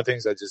a lot of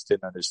things I just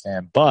didn't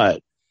understand,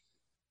 but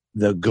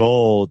the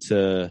goal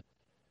to,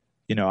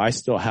 I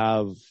still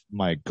have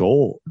my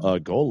goal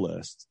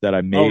list that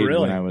I made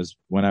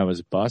when I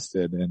was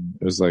busted, and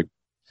it was like,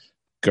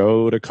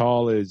 go to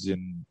college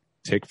and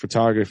take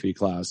photography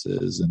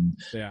classes, and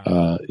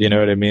you know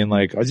what I mean?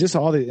 Like, just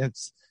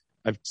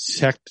I've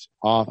checked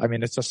off. I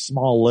mean, it's a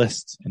small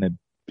list, and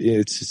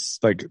it's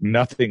just like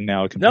nothing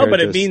now compared to. No,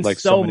 but it means like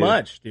so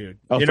much, dude.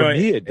 Oh, for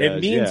me, it does.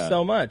 It means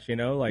so much,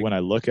 like when I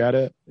look at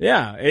it.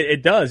 Yeah,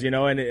 it does, and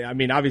I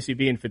mean, obviously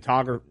being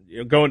photographer,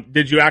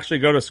 did you actually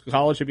go to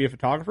college to be a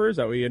photographer? Is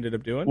that what you ended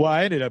up doing? Well,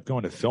 I ended up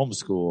going to film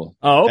school.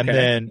 Oh,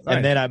 okay.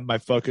 And then my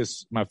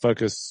focus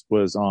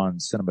was on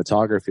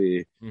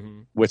cinematography,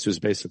 which was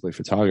basically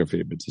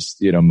photography, but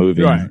just,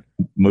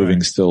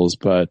 moving stills.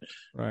 But,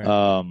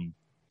 and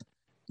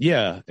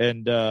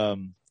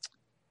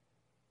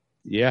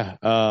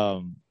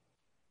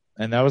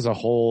that was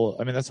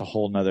that's a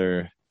whole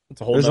nother,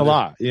 there's a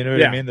lot, you know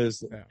what I mean?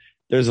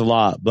 There's a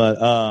lot, but,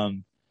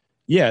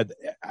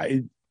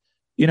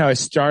 I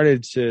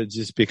started to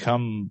just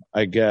become,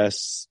 I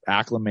guess,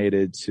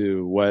 acclimated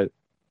to what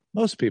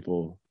most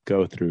people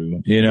go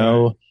through,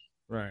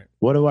 Right.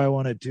 What do I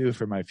want to do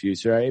for my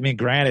future? I mean,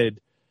 granted,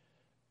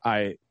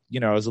 I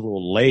was a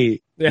little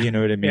late, you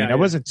know what I mean? I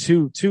wasn't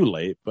too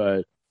late,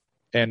 but,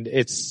 and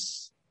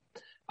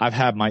I've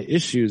had my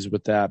issues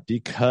with that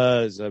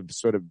because I've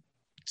sort of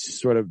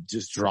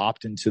just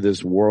dropped into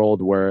this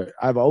world where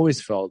I've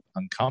always felt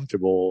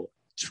uncomfortable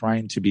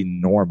trying to be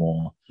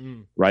normal,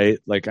 right?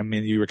 Like, I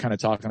mean, you were kind of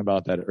talking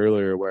about that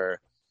earlier,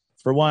 where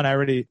for one, I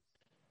already,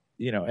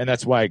 and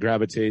that's why I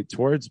gravitate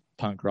towards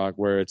punk rock,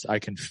 where I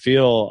can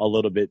feel a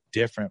little bit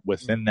different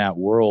within that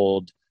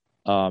world,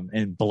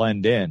 and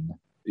blend in,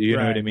 you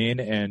know what I mean?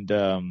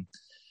 And,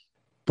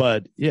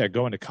 but yeah,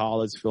 going to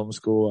college, film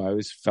school, I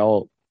always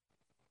felt,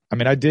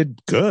 I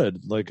did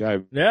good. Like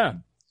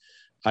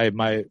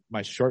my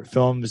short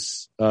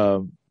films,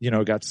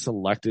 got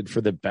selected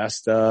for the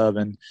best of,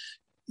 and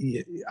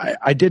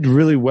I did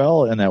really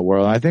well in that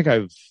world. I think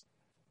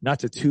not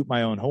to toot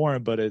my own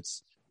horn, but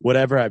it's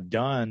whatever I've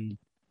done,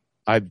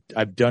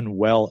 I've done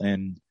well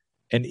in.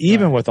 And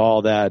even with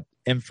all that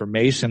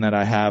information that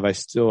I have, I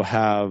still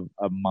have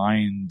a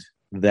mind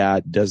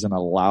that doesn't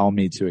allow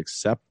me to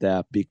accept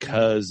that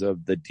because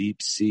of the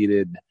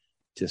deep-seated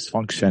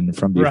dysfunction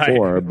from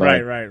before.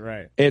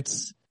 Right.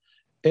 It's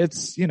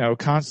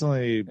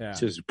constantly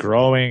just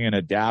growing and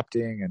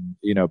adapting and,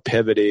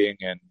 pivoting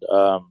and,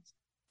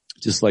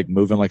 just like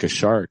moving like a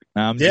shark.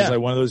 I'm just like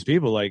one of those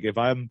people. Like if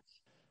I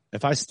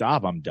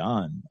stop, I'm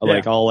done.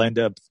 Like I'll end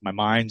up, my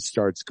mind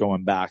starts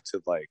going back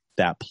to like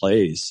that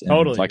place. And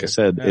totally. Like I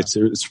said,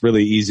 it's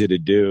really easy to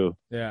do.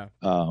 Yeah.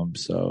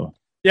 So.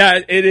 Yeah,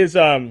 it is.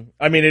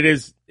 It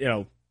is,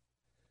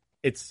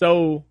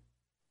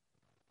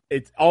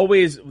 it's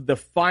always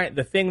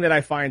the thing that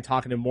I find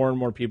talking to more and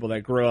more people that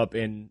grew up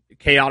in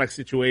chaotic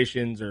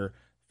situations or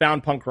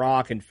found punk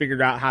rock and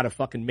figured out how to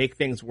fucking make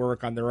things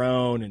work on their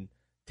own and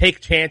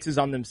take chances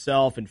on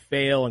themselves and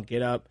fail and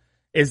get up,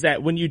 is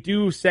that when you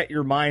do set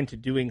your mind to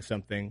doing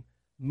something,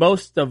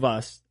 most of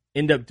us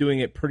end up doing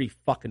it pretty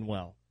fucking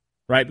well,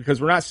 right? Because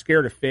we're not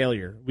scared of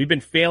failure. We've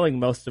been failing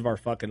most of our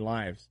fucking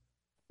lives.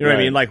 You know what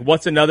I mean? Like,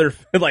 what's another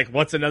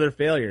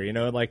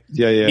failure? Like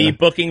me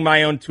booking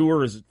my own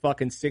tours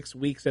fucking 6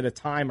 weeks at a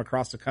time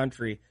across the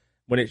country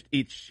when it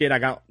eats shit. I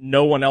got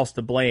no one else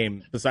to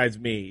blame besides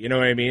me. You know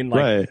what I mean?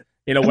 Like,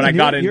 when I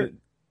got in.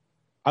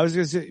 I was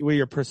going to say, well,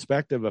 your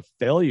perspective of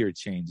failure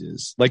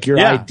changes. Like your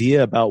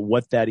idea about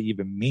what that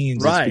even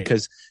means is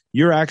because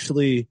you're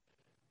actually,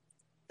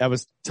 I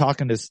was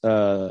talking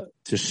to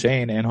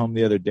Shane Anholm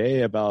the other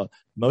day about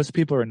most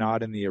people are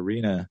not in the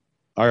arena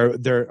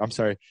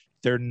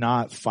they're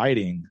not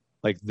fighting.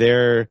 Like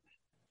they're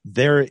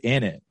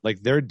in it.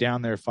 Like they're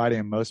down there fighting,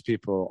 and most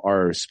people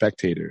are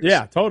spectators.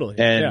 Yeah, totally.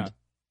 And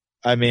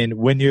I mean,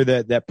 when you're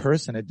that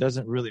person, it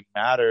doesn't really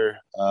matter.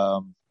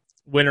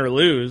 Win or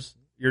lose,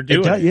 you're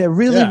doing it. Yeah, it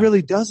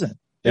really doesn't.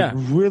 It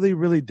really,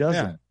 really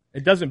doesn't. Yeah,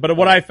 it doesn't. But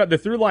what I found, the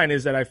through line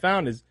is that I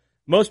found is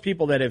most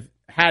people that have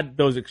had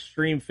those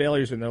extreme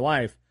failures in their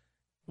life,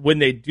 when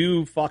they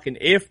do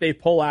if they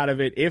pull out of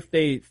it, if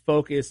they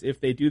focus, if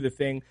they do the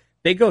thing,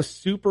 they go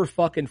super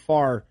fucking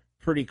far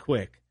pretty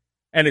quick.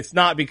 And it's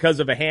not because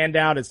of a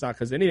handout. It's not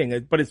because of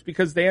anything, but it's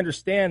because they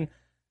understand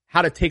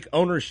how to take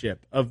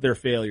ownership of their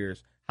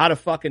failures, how to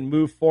fucking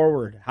move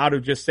forward, how to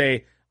just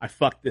say, I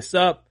fucked this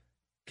up.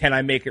 Can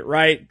I make it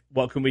right?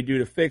 What can we do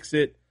to fix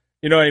it?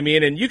 You know what I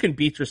mean? And you can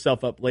beat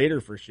yourself up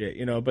later for shit,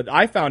 you know, but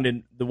I found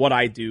in what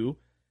I do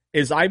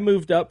is I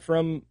moved up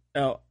from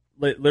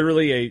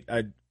literally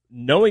a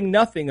knowing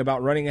nothing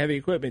about running heavy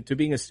equipment to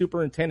being a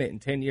superintendent in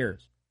 10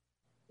 years.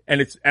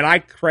 And I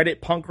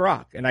credit punk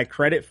rock, and I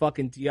credit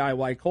fucking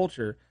DIY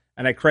culture,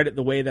 and I credit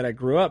the way that I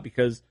grew up,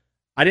 because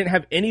I didn't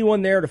have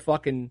anyone there to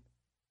fucking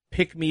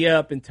pick me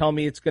up and tell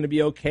me it's going to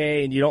be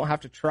okay and you don't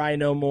have to try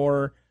no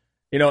more.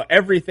 You know,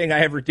 everything I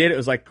ever did, it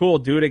was like, cool,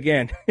 do it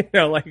again. You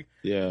know, like,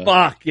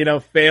 fuck, you know,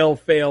 fail.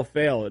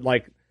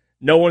 Like,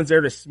 no one's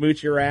there to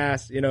smooch your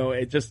ass. You know,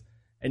 it just,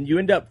 and you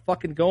end up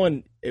fucking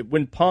going,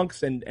 when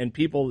punks and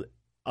people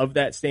of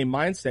that same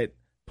mindset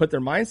put their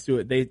minds to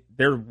it,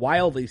 they're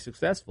wildly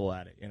successful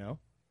at it, you know?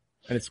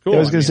 And it's cool. I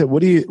was going to say,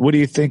 what do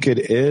you think it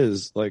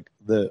is? Like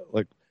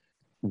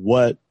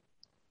what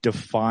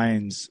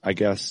defines, I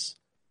guess,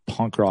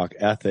 punk rock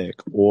ethic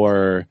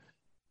or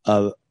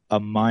a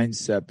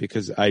mindset?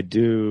 Because I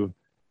do,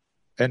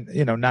 and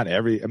you know, not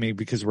every, I mean,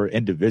 because we're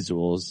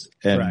individuals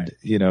and right.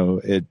 You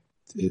know,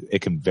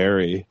 it can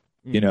vary,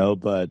 you know,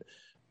 but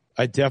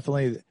I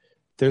definitely,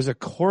 there's a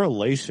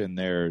correlation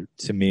there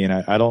to me. And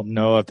I don't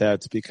know if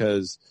that's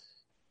because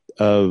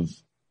of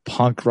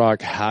punk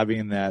rock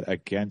having that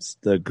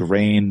against the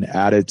grain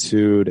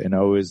attitude and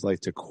always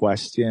like to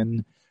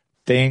question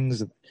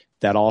things.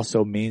 That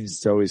also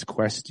means to always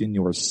question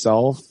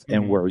yourself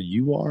and where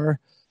you are.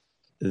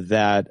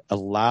 That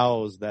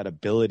allows that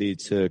ability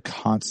to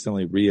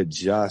constantly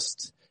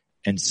readjust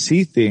and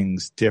see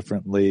things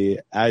differently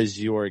as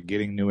you are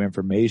getting new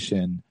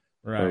information,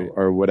 right.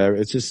 or whatever.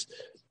 It's just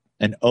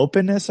an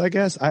openness, I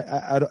guess.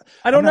 I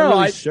don't know.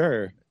 Really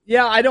sure.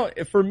 Yeah, I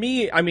don't. For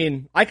me, I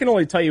mean, I can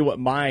only tell you what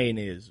mine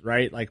is,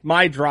 right? Like,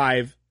 my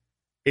drive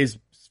is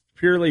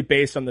purely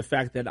based on the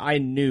fact that I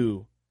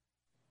knew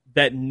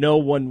that no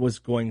one was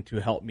going to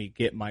help me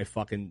get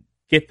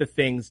the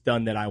things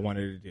done that I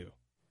wanted to do.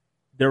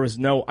 There was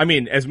no, I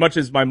mean, as much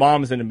as my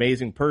mom's an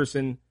amazing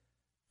person,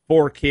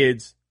 4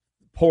 kids,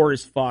 poor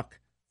as fuck,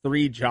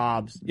 3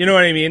 jobs, you know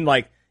what I mean?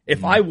 Like,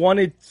 if I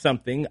wanted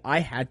something, I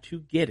had to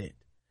get it.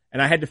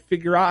 And I had to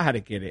figure out how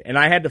to get it. And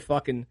I had to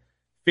fucking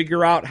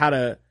figure out how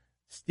to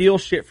steal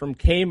shit from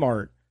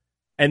Kmart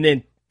and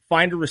then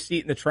find a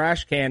receipt in the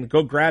trash can,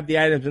 go grab the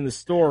items in the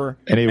store,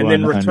 anyone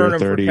and then return under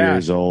 30 them for cash.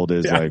 Years old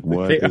is like,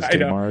 what is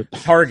Kmart?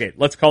 Target.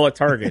 Let's call it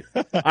Target.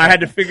 I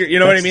had to figure, you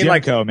know what I mean?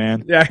 Jimco, like,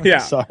 man. Yeah.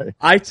 Sorry.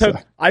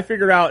 I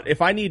figured out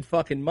if I need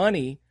fucking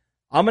money,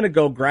 I'm going to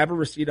go grab a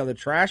receipt out of the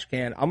trash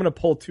can. I'm going to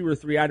pull 2 or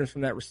 3 items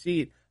from that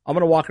receipt. I'm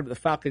going to walk up to the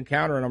Falcon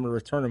counter and I'm going to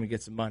return them and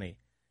get some money.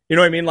 You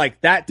know what I mean? Like,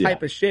 that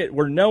type of shit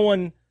where no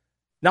one,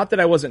 not that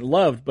I wasn't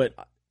loved, but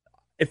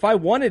if I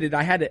wanted it,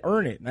 I had to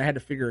earn it and I had to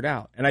figure it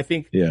out. And I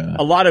think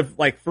a lot of,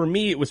 like, for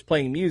me, it was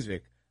playing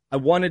music. I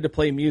wanted to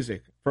play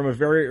music from a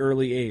very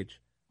early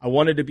age. I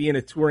wanted to be in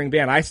a touring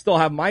band. I still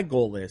have my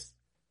goal list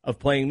of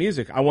playing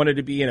music. I wanted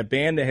to be in a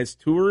band that has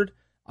toured.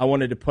 I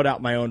wanted to put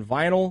out my own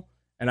vinyl,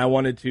 and I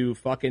wanted to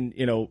fucking,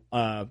 you know,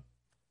 I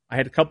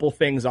had a couple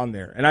things on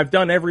there, and I've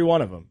done every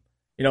one of them,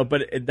 you know,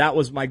 but that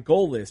was my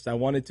goal list. I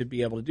wanted to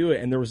be able to do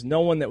it, and there was no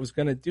one that was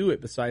going to do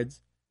it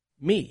besides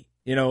me,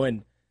 you know,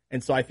 and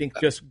so I think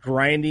just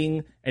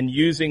grinding and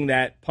using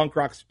that punk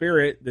rock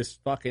spirit, this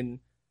fucking,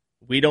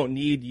 we don't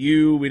need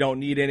you, we don't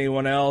need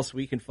anyone else,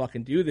 we can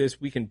fucking do this,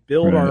 we can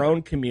build our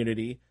own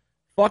community.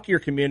 Fuck your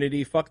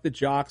community, fuck the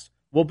jocks,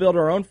 we'll build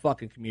our own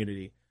fucking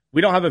community.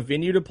 We don't have a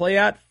venue to play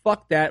at,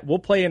 fuck that, we'll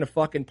play in a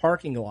fucking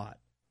parking lot.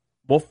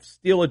 We'll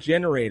steal a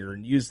generator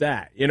and use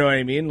that, you know what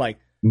I mean? Like,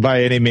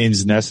 by any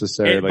means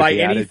necessary. Like by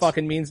any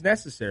fucking means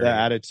necessary. The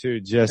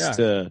attitude just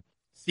to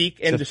seek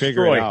and destroy.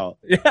 Figure it out.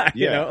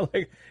 You know,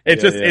 like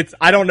it's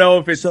I don't know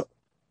if it's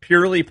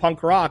purely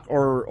punk rock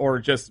or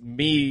just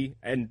me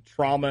and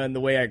trauma and the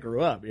way I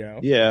grew up, you know.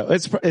 Yeah,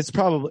 it's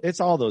probably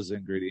all those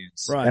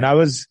ingredients. Right. And I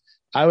was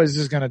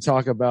just going to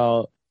talk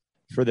about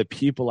for the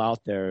people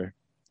out there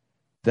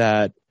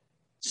that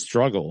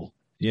struggle,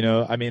 you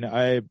know. I mean,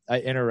 I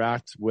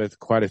interact with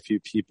quite a few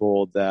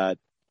people that,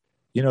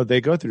 you know,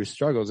 they go through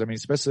struggles. I mean,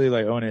 especially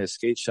like owning a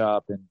skate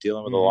shop and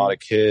dealing with a lot of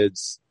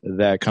kids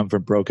that come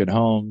from broken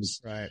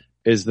homes. Right.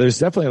 There's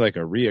definitely like a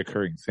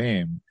reoccurring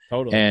theme.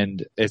 Totally.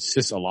 And it's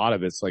just a lot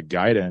of it's like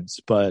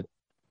guidance. But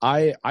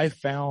I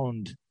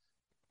found,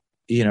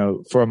 you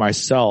know, for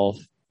myself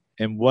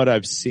and what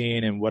I've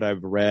seen and what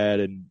I've read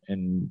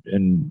and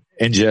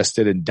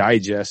ingested and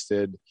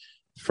digested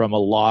from a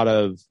lot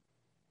of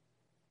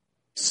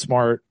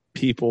smart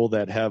people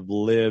that have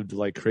lived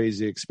like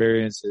crazy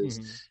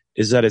experiences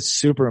is that it's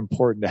super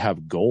important to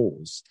have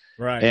goals.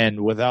 Right.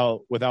 And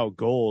without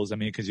goals, I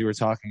mean, because you were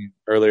talking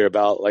earlier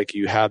about like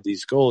you have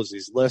these goals,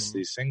 these lists,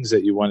 these things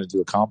that you wanted to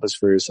accomplish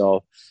for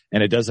yourself,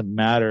 and it doesn't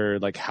matter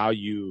like how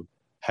you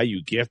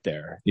get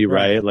there.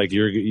 Right? Like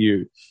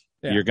you're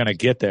gonna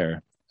get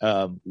there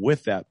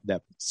with that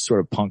sort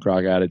of punk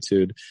rock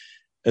attitude.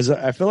 As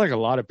I feel like a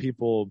lot of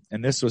people,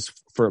 and this was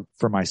for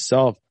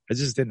myself, I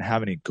just didn't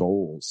have any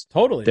goals.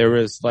 Totally. There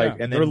was like,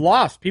 and they're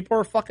lost. People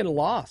are fucking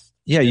lost.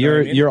 Yeah,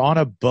 you're on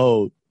a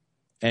boat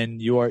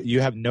and you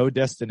have no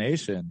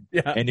destination.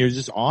 Yeah. And you're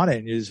just on it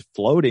and you're just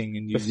floating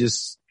and you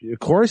just, of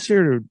course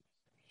you're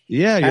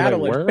like,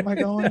 where am I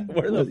going?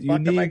 Where the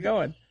fuck am I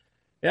going?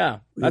 Yeah.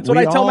 That's what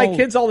I tell my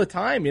kids all the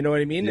time. You know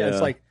what I mean? Yeah.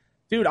 It's like,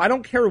 dude, I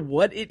don't care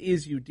what it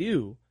is you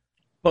do,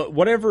 but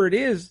whatever it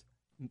is,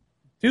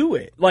 do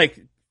it. Like,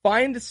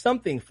 find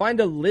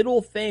a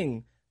little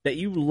thing that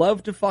you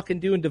love to fucking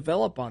do and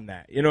develop on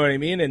that. You know what I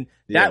mean? And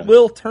that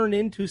will turn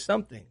into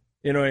something.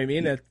 You know what I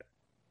mean?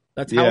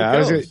 That's how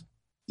it goes.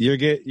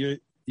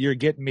 You're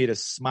getting me to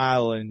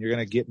smile, and you're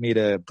going to get me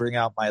to bring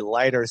out my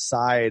lighter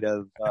side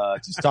of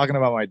just talking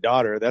about my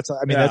daughter. That's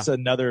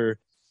another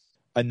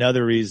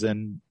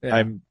reason.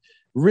 I'm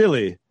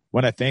really,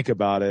 when I think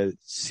about it,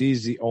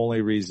 she's the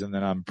only reason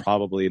that I'm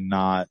probably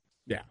not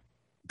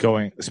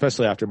going,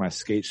 especially after my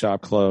skate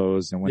shop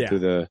closed and went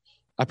through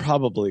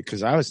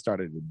because I was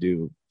started to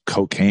do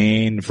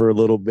cocaine for a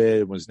little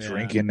bit, was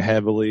drinking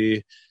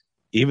heavily,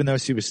 even though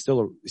she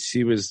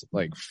was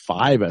like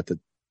 5 at the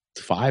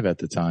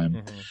time.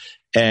 Mm-hmm.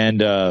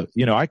 And,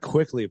 I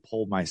quickly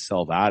pulled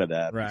myself out of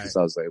that because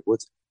I was like,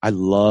 I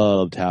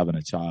loved having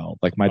a child.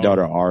 Like my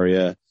daughter,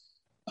 Aria,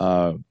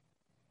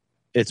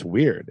 it's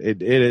weird.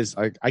 It is,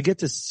 I get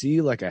to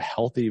see like a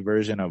healthy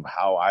version of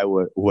how I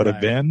would have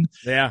been.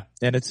 Yeah.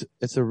 And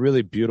it's a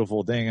really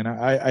beautiful thing. And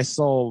I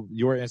saw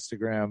your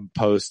Instagram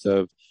post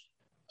of,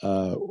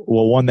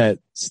 one that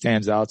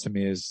stands out to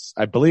me is,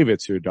 I believe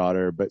it's your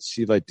daughter, but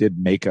she like did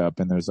makeup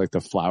and there's like the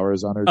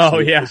flowers on her.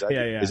 Oh, too. yeah.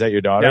 Is that your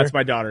daughter? That's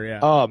my daughter. Yeah.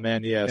 Oh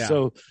man. Yeah.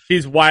 So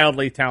she's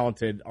wildly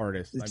talented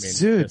artist. I mean,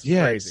 dude, it's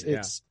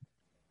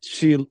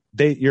crazy.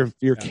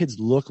 Your kids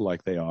look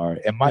like they are.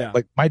 And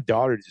my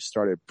daughter just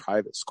started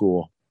private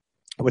school,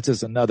 which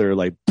is another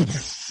like,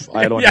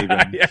 I don't even,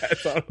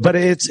 but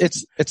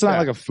it's not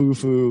like a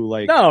foo-foo,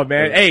 like, no,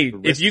 man. Hey,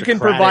 if you can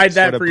provide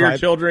that for your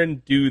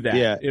children, do that.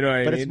 Yeah. You know what I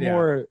mean? But it's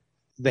more,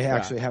 they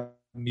actually have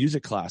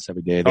music class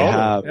every day. They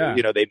have,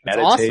 they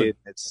meditate.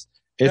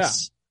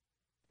 Awesome.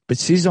 But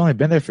she's only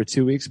been there for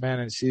 2 weeks, man.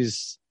 And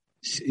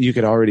you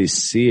could already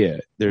see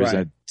it. There's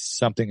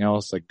something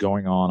else like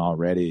going on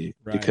already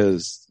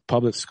because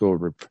public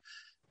school,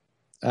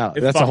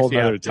 that's a whole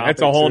other topic.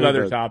 That's a whole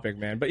other topic,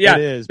 man. But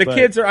yeah,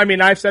 kids are, I mean,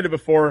 I've said it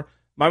before.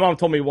 My mom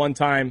told me one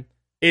time,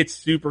 it's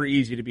super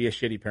easy to be a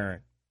shitty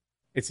parent.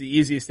 It's the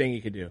easiest thing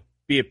you could do.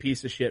 Be a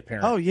piece of shit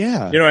parent. Oh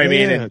yeah. You know what I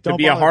mean? And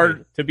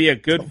to be a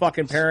good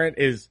fucking parent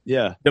is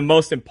the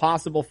most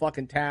impossible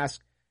fucking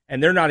task.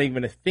 And they're not even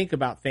going to think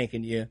about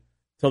thanking you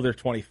till they're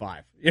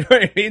 25. You know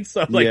what I mean?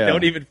 So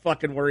don't even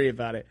fucking worry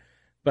about it.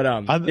 But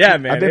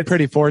man, I've been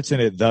pretty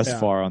fortunate thus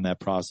far on that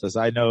process.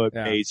 I know it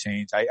may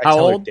change. I How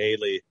tell old? her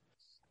daily.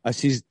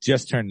 She's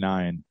just turned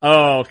 9.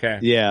 Oh, okay.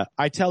 Yeah,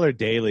 I tell her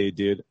daily,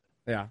 dude.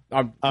 Yeah,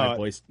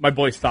 my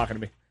boy's talking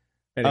to me.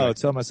 Anyway. Oh,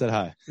 tell him I said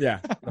hi. Yeah,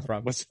 no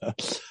problem. What's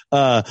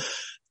up?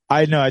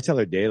 I know. I tell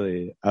her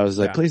daily. I was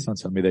like, please don't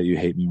tell me that you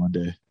hate me one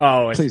day.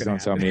 Oh, please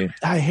don't tell me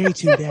I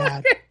hate you,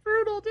 Dad.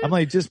 Brutal, dude. I'm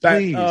like, just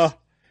please.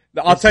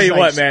 I'll tell you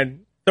what,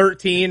 man.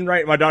 13,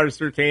 right? My daughter's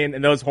 13,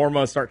 and those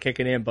hormones start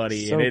kicking in,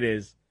 buddy, and it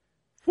is.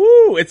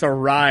 Whoo, it's a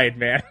ride,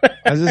 man.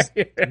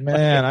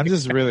 I'm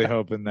just really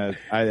hoping that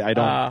I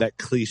don't, that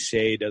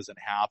cliche doesn't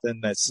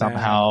happen, that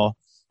somehow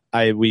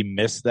we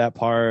miss that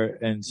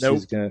part and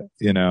she's gonna,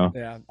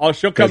 Yeah. Oh,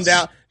 she'll come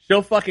down.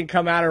 She'll fucking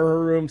come out of her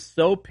room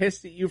so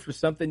pissed at you for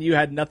something you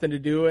had nothing to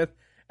do with.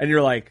 And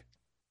you're like,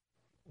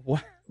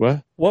 what?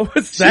 What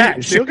was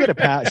that? She'll get a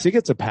pass. She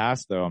gets a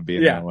pass though on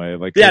being that way.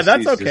 Like,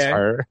 that's okay.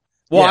 Her.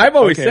 Well, I've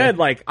always said,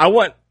 like,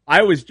 I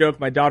always joke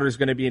my daughter's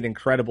going to be an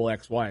incredible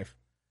ex-wife.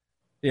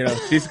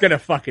 She's going to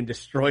fucking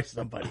destroy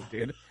somebody,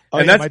 dude.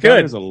 And that's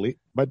good.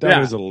 My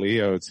daughter's a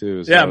Leo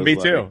too. So yeah, me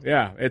too.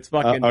 Yeah, it's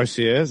fucking.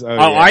 She is?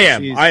 I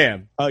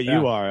am. Oh,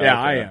 you are? Yeah,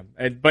 okay.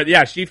 I am. But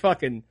yeah, she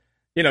fucking,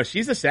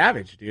 she's a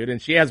savage, dude.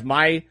 And she has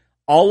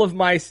all of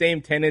my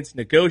same tenets,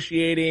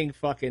 negotiating,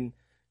 fucking,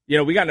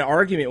 we got in an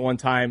argument one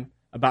time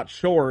about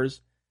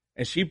chores.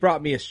 And she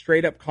brought me a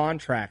straight up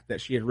contract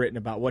that she had written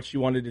about what she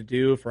wanted to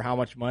do for how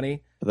much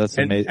money. That's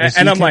amazing. And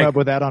she came up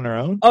with that on her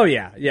own? Oh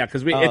yeah. Yeah.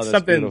 Cause it's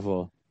something.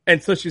 Beautiful.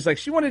 And so she's like,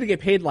 she wanted to get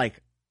paid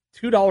like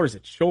 $2 a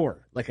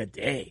chore, like a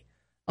day.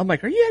 I'm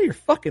like, are you out of your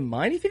fucking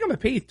mind? You think I'm going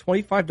to pay you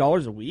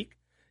 $25 a week?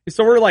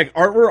 So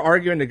we're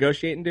arguing,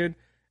 negotiating, dude.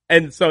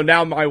 And so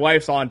now my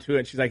wife's on to it.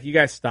 And she's like, you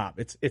guys stop.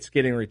 It's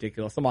getting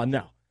ridiculous. I'm on,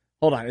 no,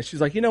 hold on. And she's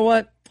like, you know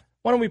what?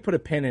 Why don't we put a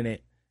pin in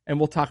it and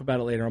we'll talk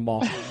about it later. I'm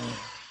all,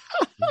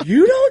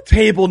 you don't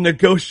table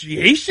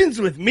negotiations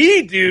with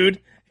me, dude.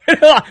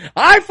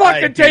 I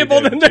fucking table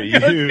the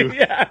negotiations.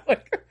 Yeah. And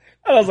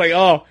I was like,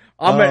 oh,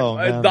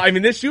 I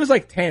mean, she was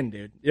like 10,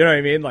 dude. You know what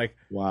I mean? Like,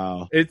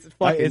 wow. It's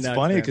fucking It's nuts,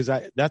 funny man.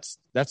 because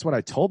that's what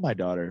I told my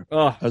daughter.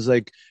 I was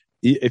like,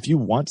 if you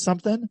want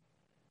something,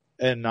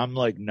 and I'm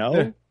like,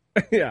 no.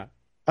 Yeah.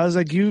 I was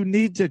like, you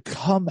need to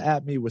come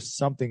at me with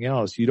something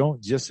else. You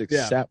don't just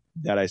accept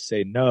that I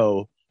say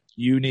no.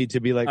 You need to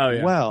be like,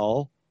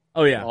 I'll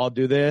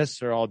do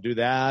this or I'll do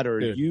that, or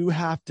dude. You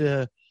have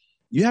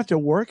to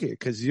work it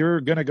because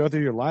you're gonna go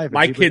through your life.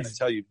 My kids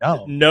tell you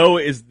no. No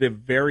is the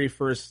very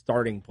first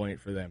starting point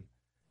for them.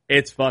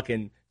 It's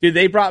fucking dude.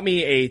 They brought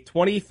me a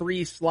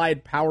 23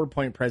 slide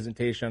PowerPoint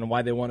presentation on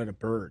why they wanted a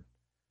bird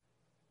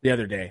the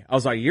other day. I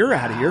was like, "You're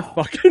out of your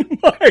fucking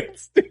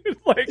minds, dude!"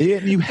 Like,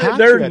 you have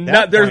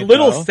they're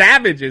little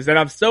savages, and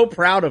I'm so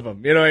proud of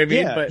them. You know what I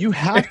mean? Yeah, but you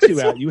have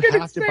to. You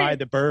have to buy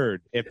the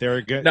bird if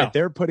they're good. No. If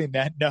they're putting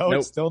that,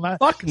 it's still not.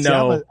 Fuck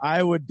no.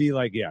 I would be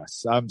like,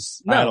 yes. I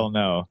don't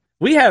know.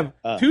 We have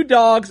 2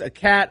 dogs, a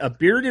cat, a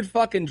bearded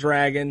fucking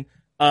dragon.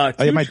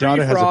 2 my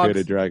daughter frogs. has a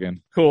bearded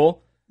dragon.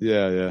 Cool.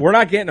 Yeah. We're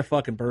not getting a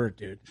fucking bird,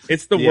 dude.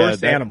 It's the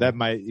worst animal. That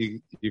might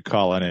you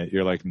calling it.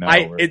 You're like, no.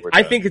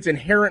 I think it's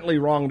inherently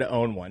wrong to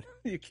own one.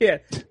 You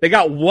can't. They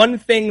got one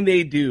thing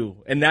they do,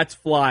 and that's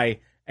fly,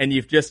 and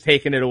you've just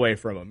taken it away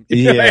from them.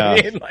 You know what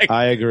I mean? Like,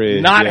 I agree.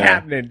 Not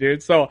happening,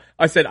 dude. So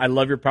I said, I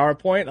love your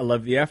PowerPoint. I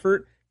love the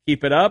effort.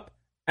 Keep it up.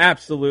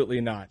 Absolutely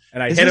not.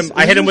 And I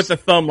hit him with the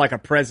thumb like a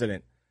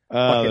president.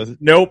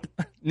 Nope,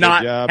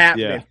 not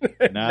happening.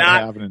 Yeah, not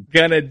happening.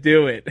 Gonna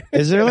do it.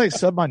 Is there like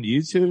some on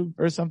YouTube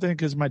or something?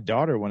 Because my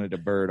daughter wanted a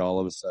bird all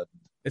of a sudden.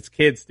 It's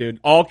kids, dude.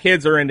 All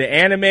kids are into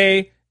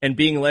anime and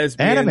being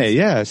lesbians. Anime,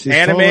 yeah. She's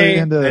totally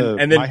into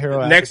and then My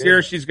Hero next Academia.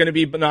 year she's gonna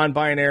be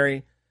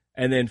non-binary,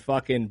 and then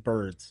fucking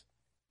birds.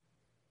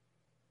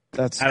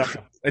 I don't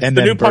know. It's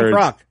the new punk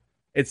rock.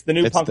 It's the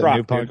new punk rock.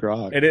 New punk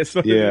rock. It is.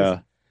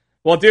 Yeah.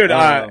 Well, dude,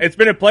 it's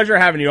been a pleasure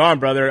having you on,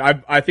 brother.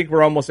 I think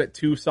we're almost at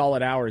 2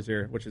 solid hours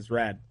here, which is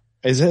rad.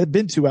 Has it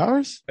been 2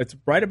 hours? It's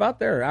right about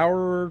there.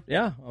 Hour,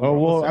 yeah. Oh,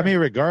 well, I mean,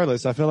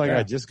 regardless, I feel like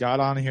I just got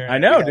on here. I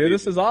know, dude.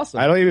 This is awesome.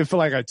 I don't even feel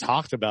like I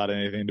talked about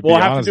anything. We'll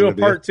have to do a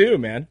part 2,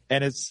 man.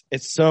 And it's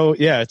so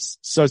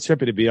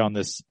trippy to be on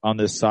this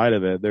side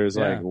of it. There's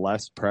like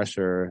less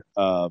pressure,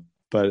 but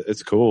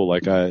it's cool.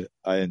 Like I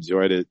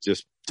enjoyed it.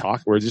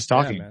 We're just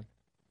talking. Yeah, man.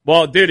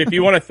 Well, dude, if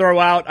you want to throw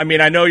out, I mean,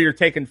 I know you're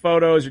taking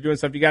photos, you're doing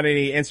stuff. You got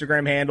any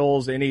Instagram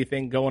handles,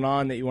 anything going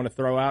on that you want to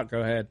throw out?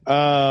 Go ahead.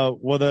 So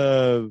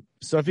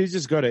if you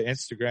just go to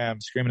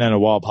Instagram, Screaming at a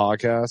Wall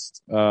Podcast,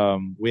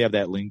 we have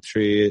that link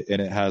tree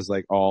and it has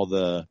like all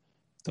the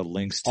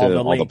links to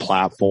all the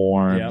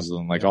platforms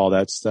and like all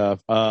that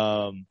stuff.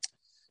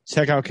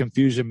 Check out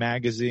Confusion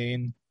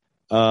Magazine.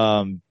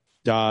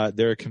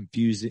 They're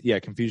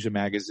Confusion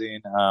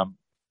Magazine.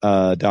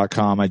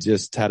 .com. I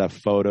just had a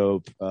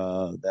photo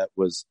that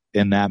was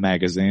in that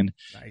magazine.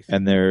 Nice.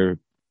 And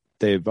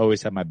they've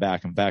always had my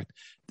back. In fact,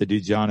 the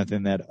dude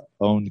Jonathan that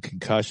owned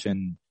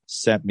Concussion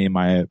sent me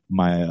my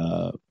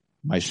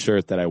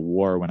shirt that I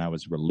wore when I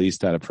was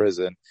released out of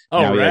prison.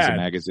 Now he has a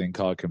magazine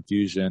called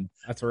Confusion.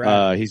 That's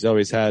right. He's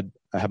always had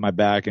my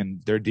back,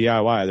 and they're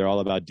DIY. They're all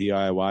about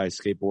DIY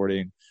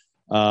skateboarding.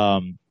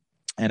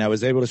 And I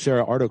was able to share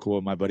an article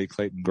with my buddy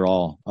Clayton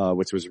Grawl,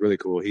 which was really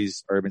cool.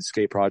 He's Urban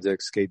Skate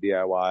Project, Skate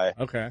DIY.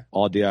 Okay.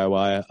 All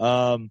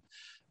DIY.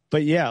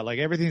 But yeah, like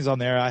everything's on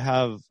there. I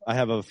have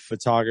a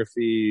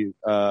photography,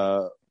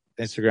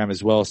 Instagram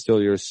as well.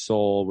 Still Your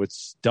Soul, with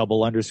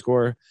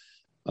 _.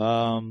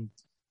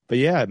 But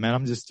yeah, man,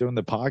 I'm just doing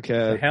the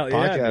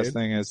podcast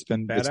thing. It's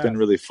been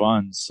really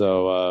fun.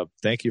 So,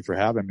 thank you for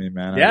having me,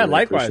 man. Yeah, really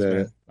likewise, man.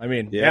 It. I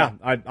mean,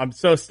 I'm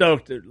so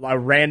stoked. A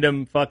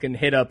random fucking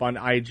hit up on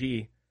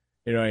IG.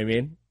 You know what I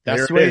mean?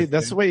 That's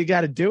the way you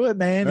got to do it,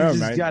 man. Oh,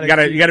 you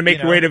gotta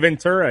make your way to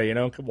Ventura. You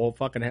know, we'll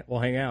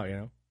hang out. You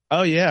know.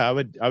 Oh yeah, I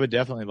would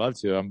definitely love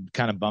to. I'm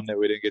kind of bummed that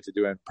we didn't get to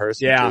do it in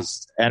person. Yeah,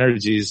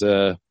 energy's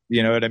you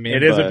know what I mean.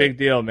 It is a big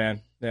deal,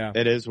 man. Yeah,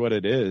 it is what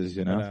it is.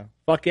 You know.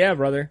 Fuck yeah,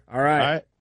 brother. All right.